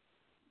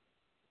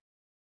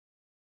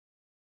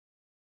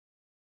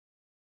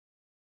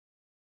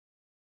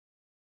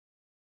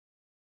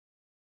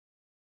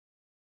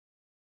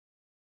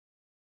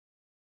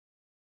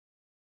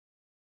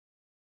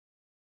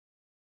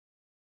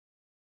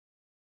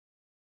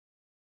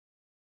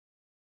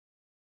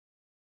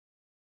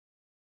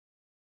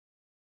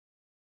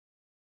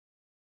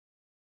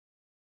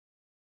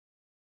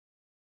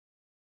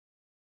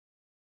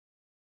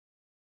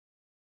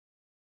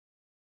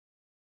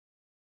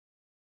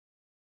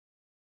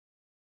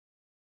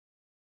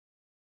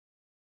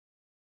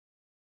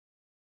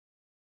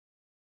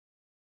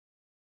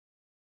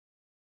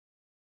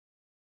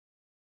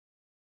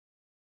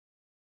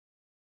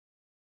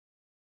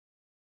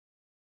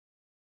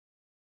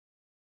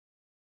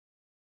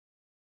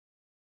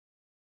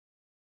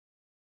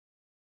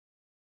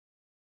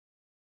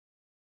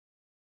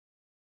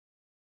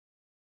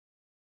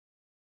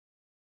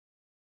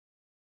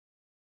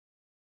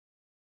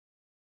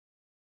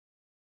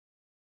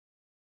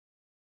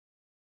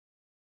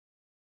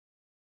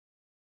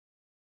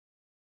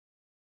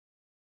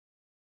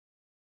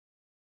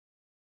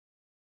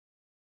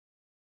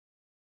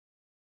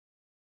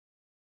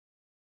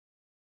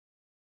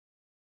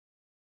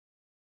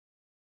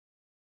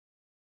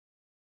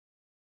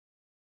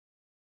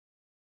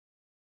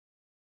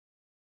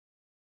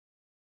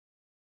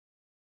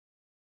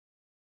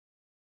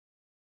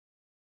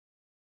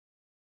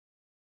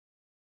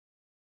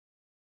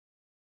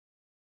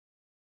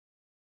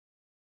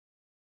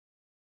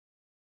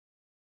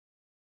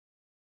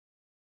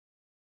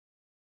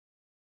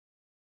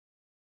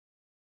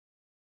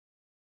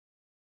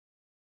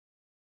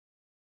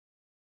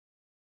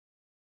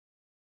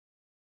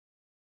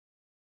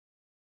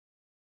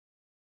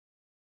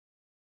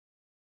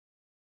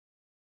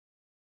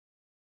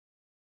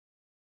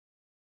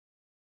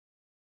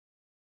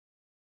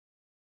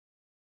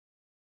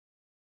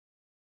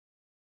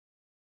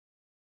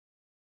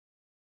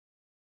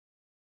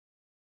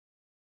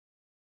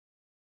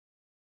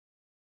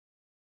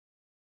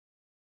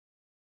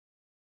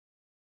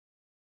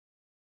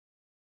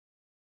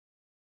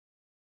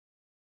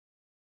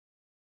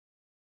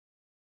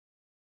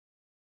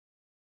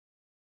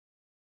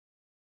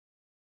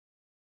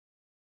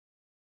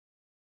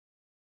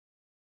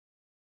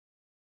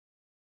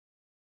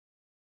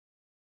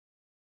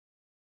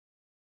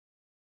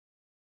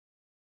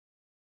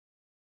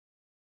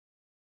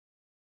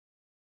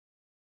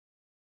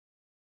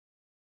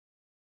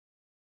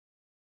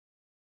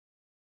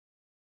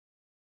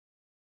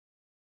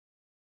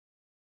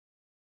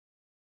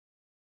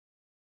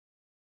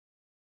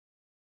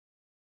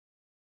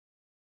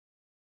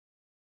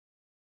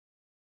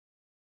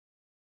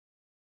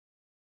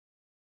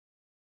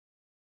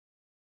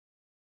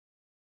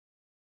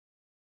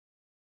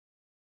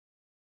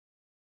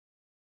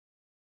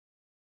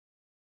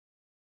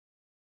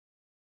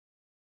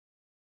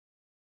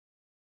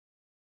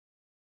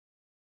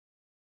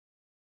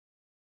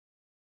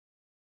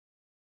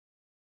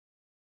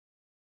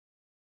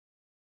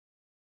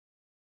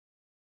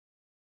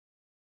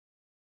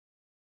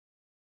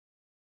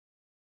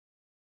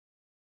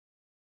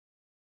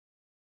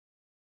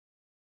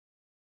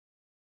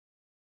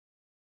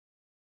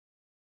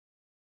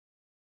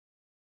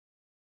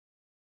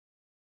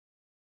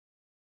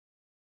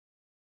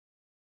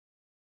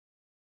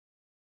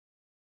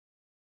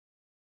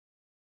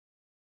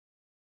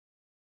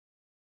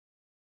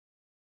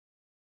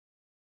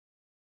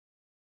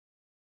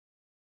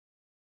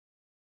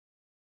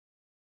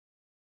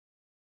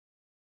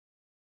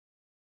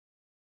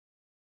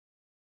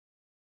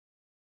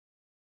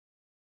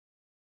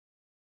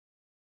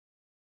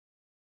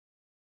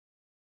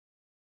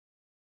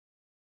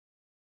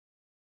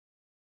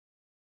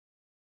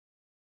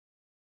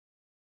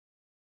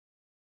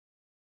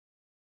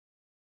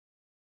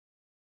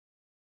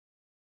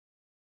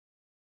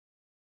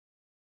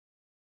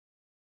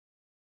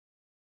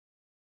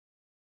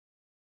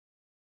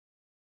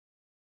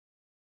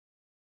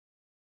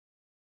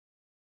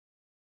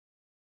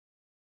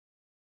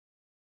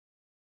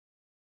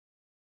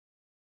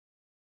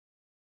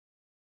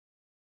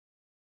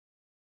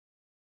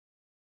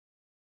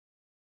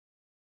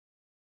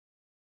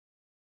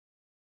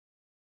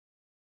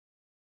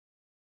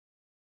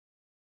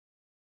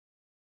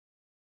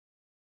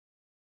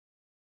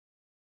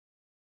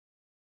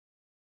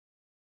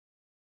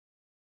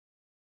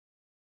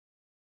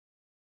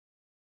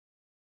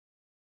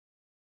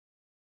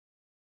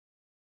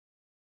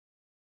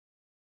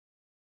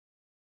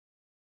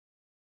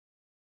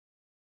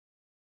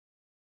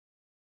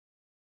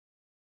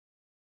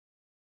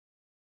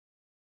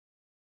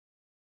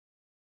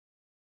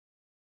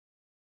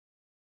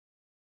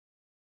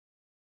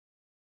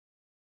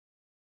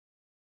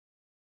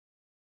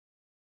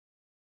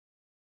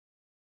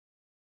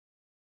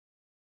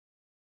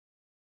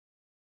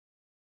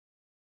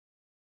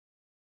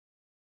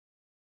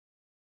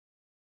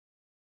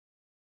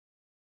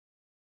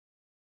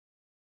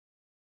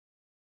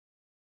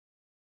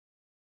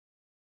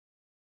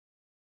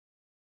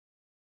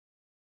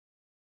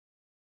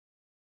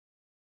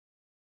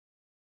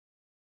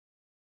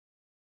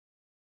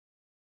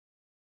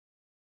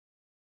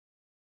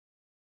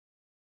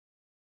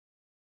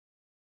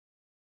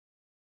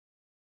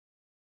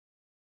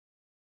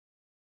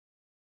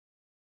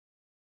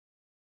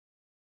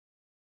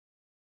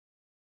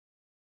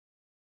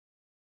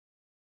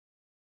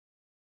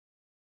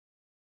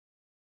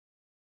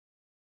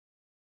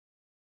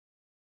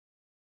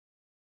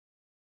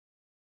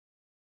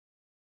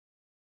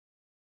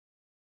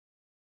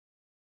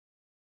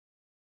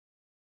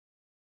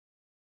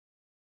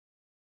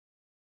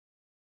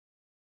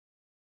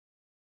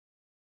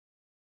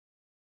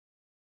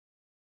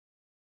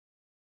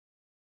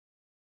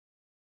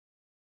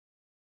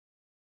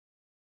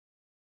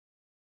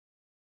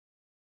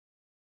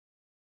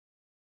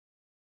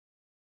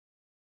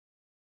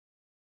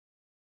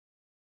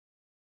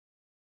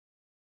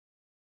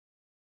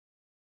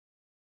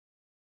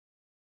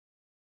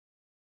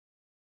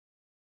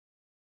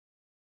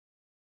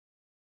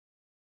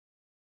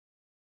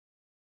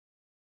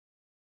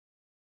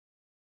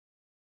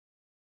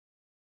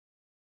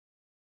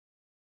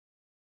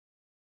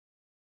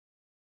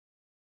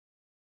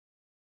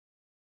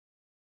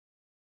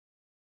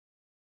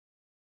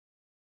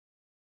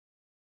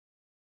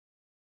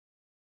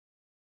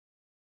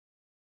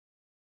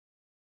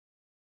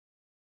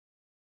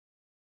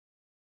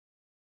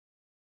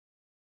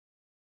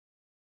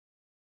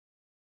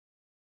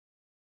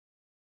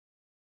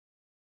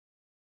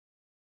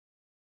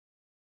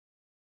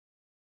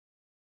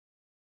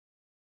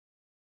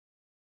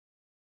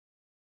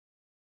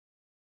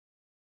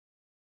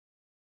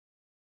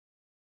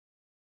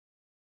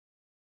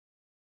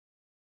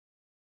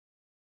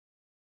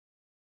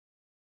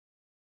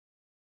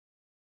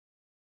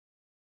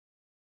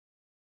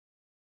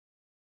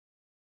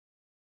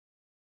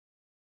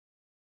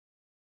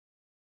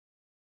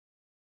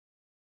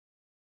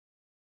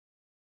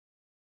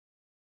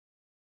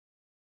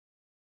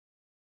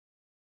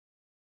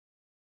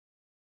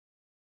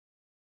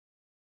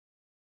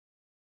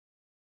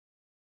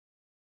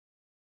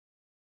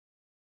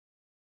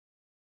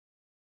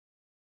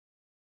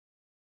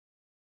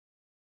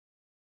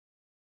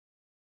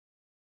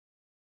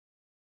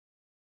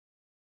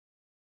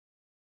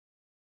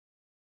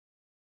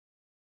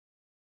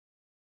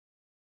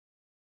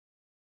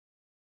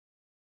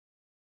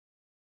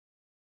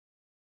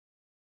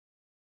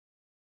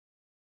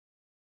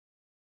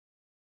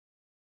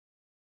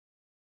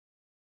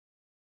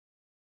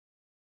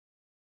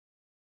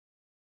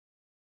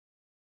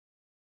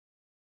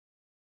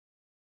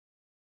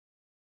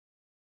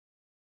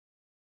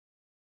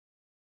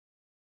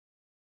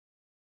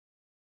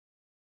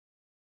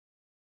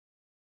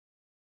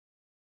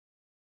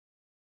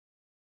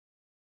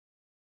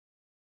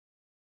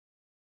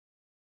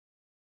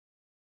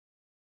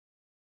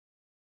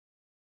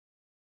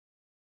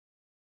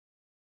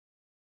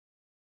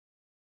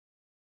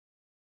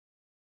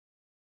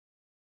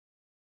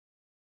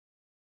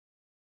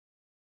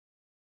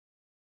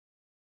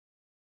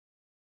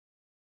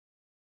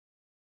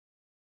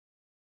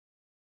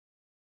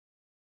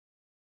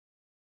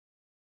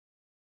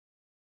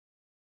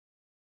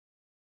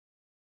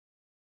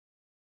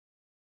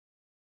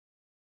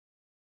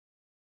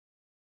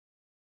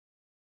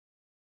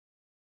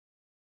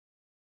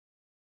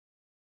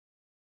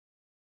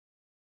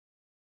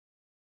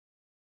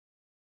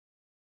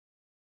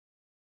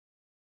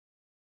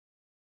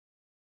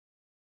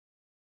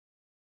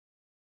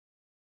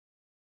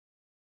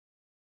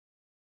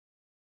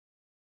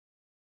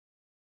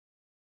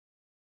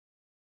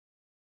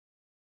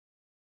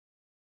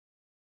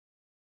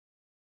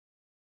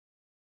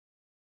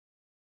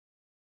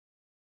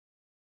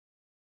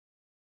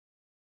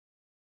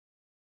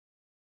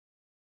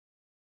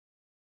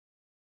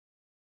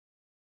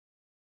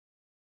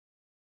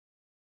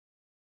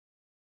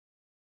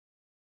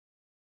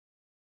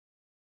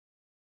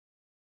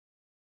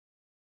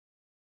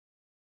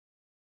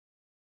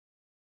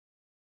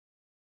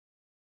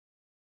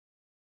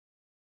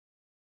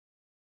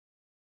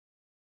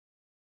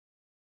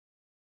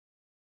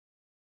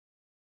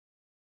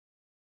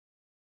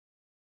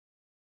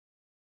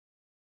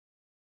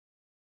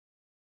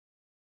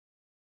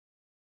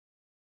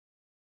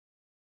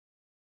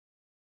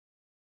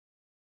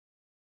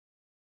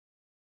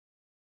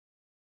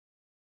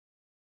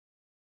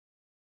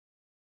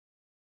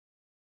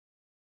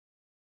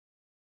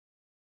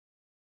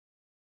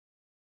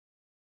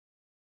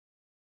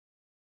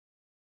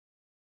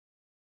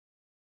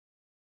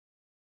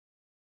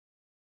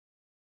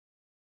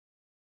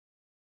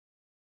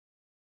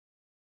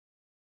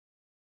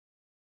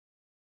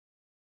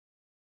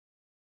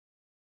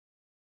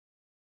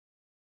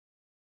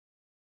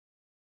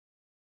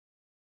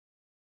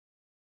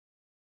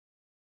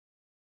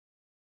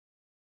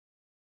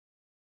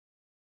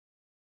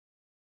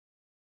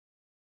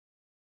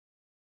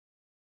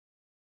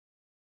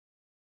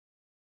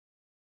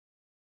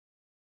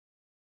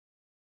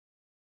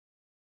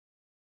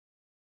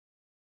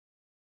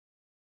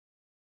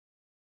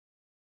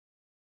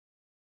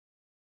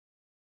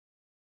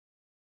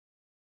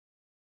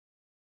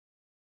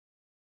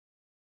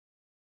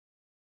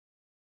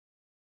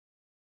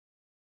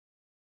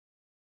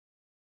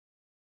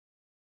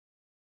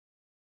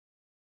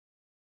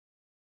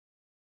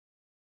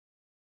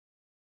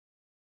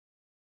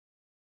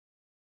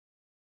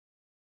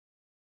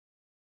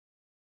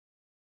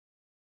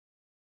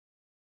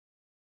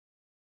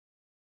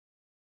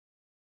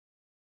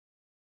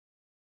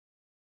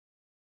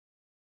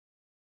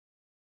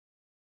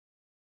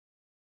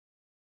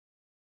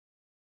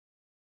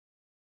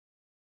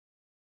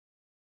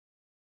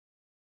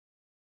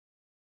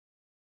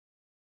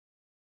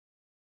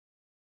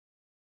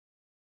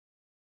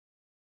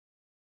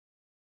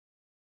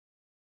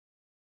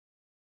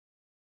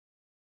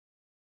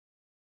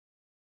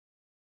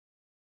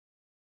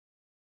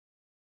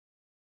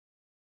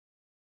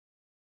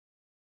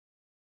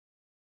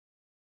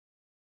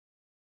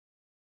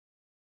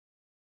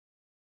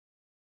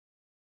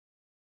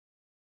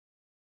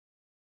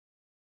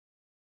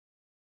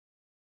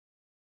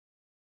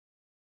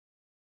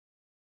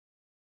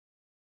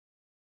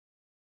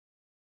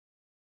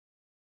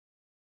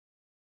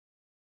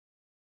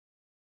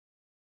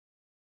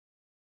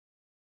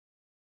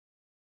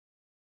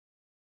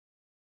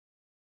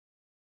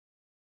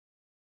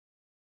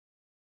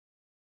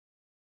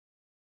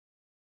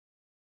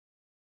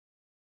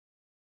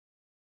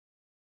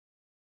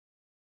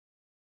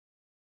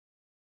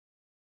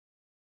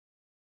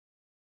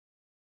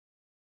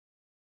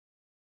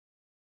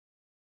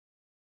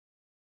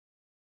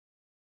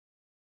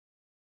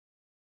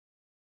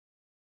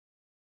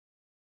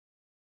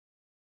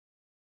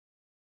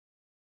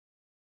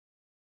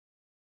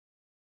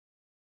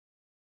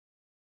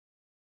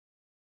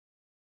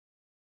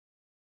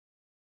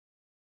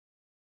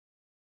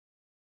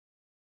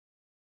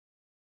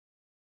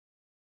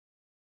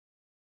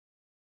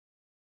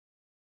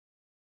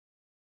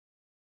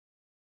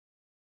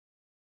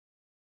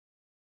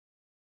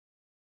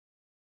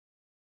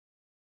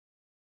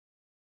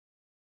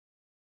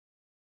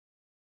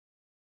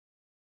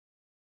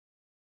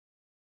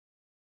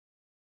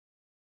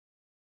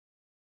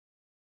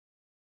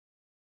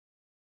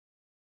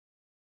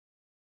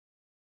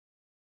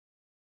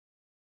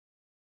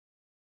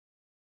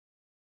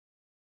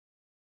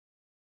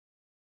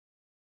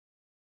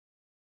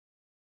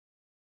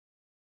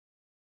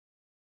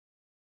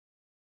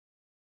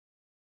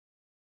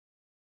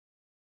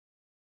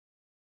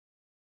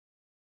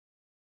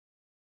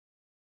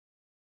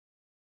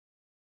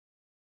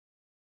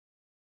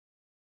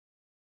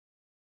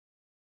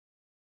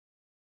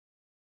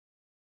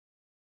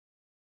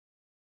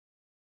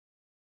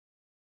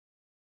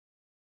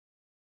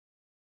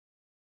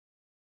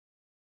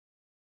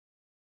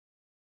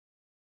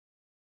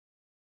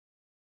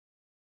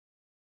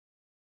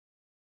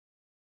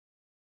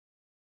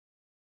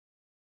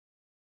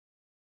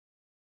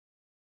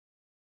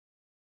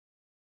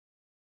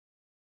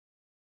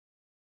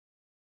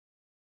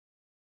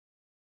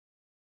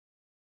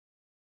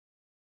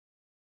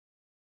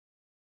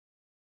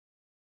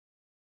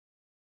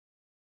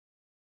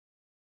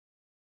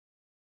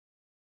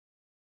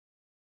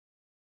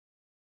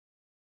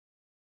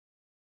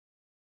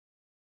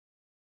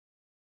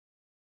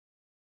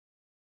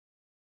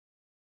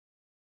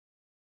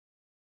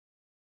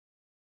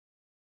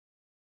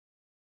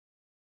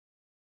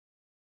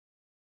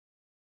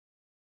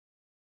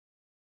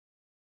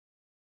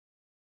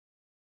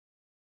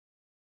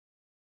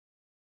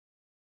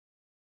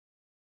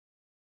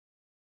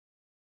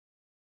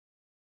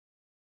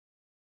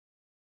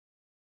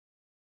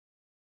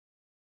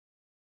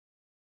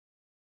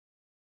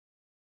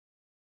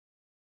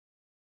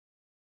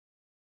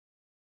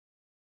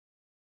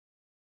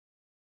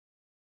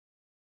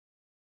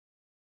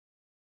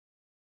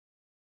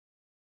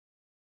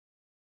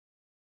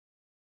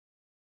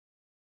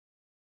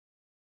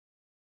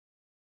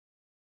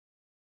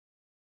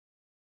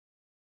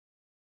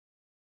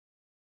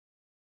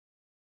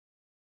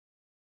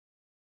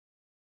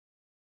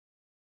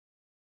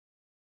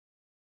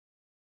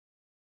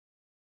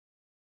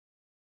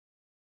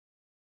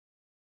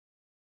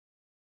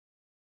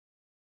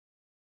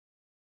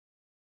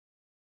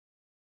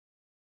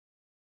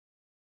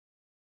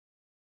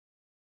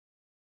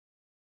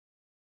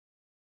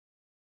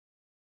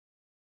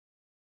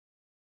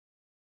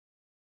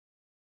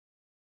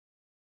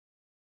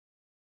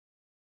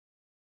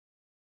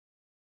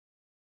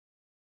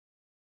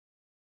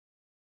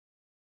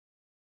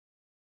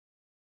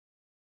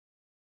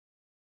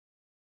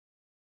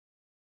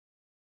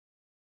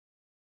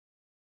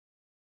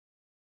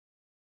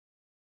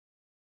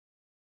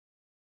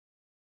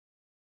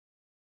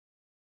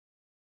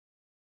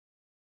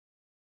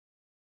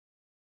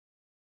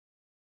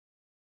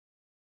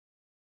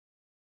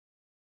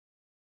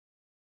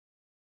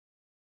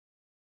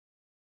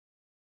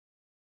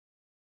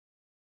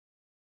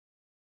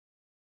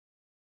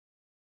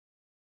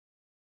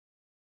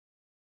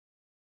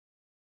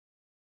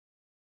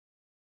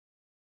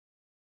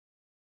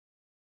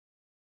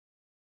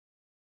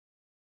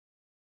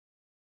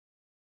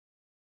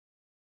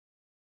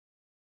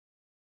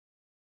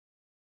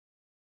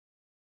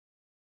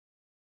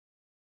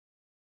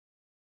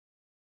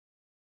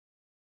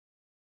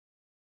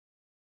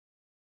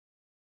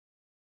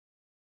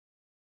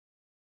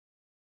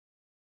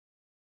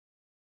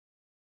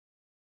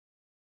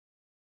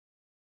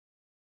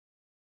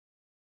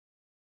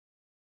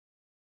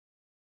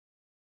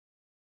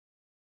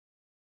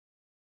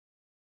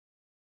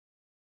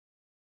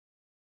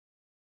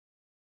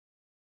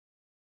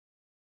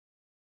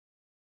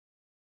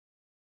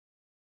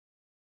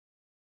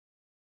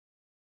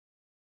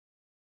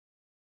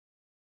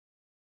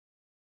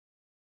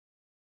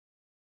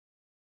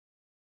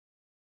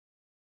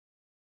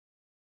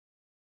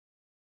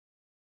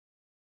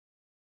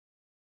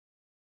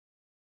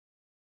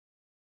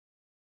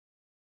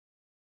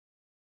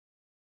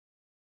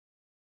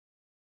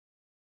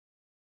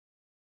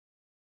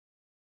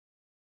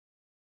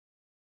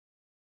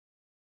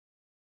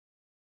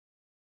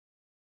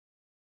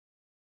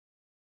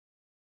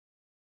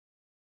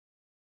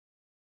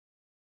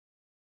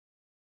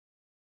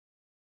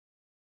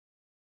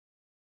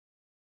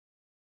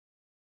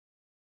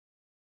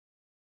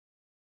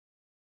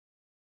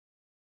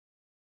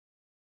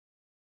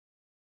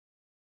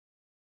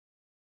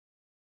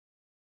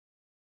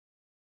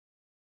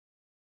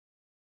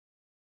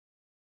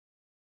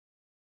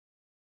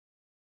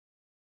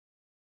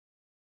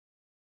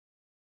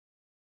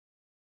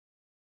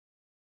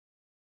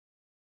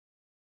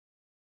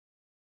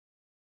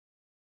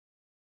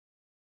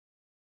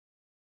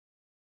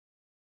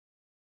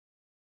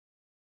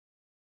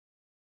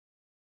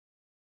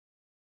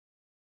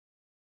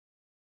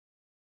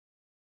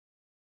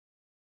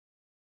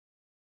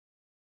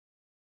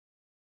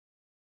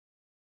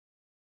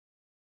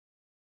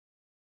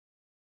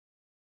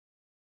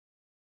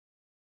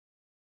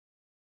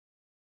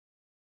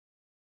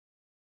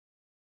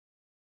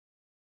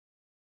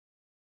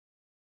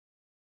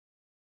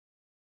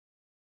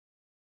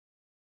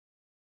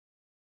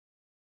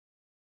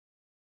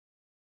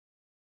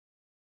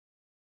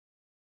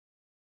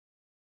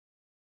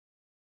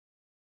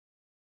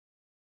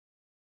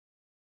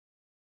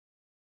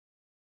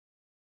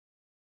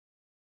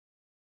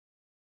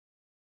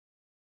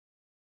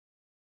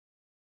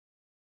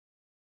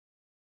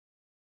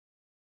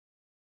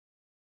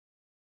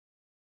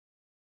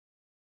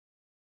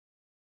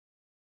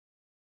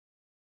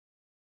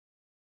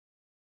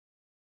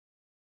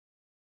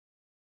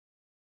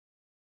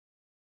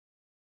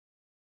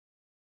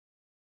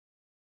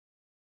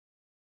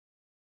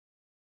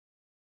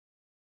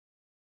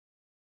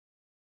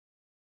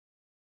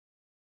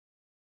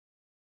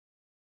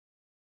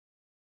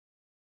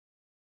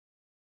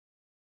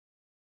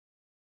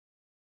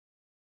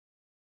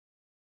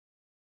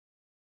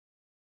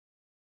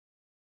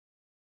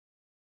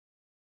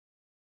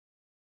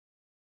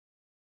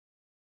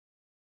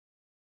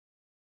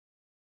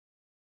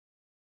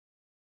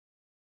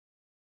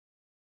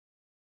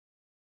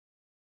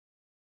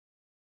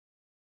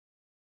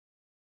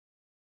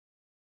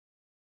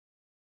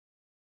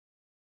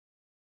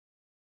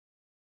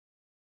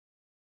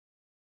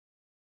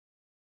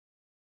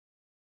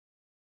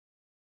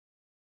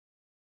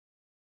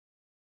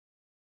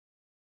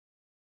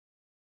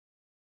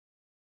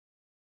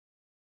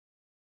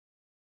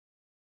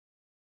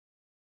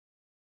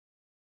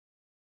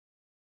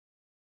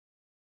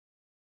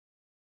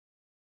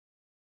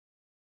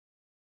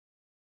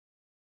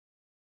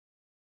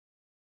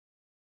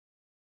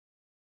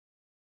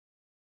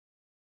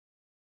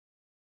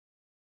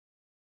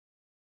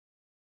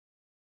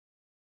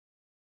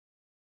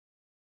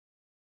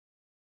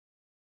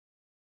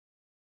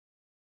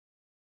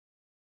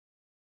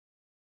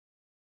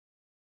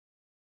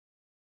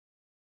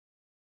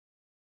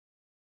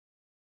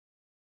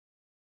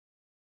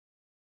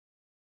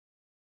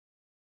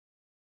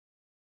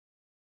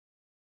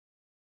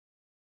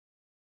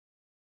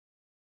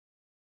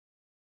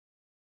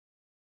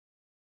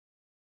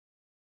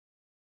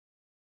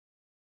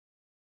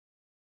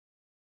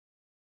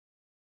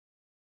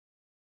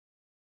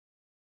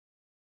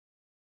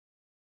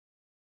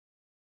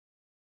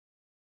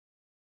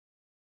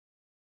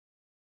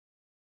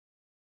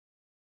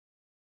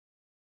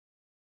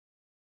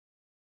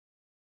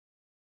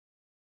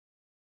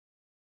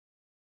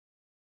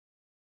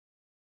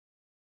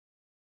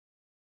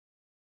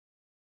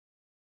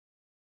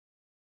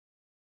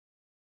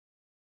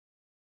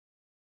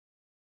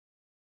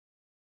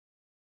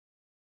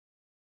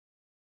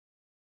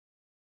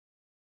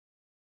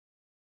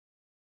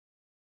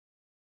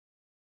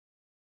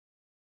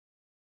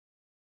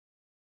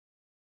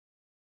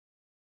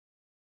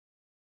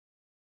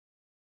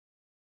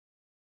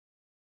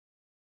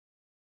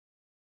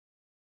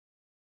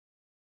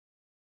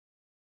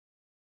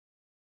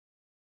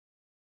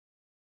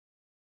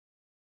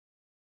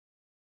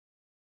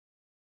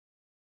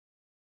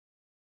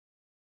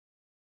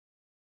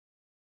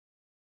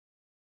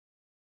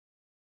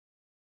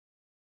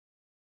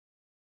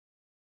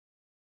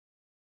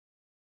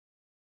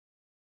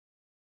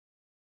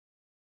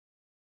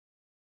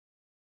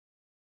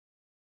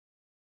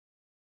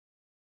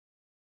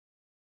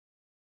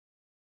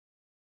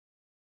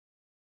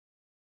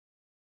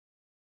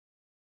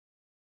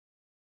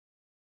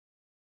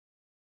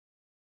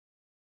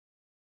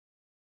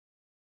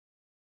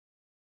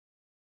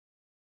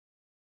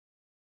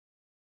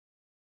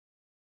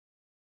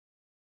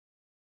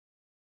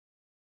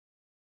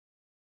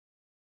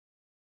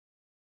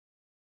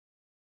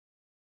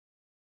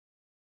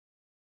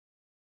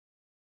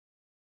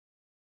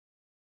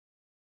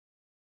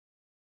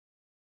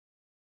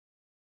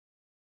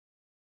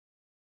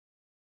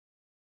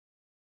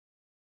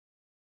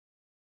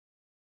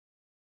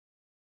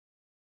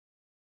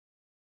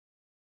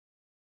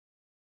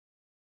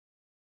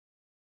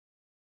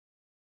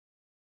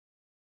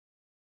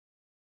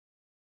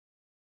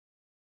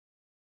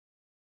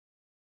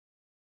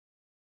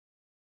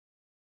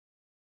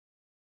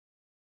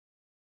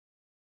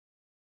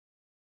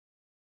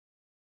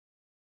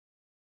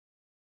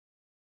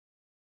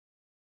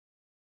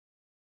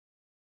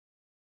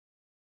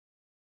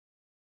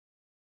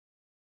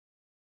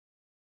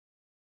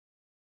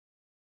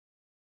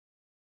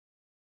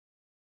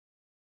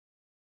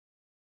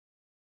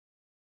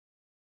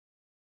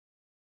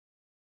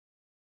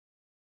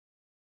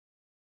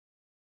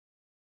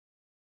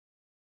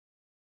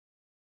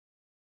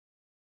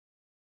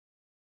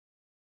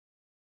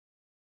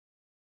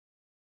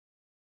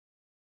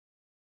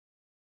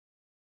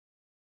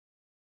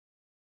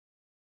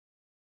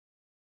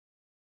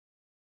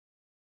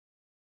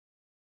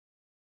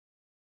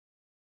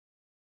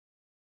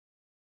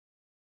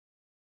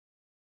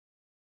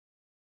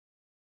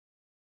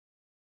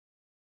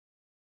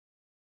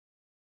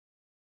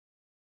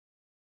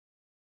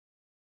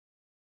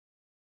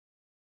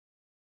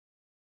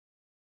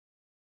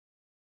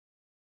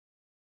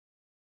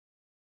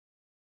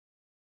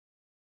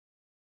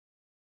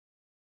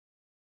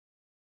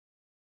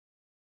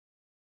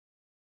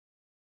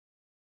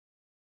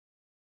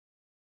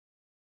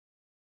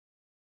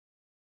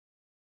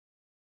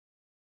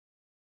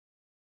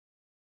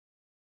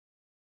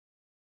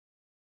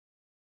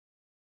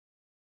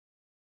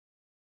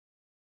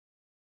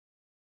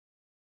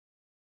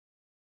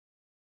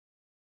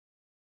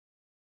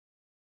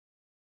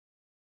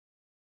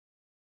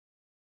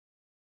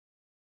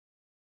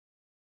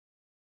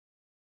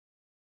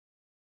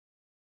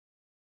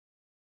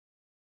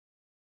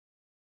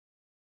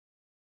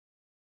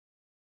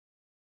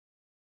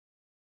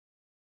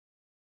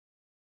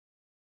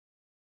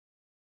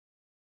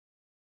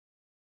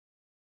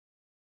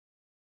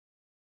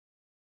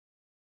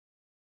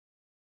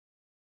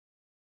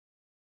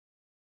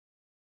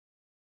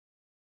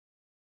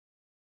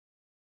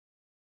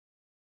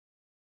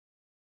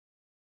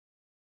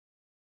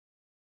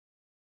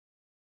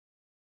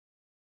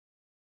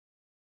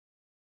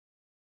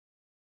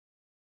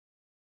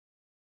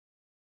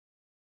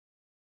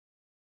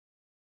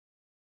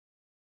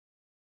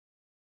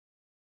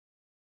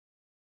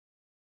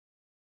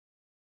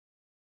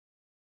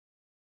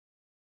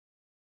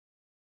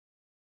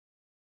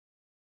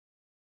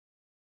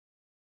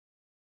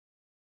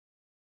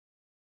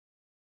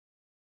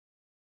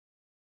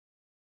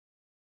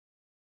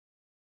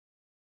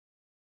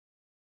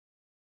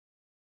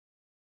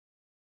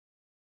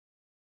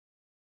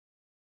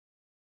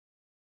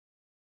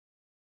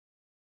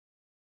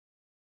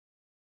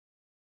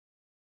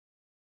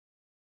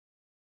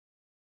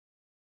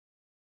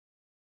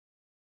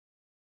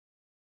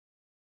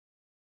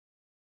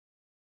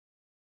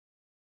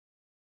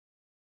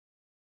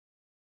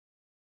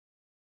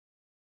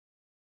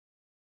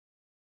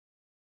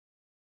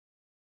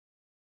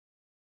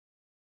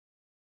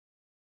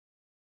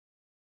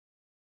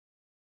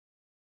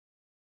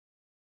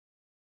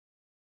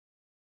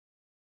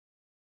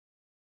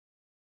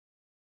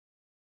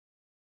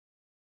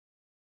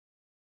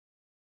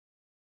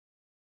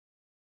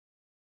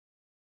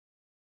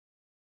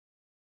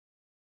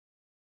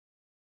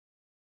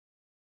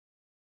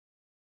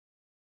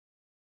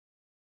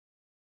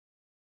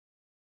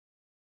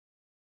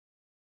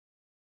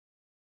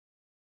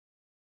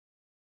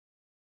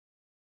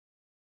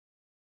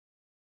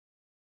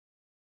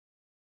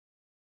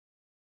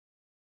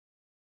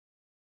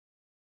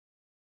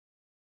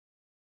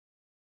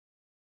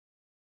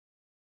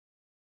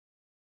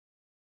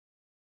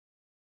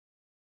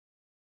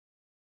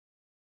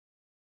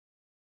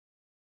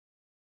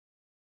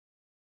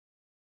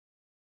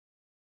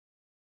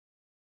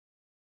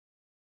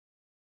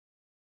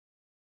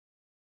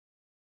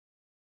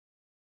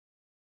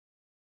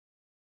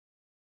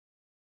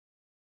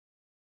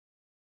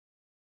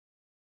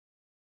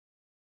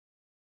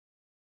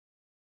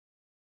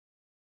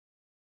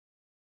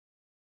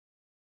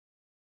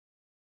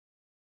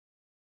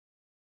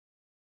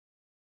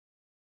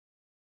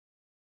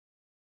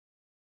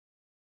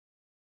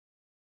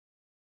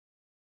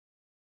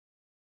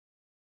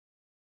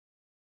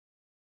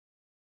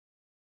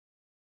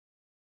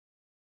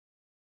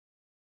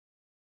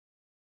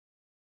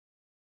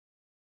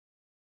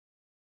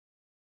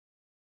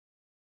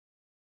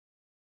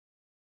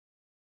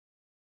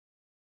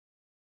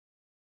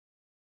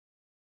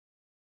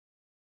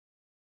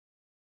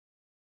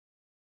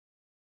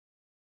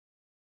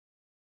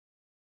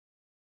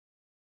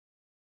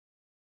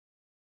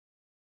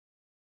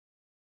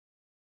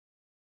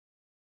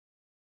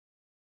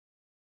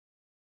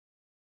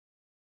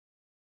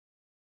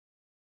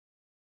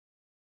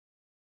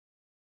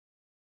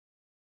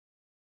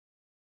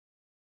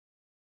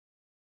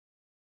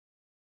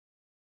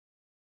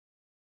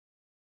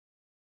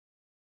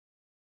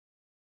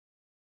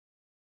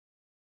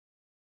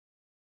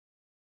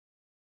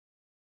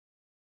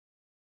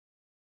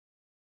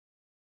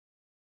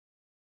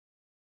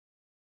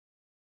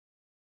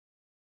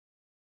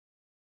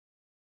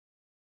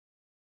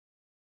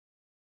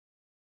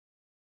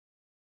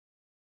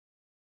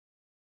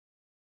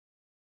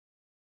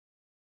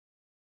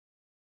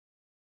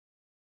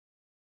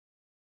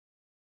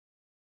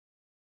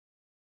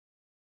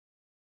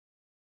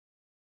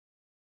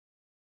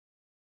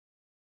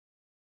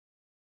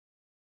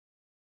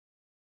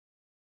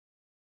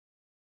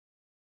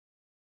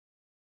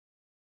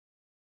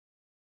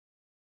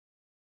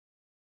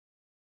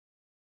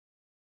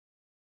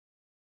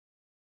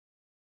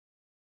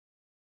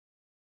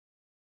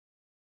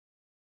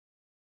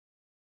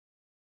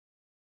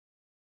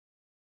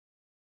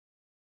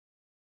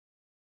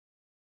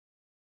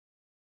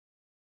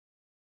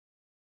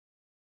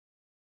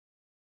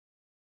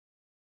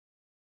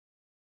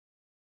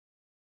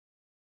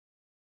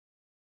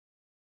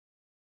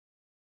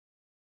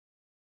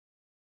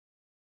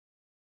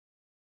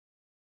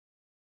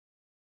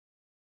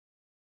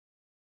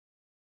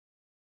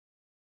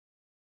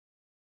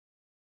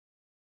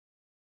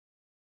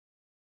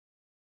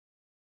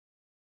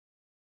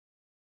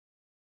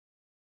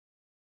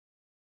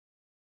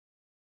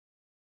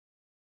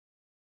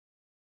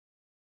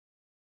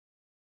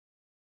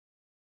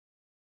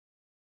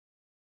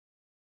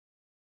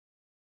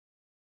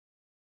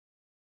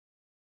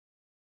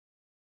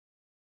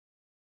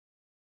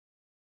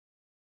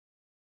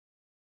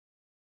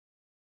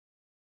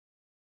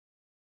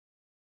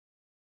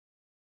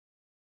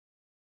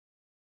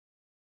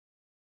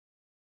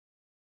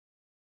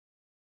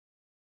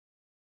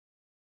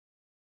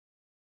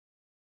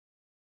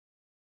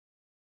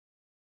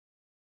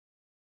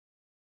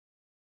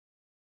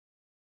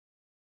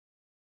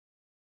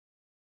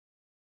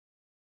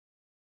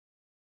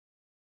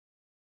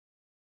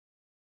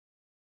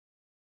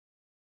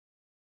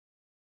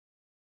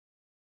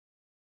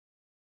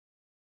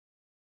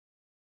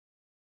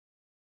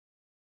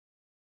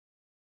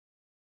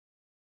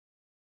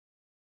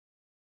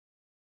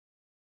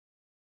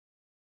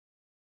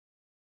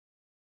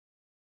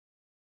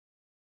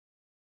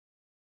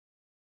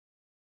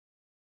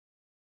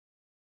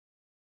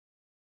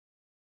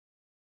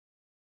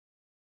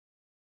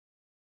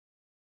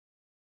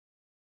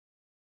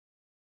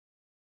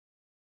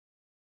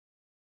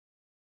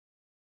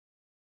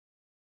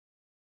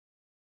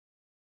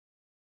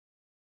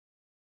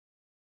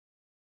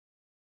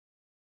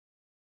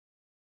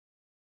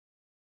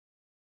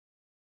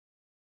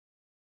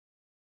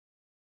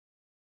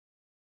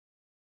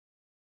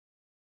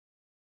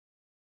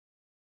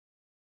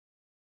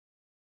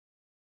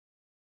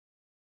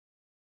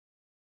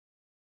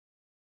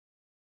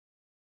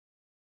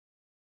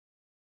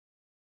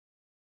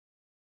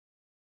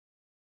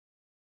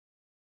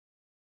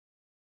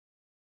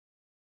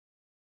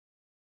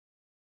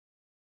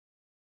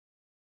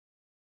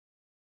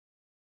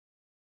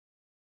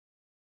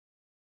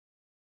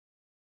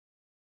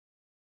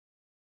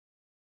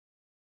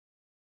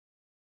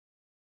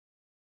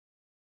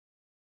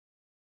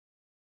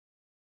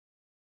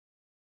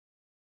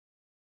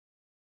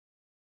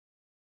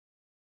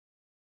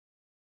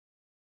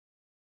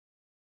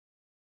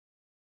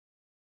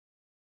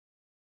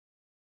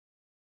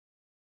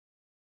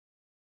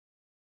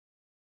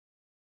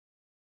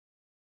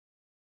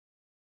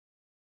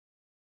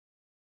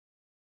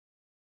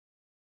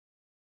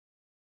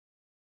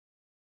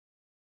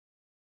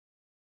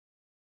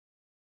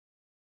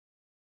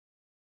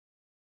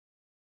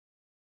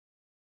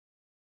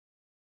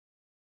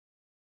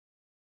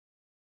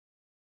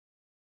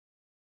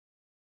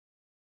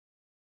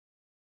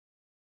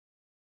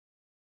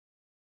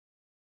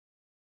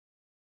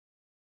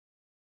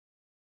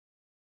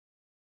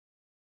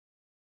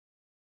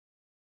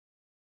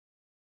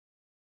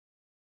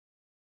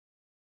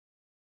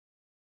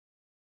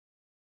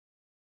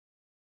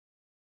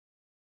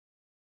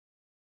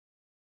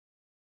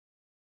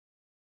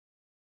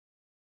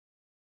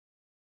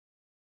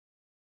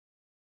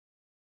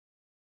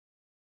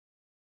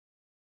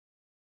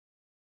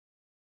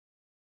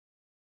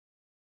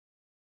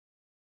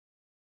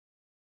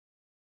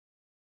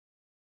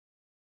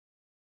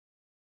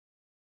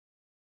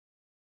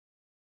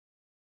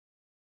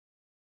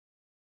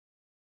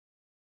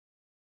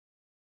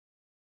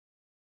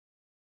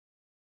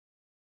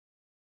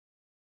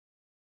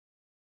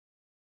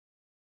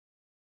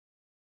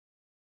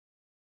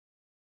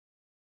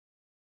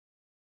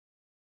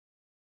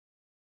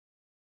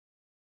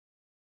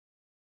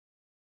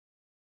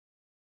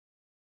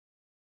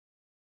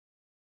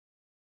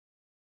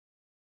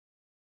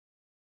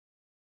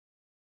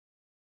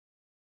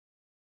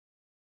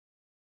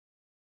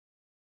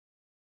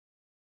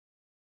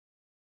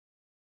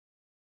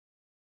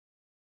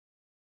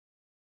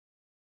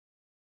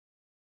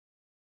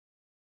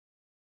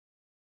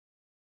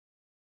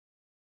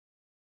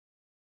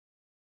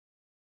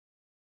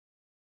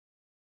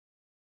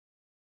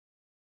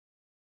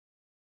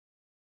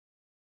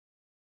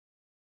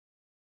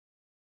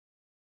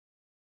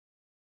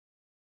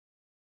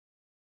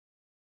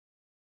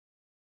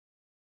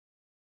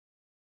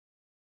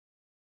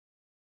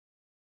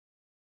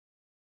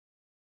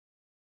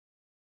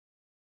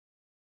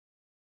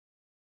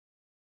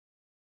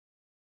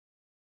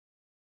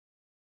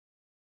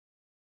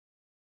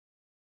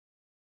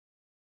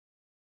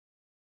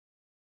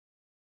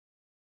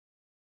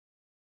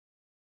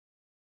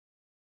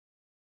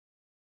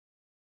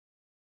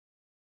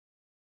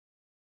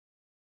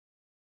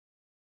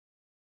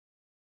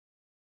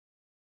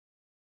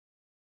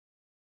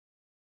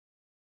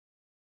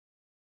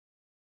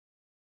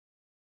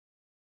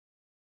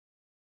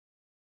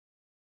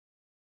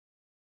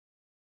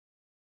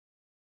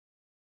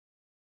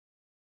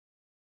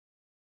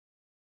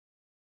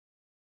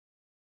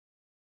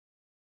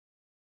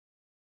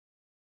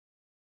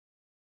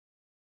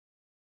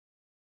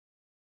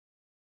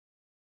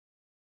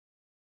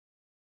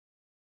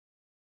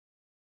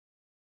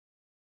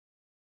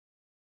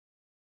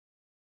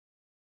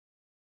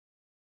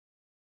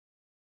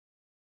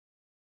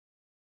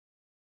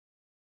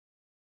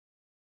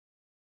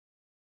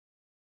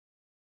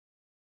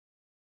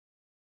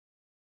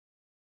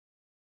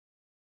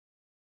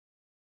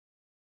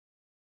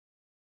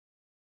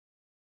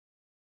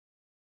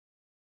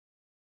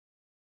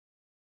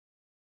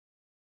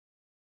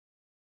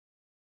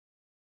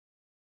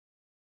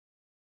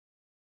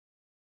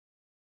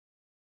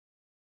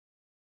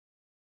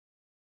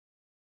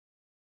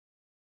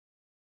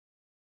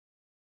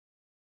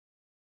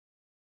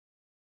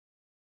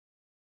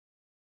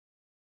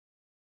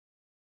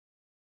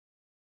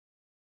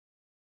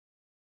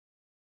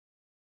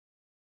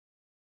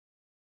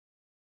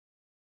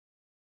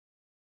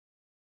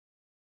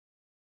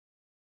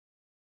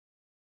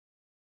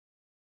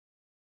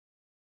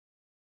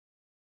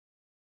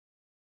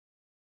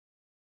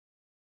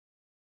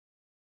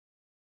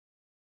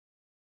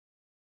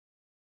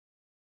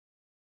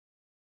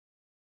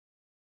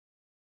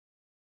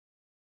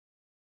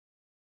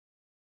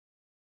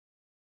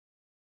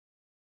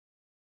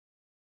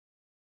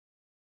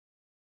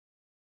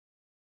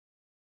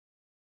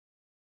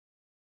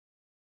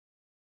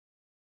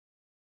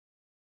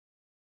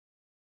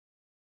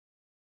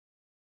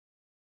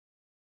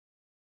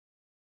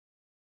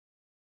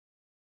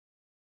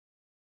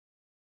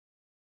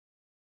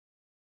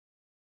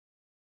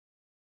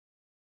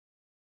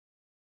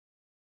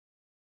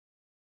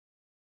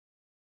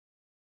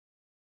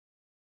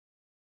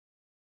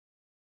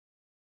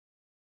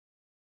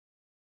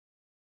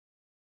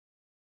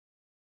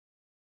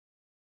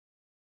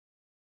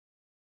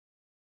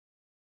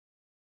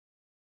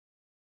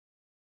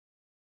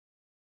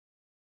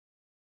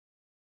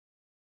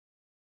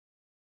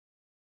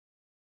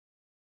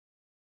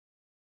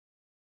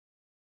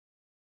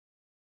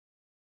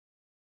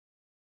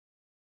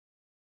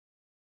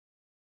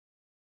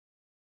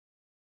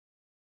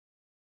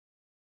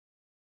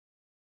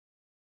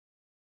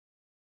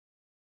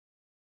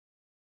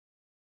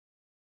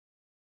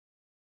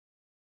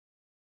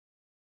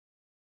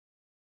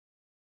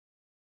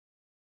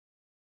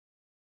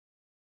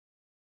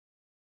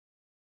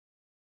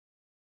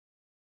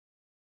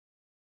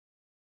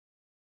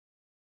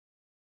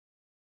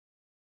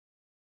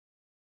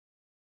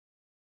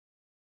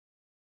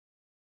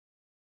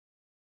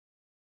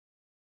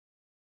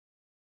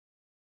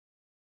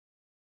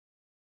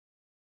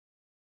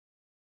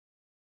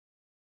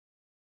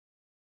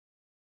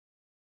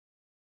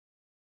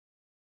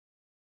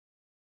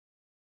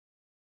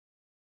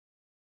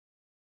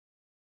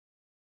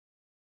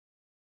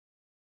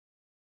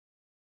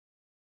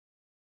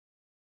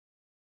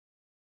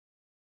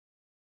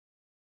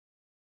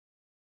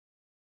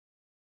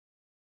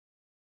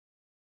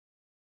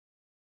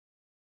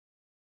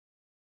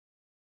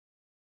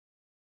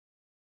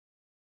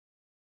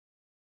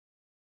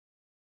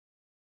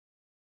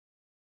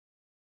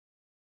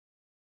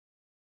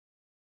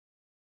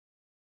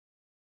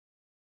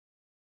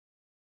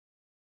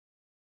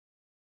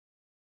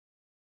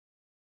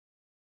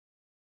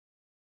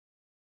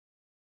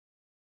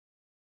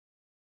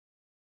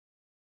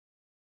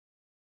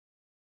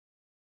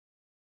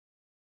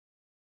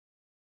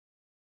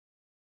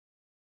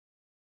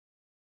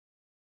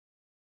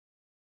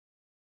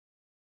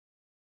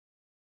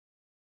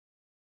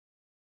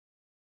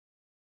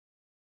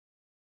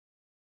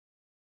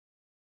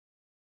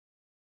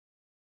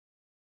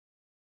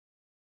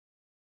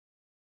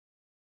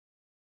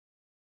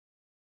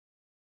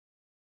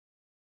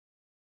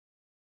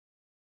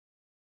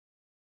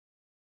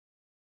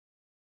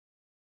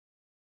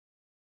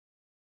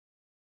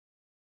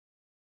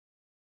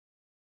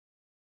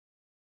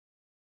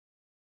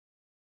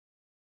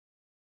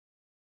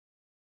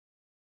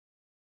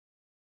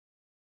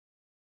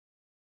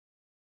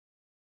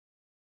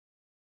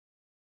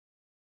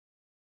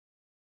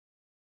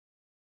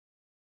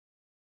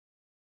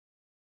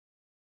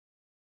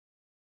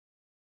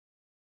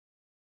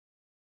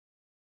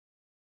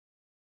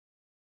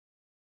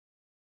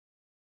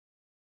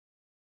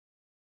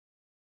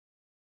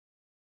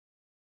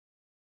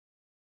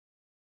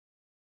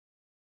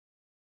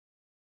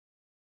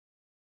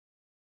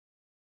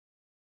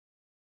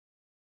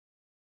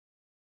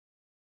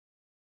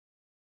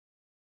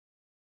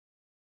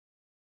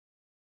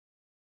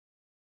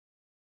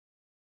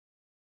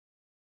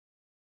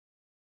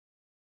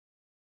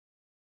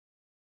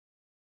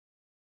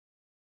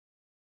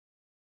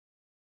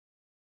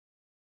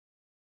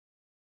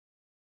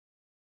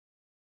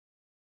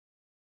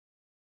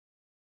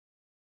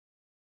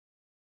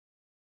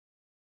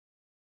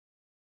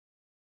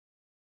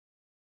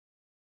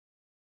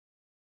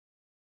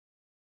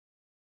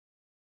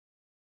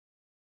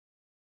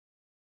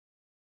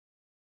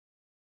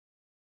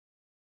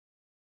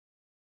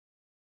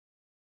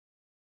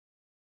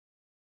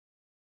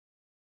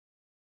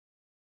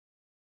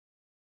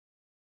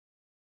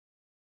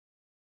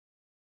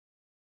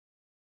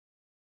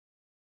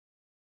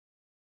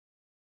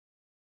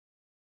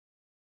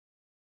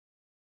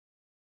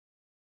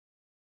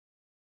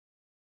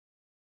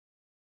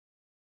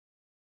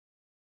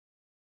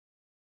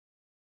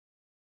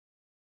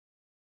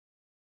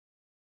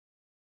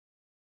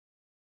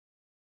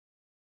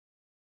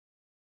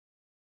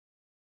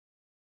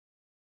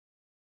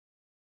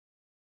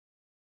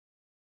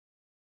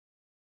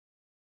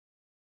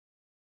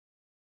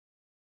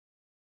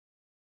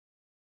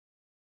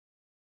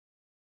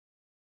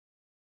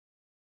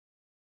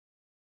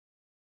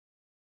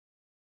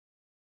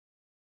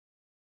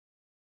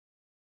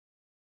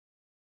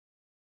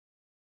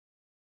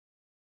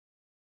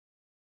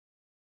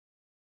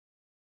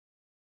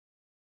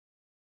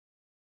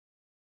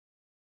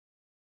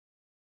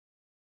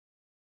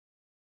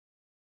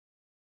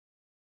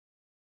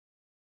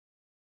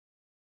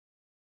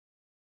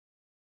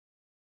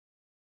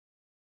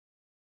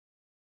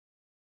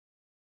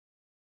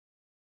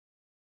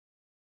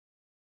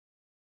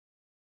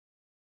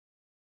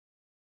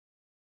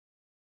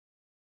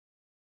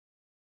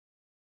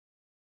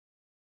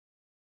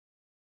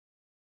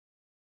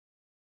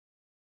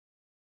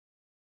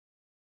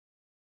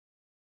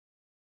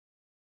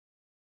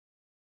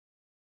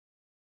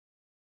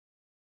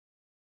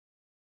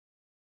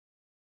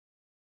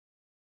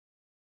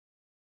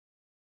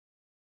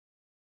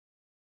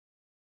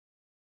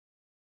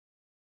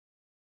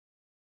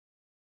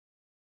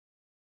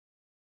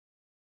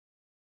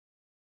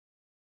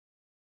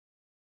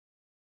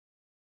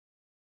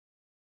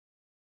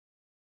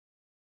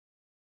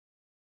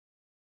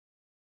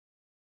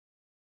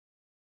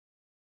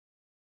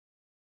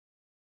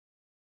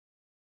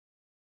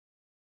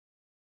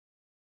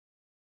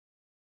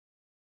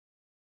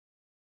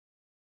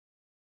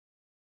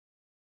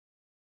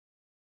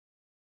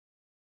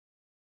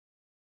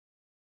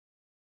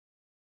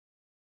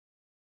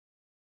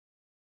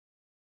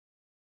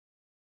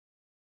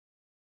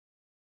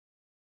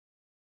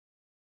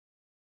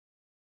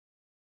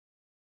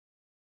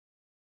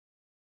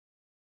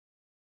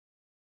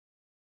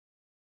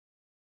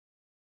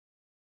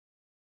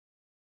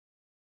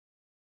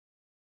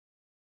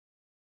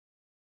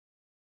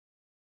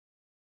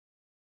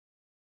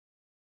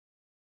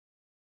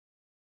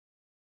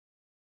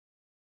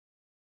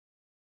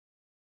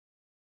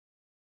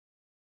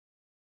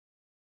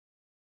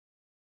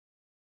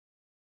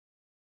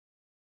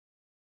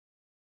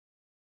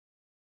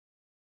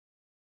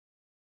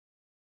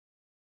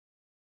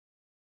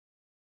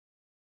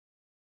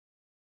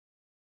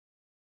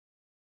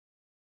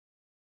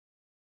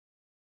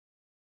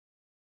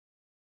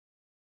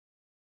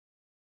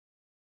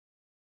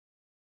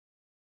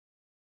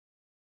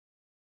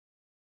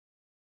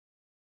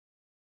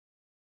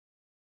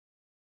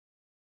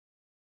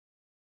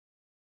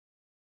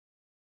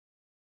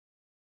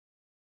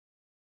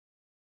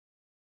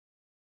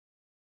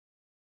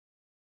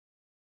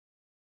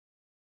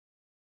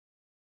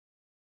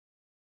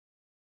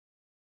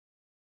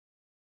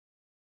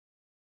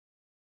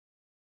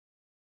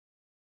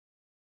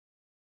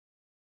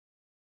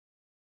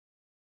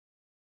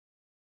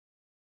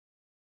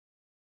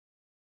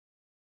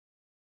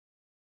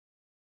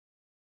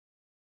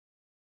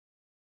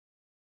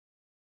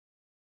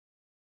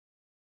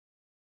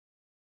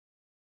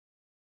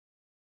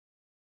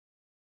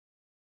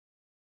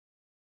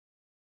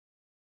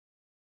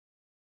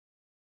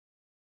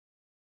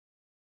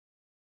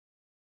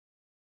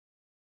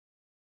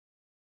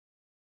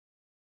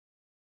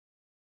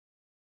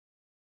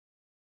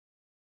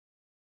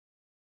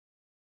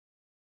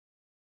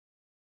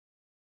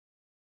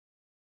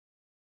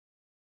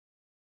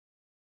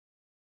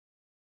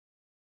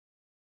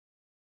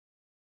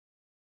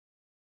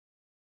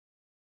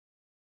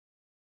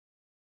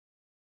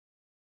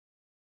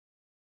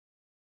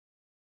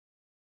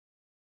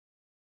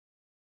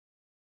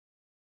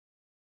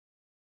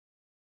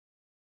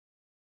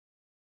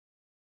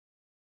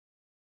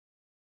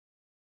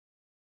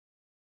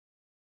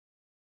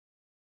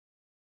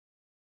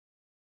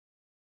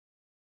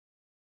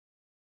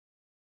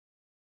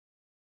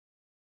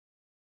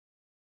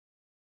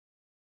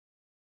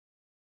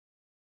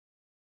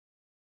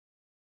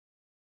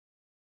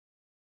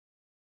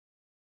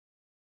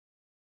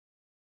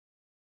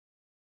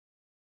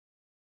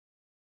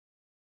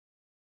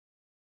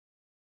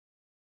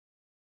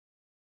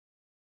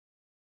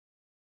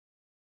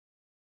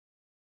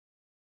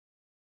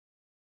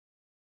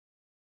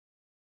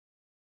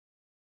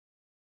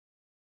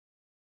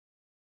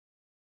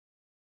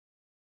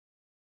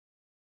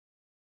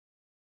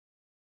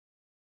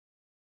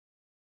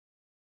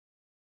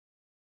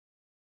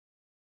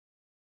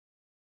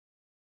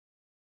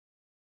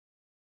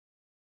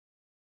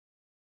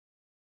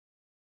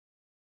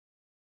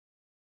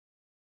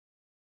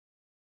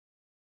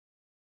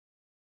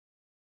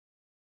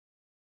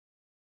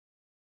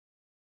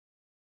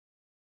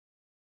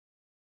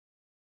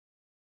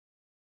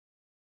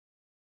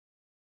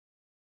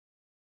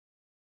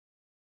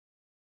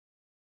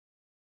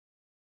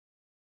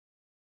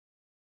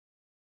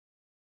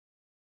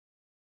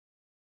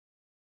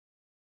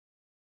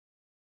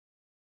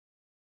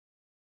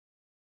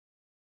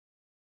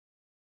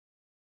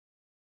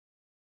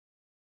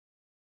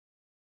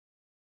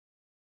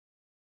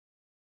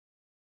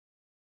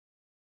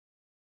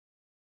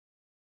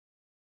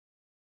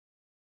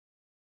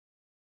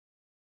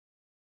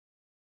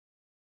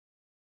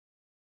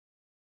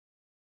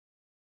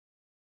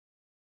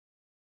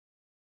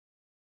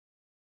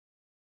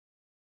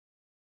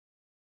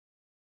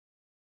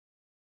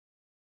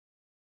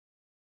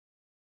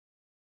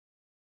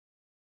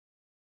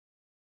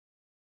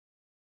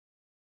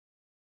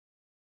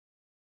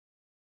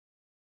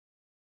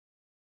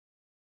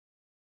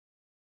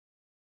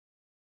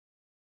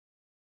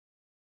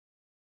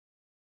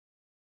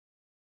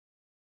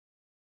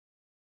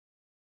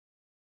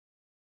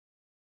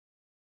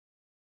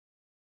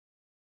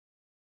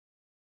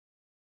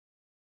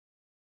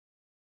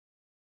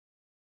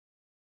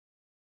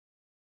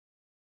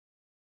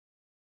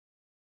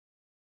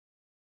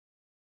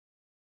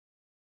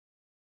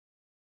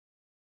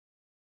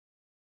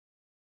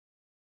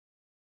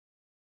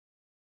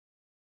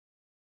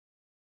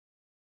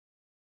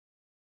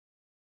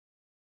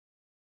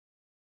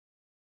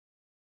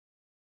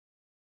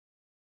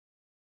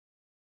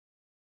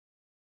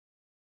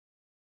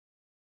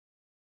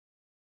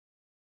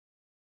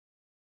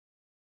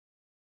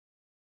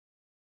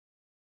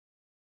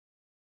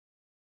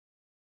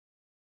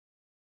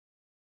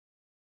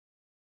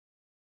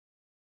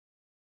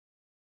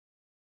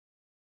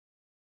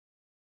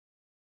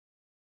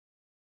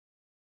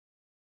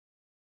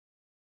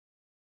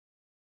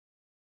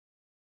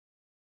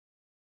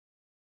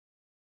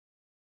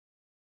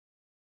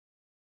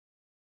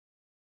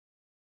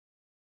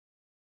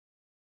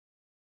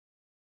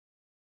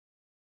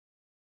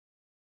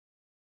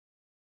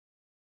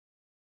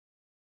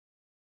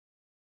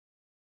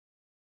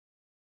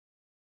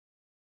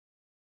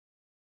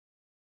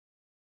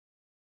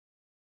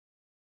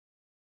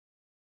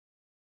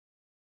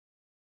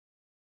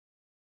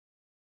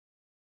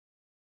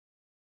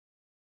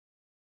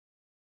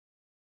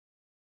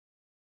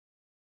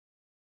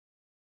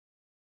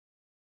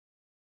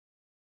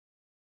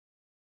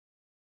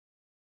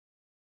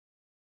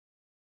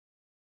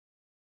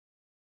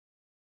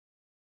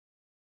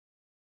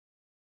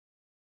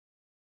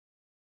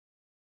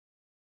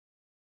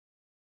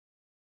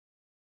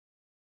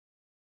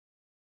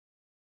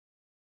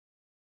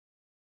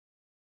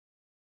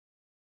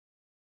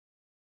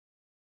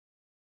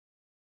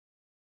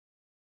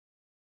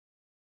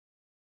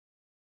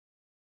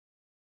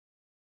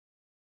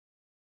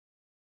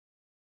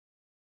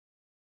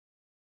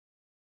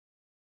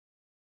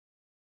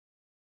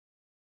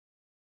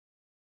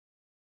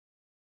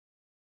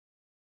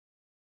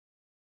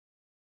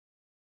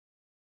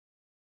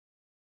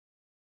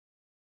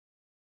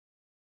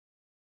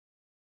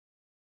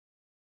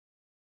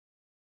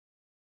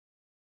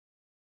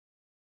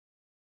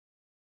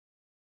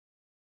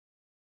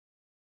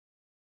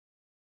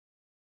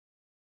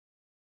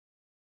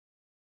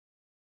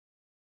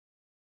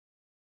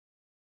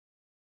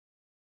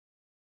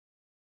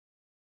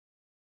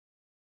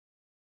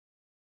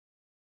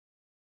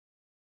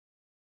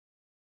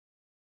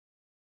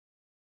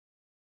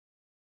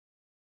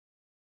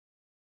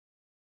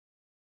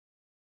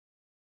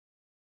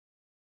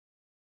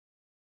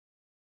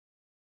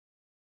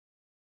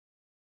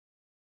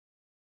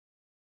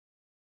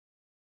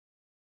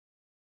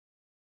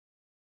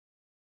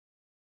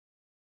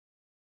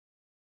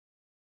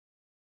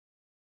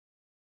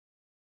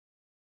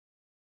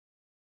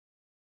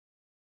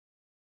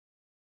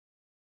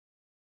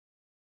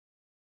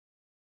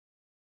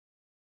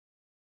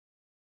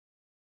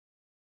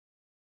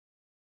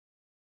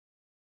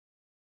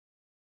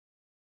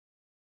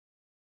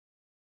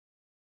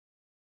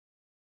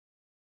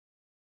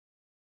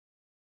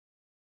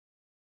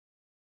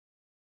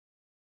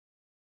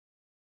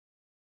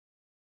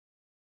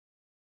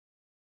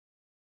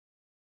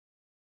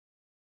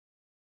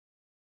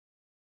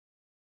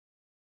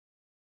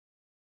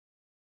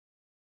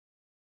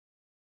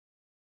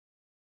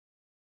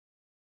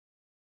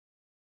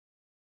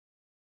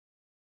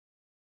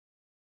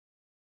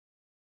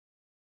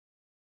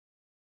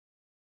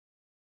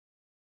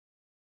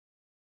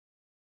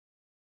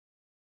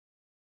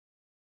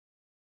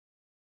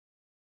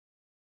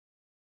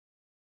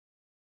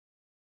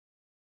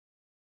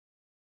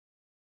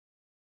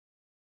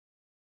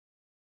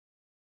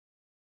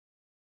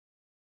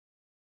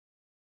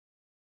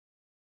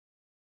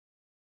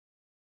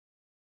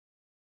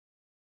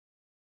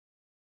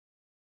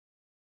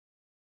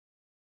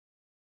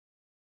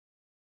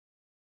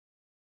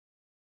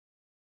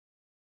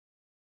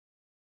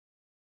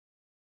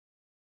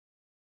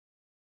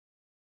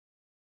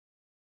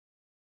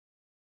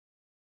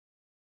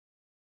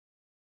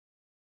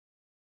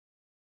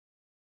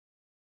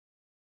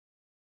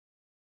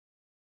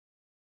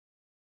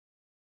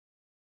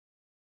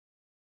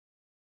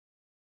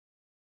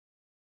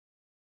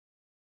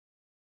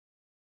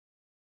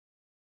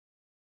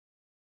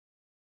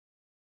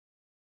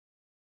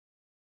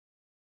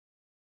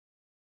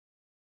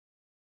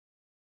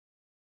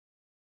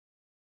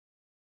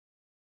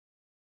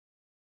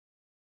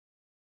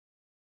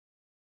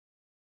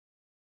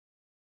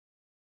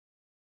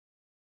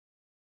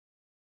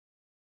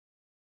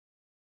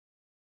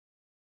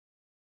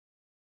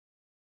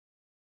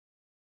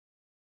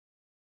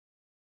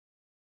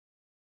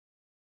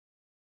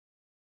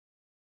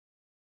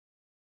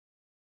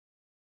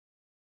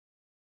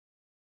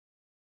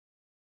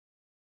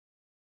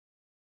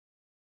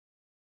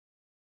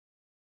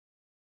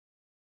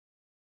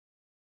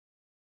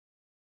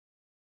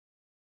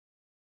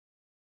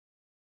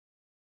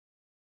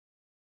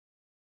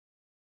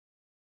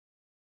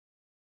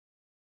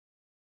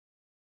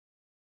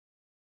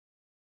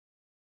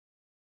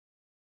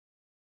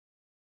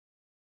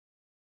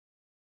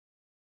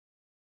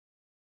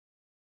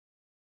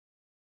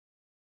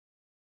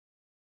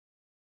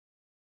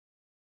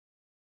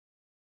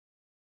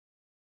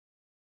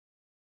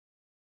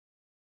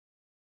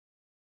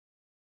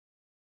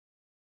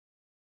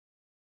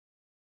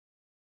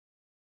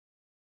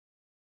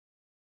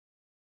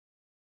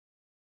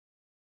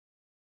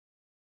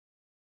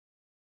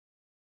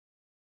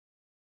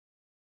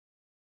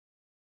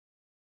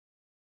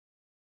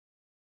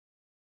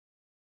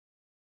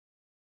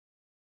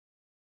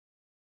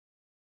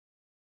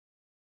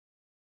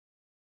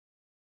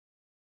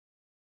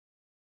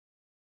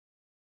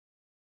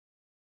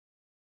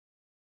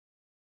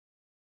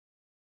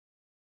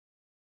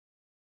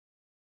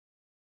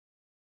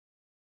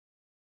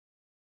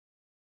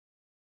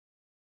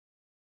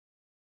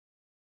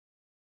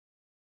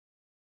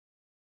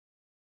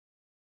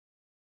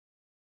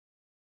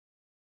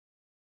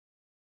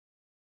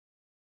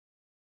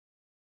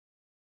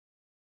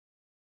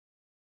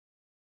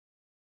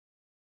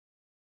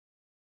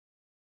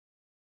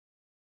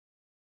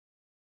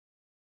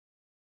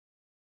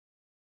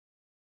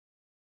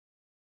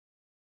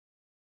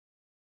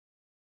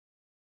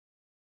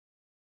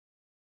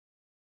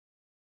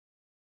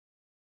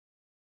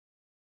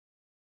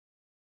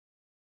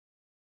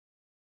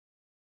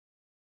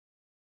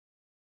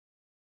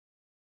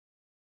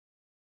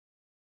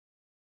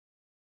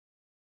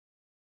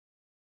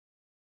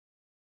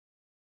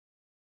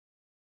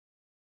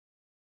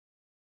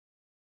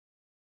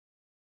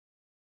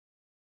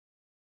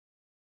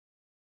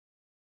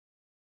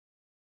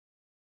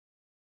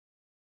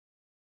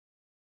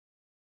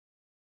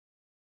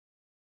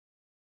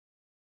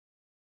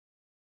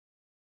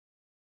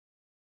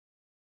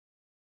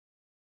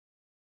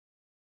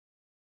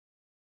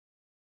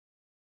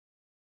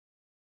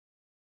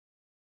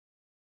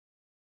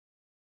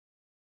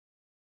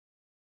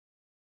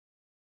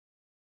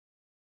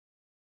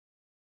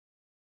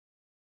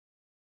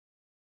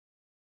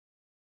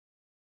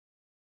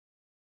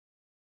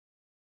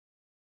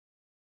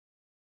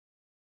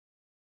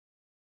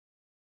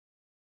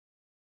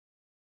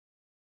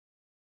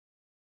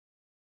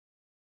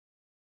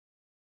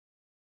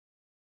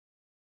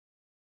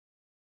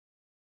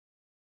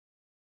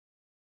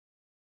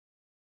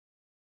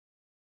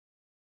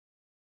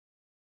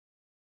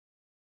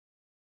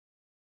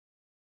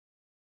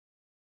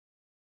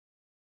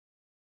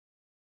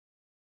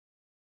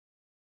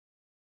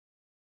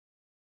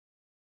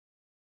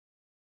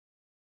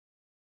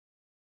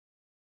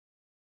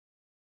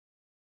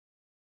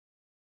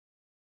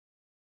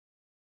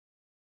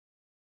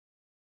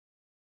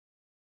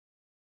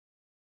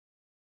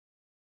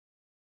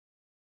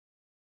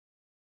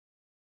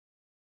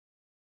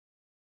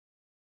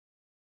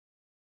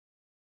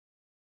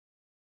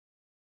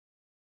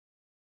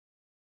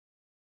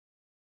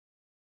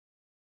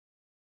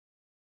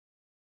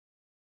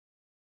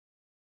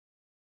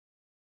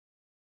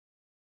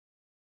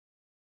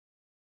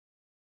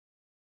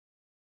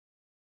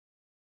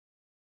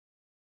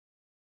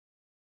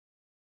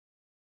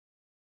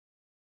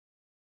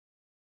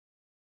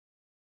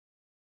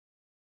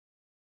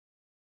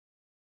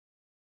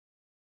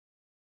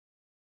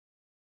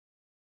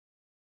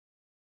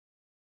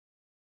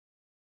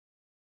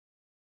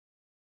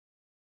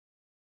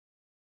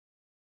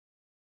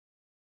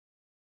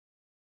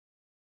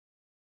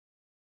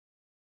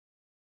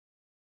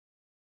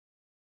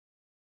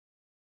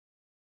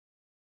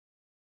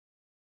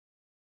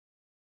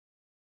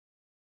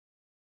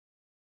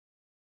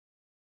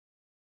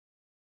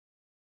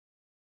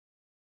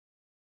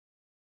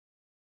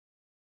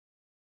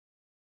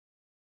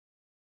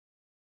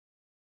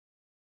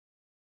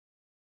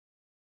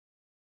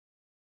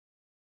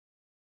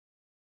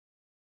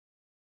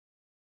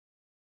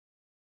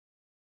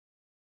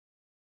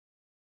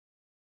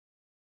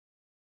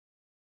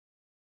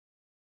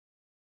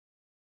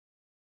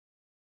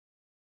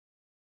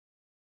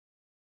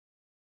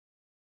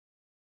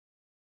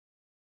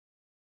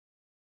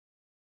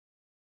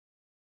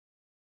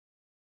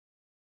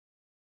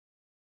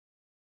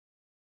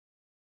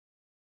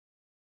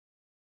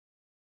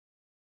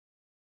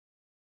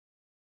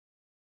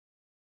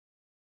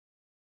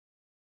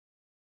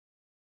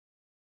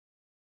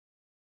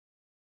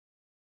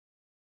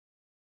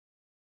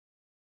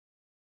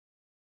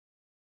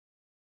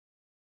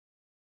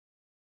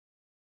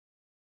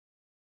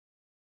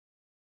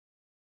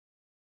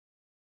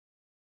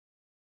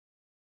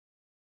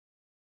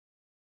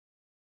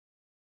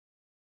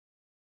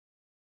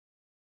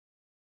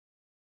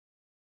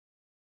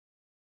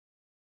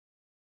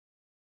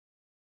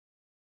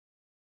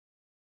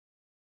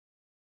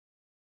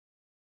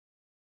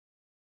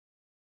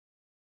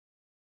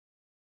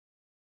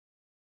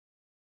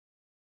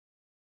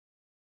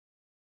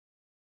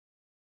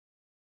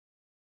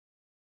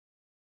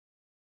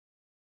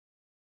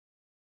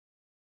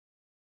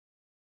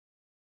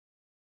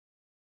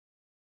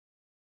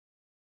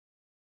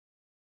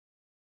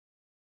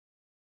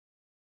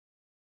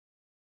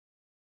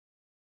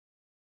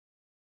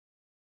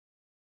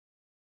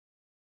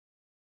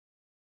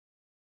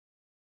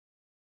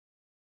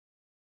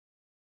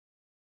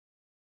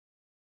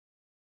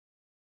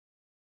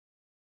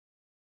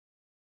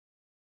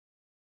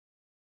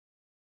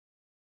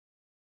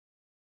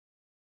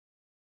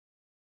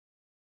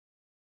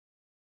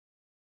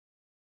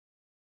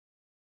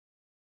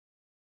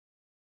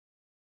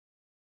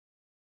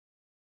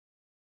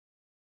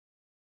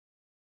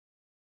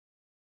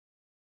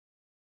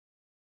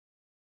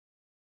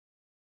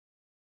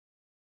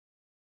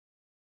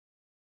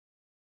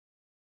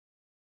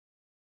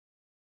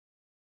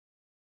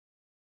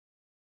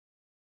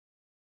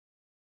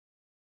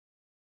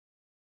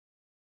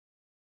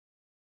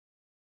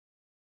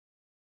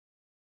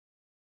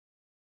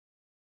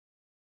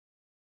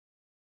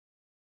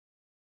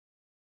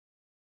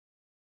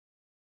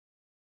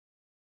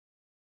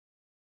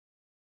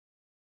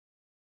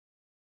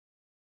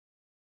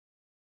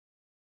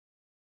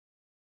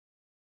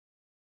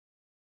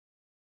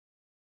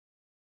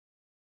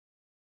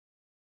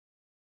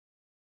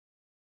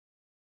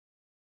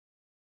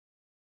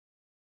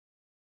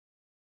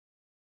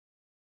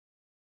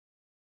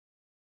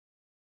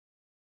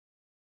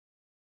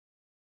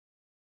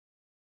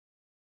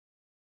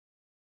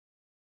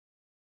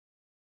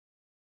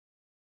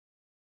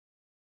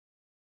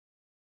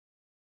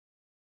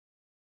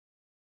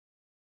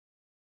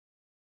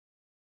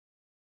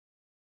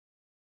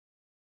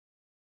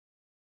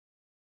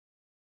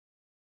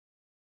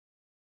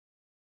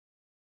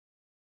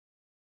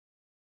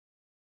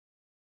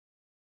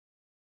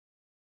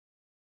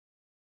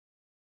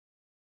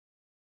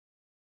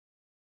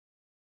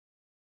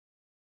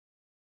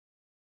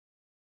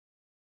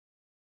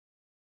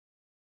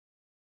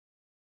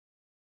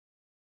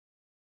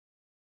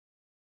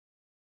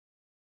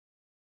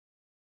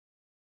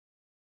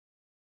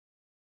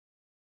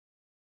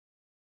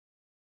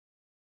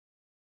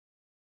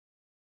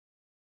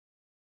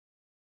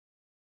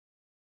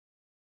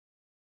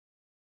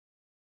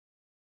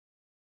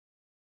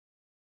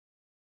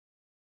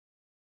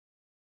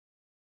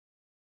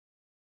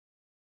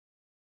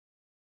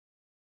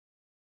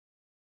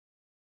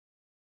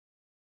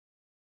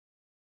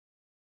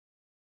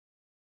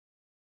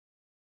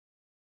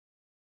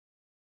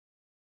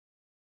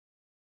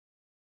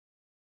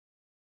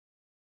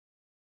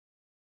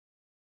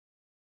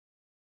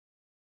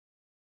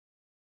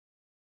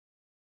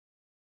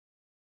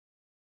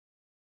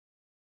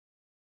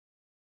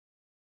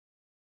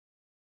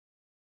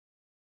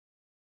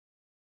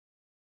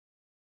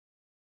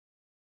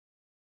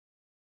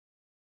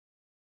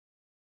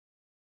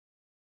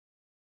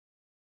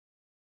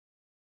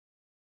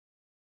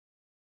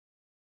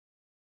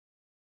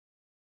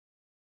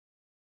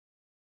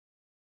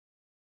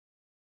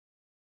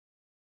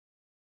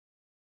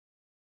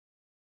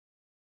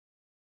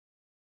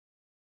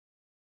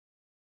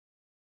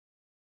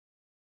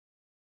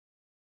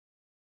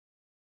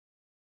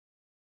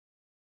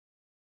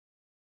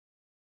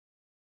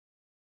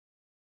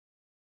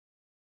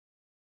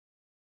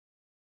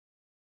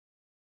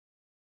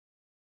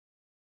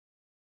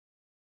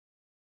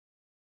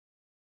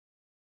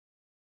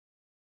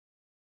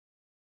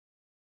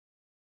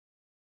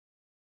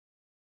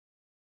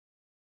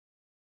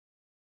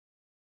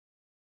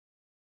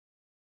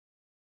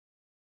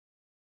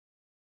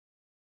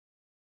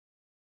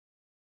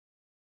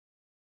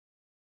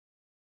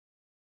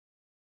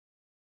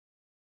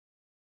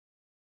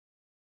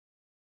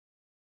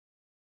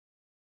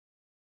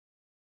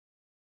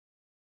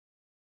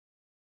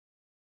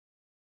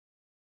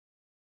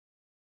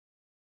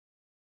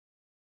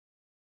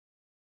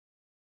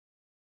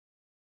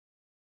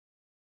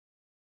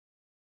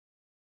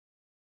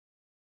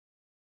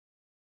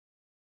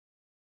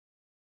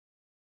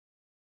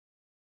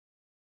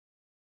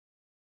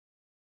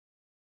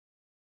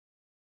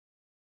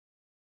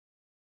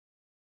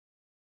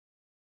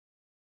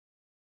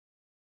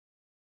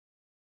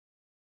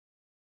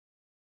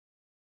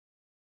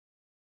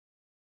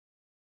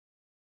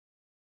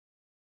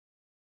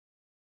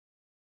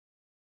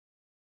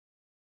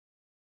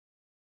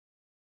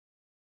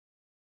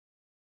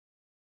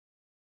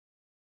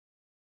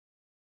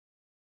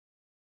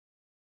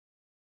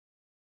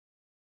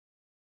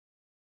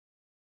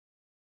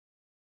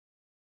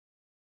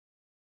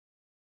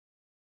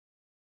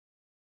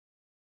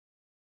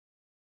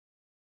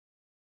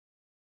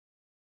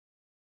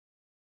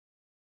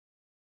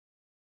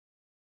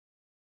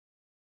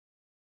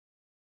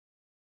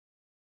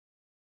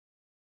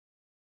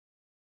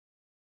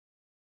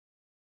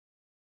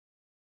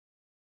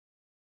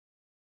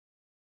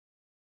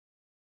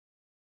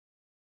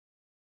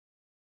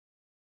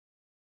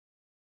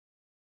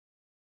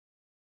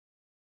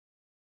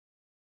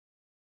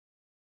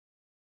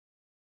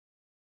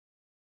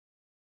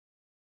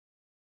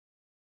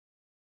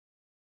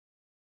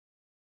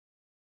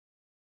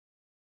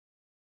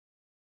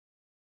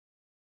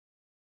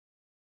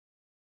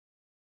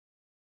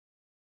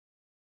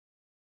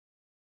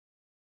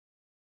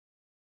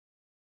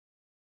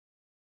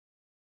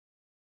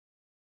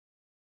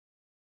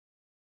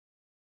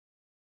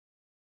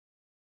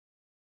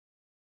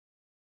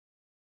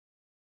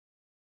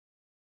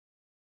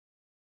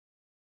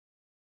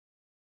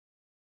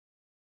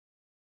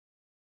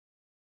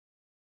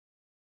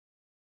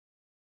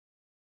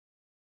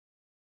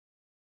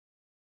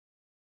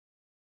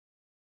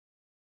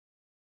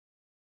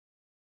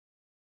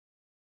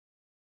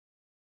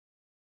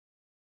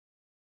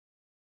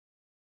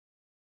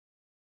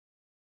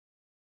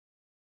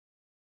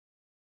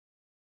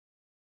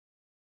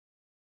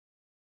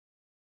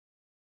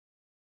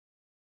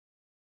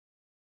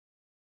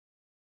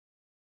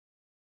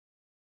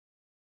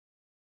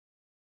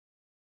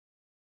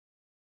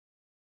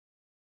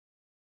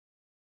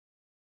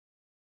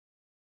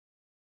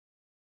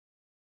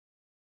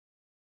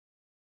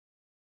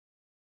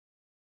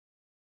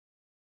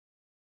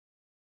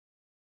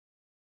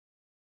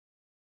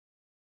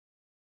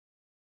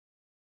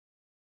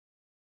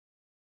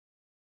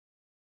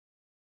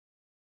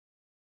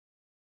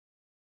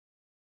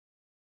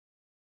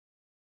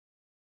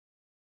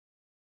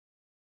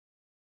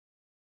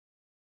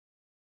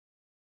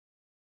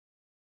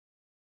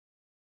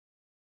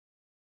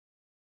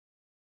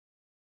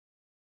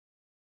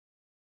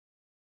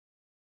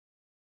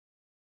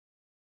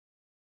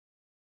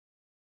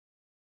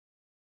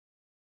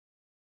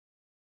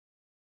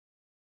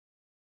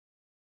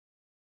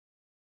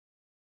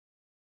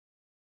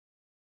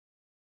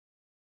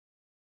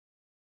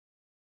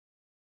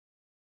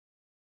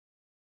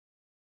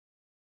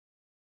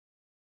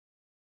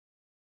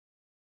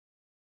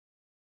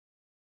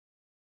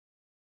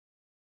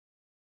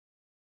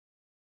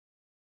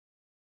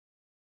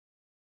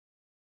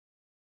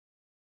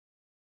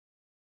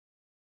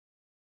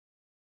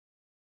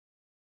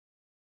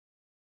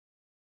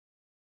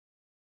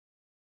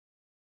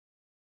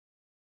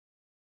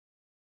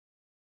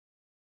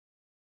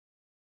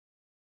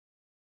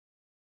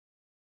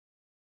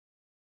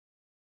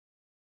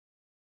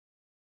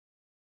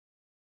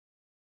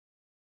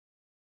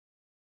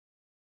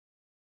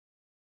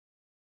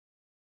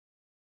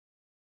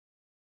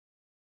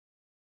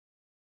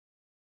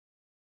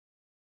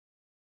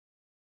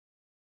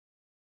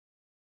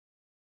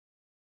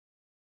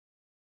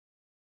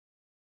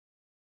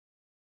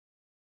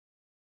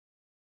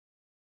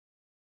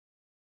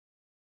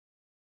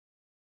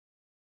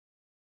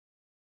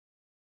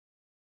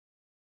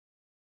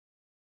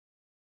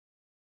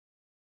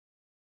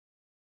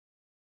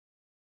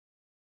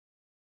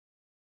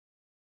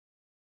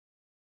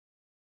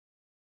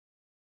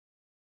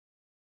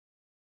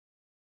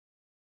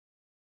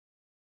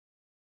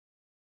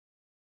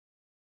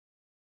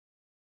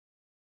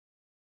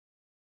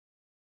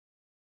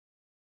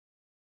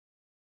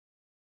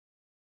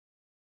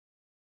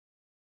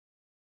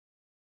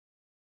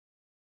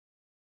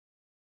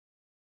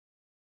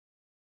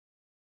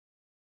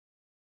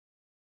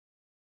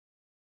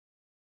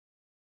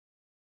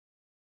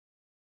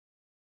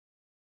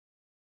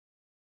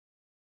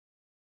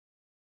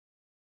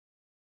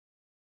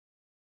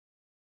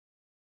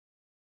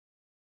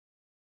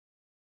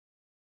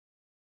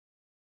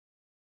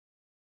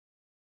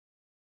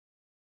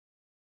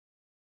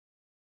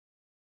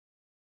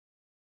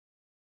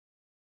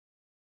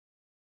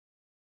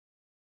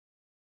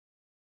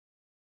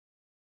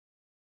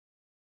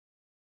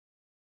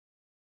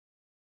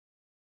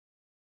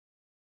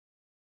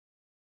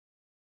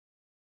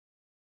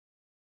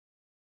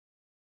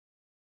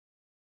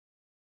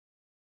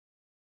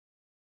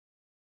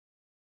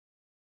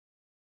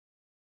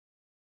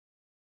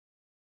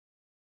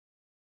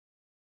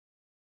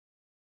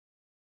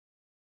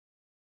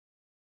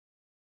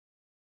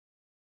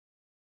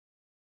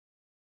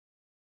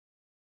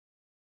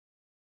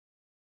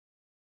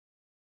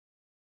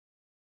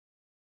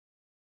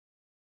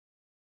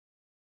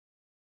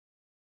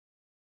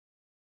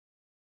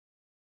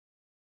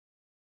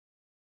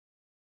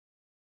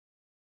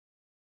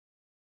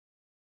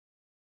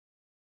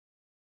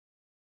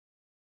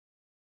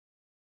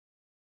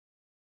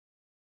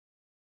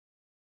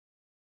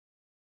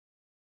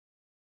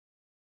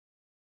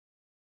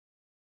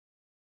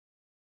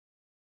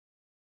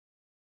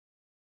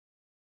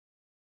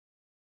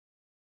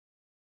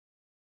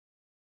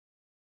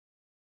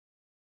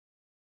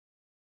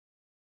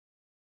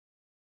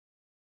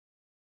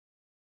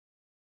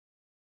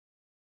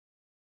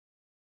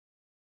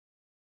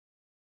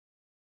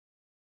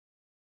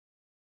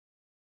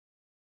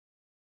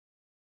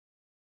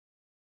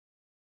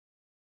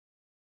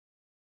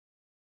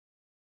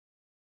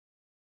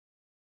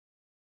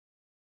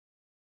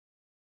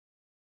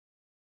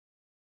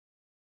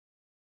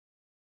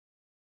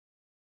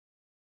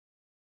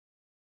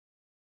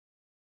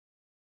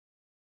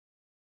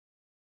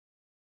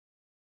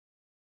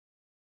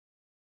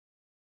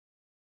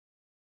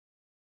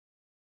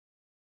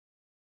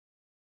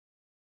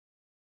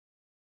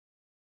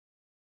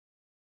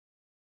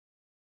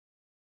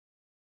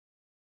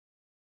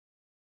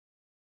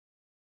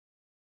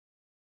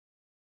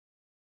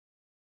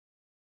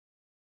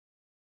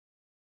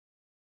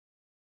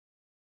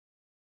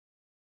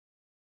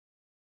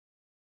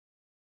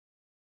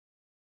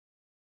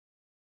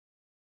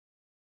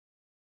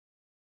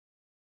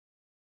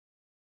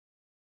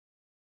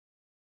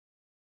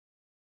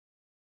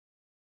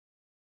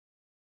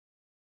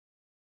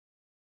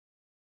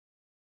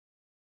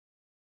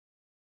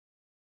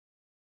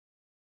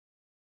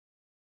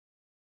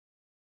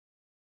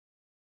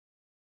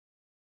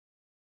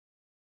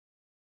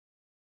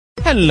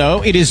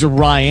 Hello, it is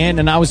Ryan,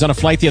 and I was on a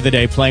flight the other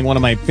day playing one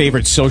of my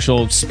favorite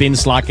social spin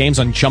slot games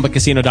on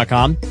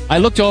ChumbaCasino.com. I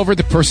looked over at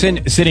the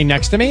person sitting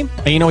next to me,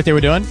 and you know what they were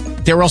doing?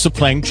 They were also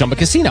playing Chumba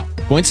Casino.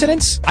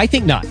 Coincidence? I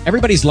think not.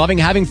 Everybody's loving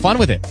having fun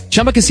with it.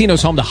 Chumba Casino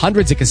is home to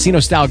hundreds of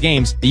casino-style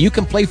games that you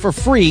can play for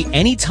free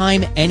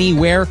anytime,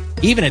 anywhere,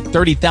 even at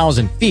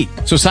 30,000 feet.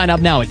 So sign up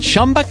now at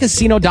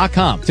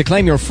ChumbaCasino.com to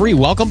claim your free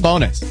welcome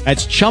bonus.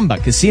 That's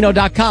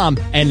ChumbaCasino.com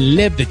and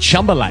live the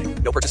Chumba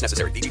life. No purchase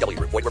necessary. VGW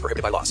Group. Void where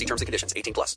prohibited by law. See terms and conditions. 18+.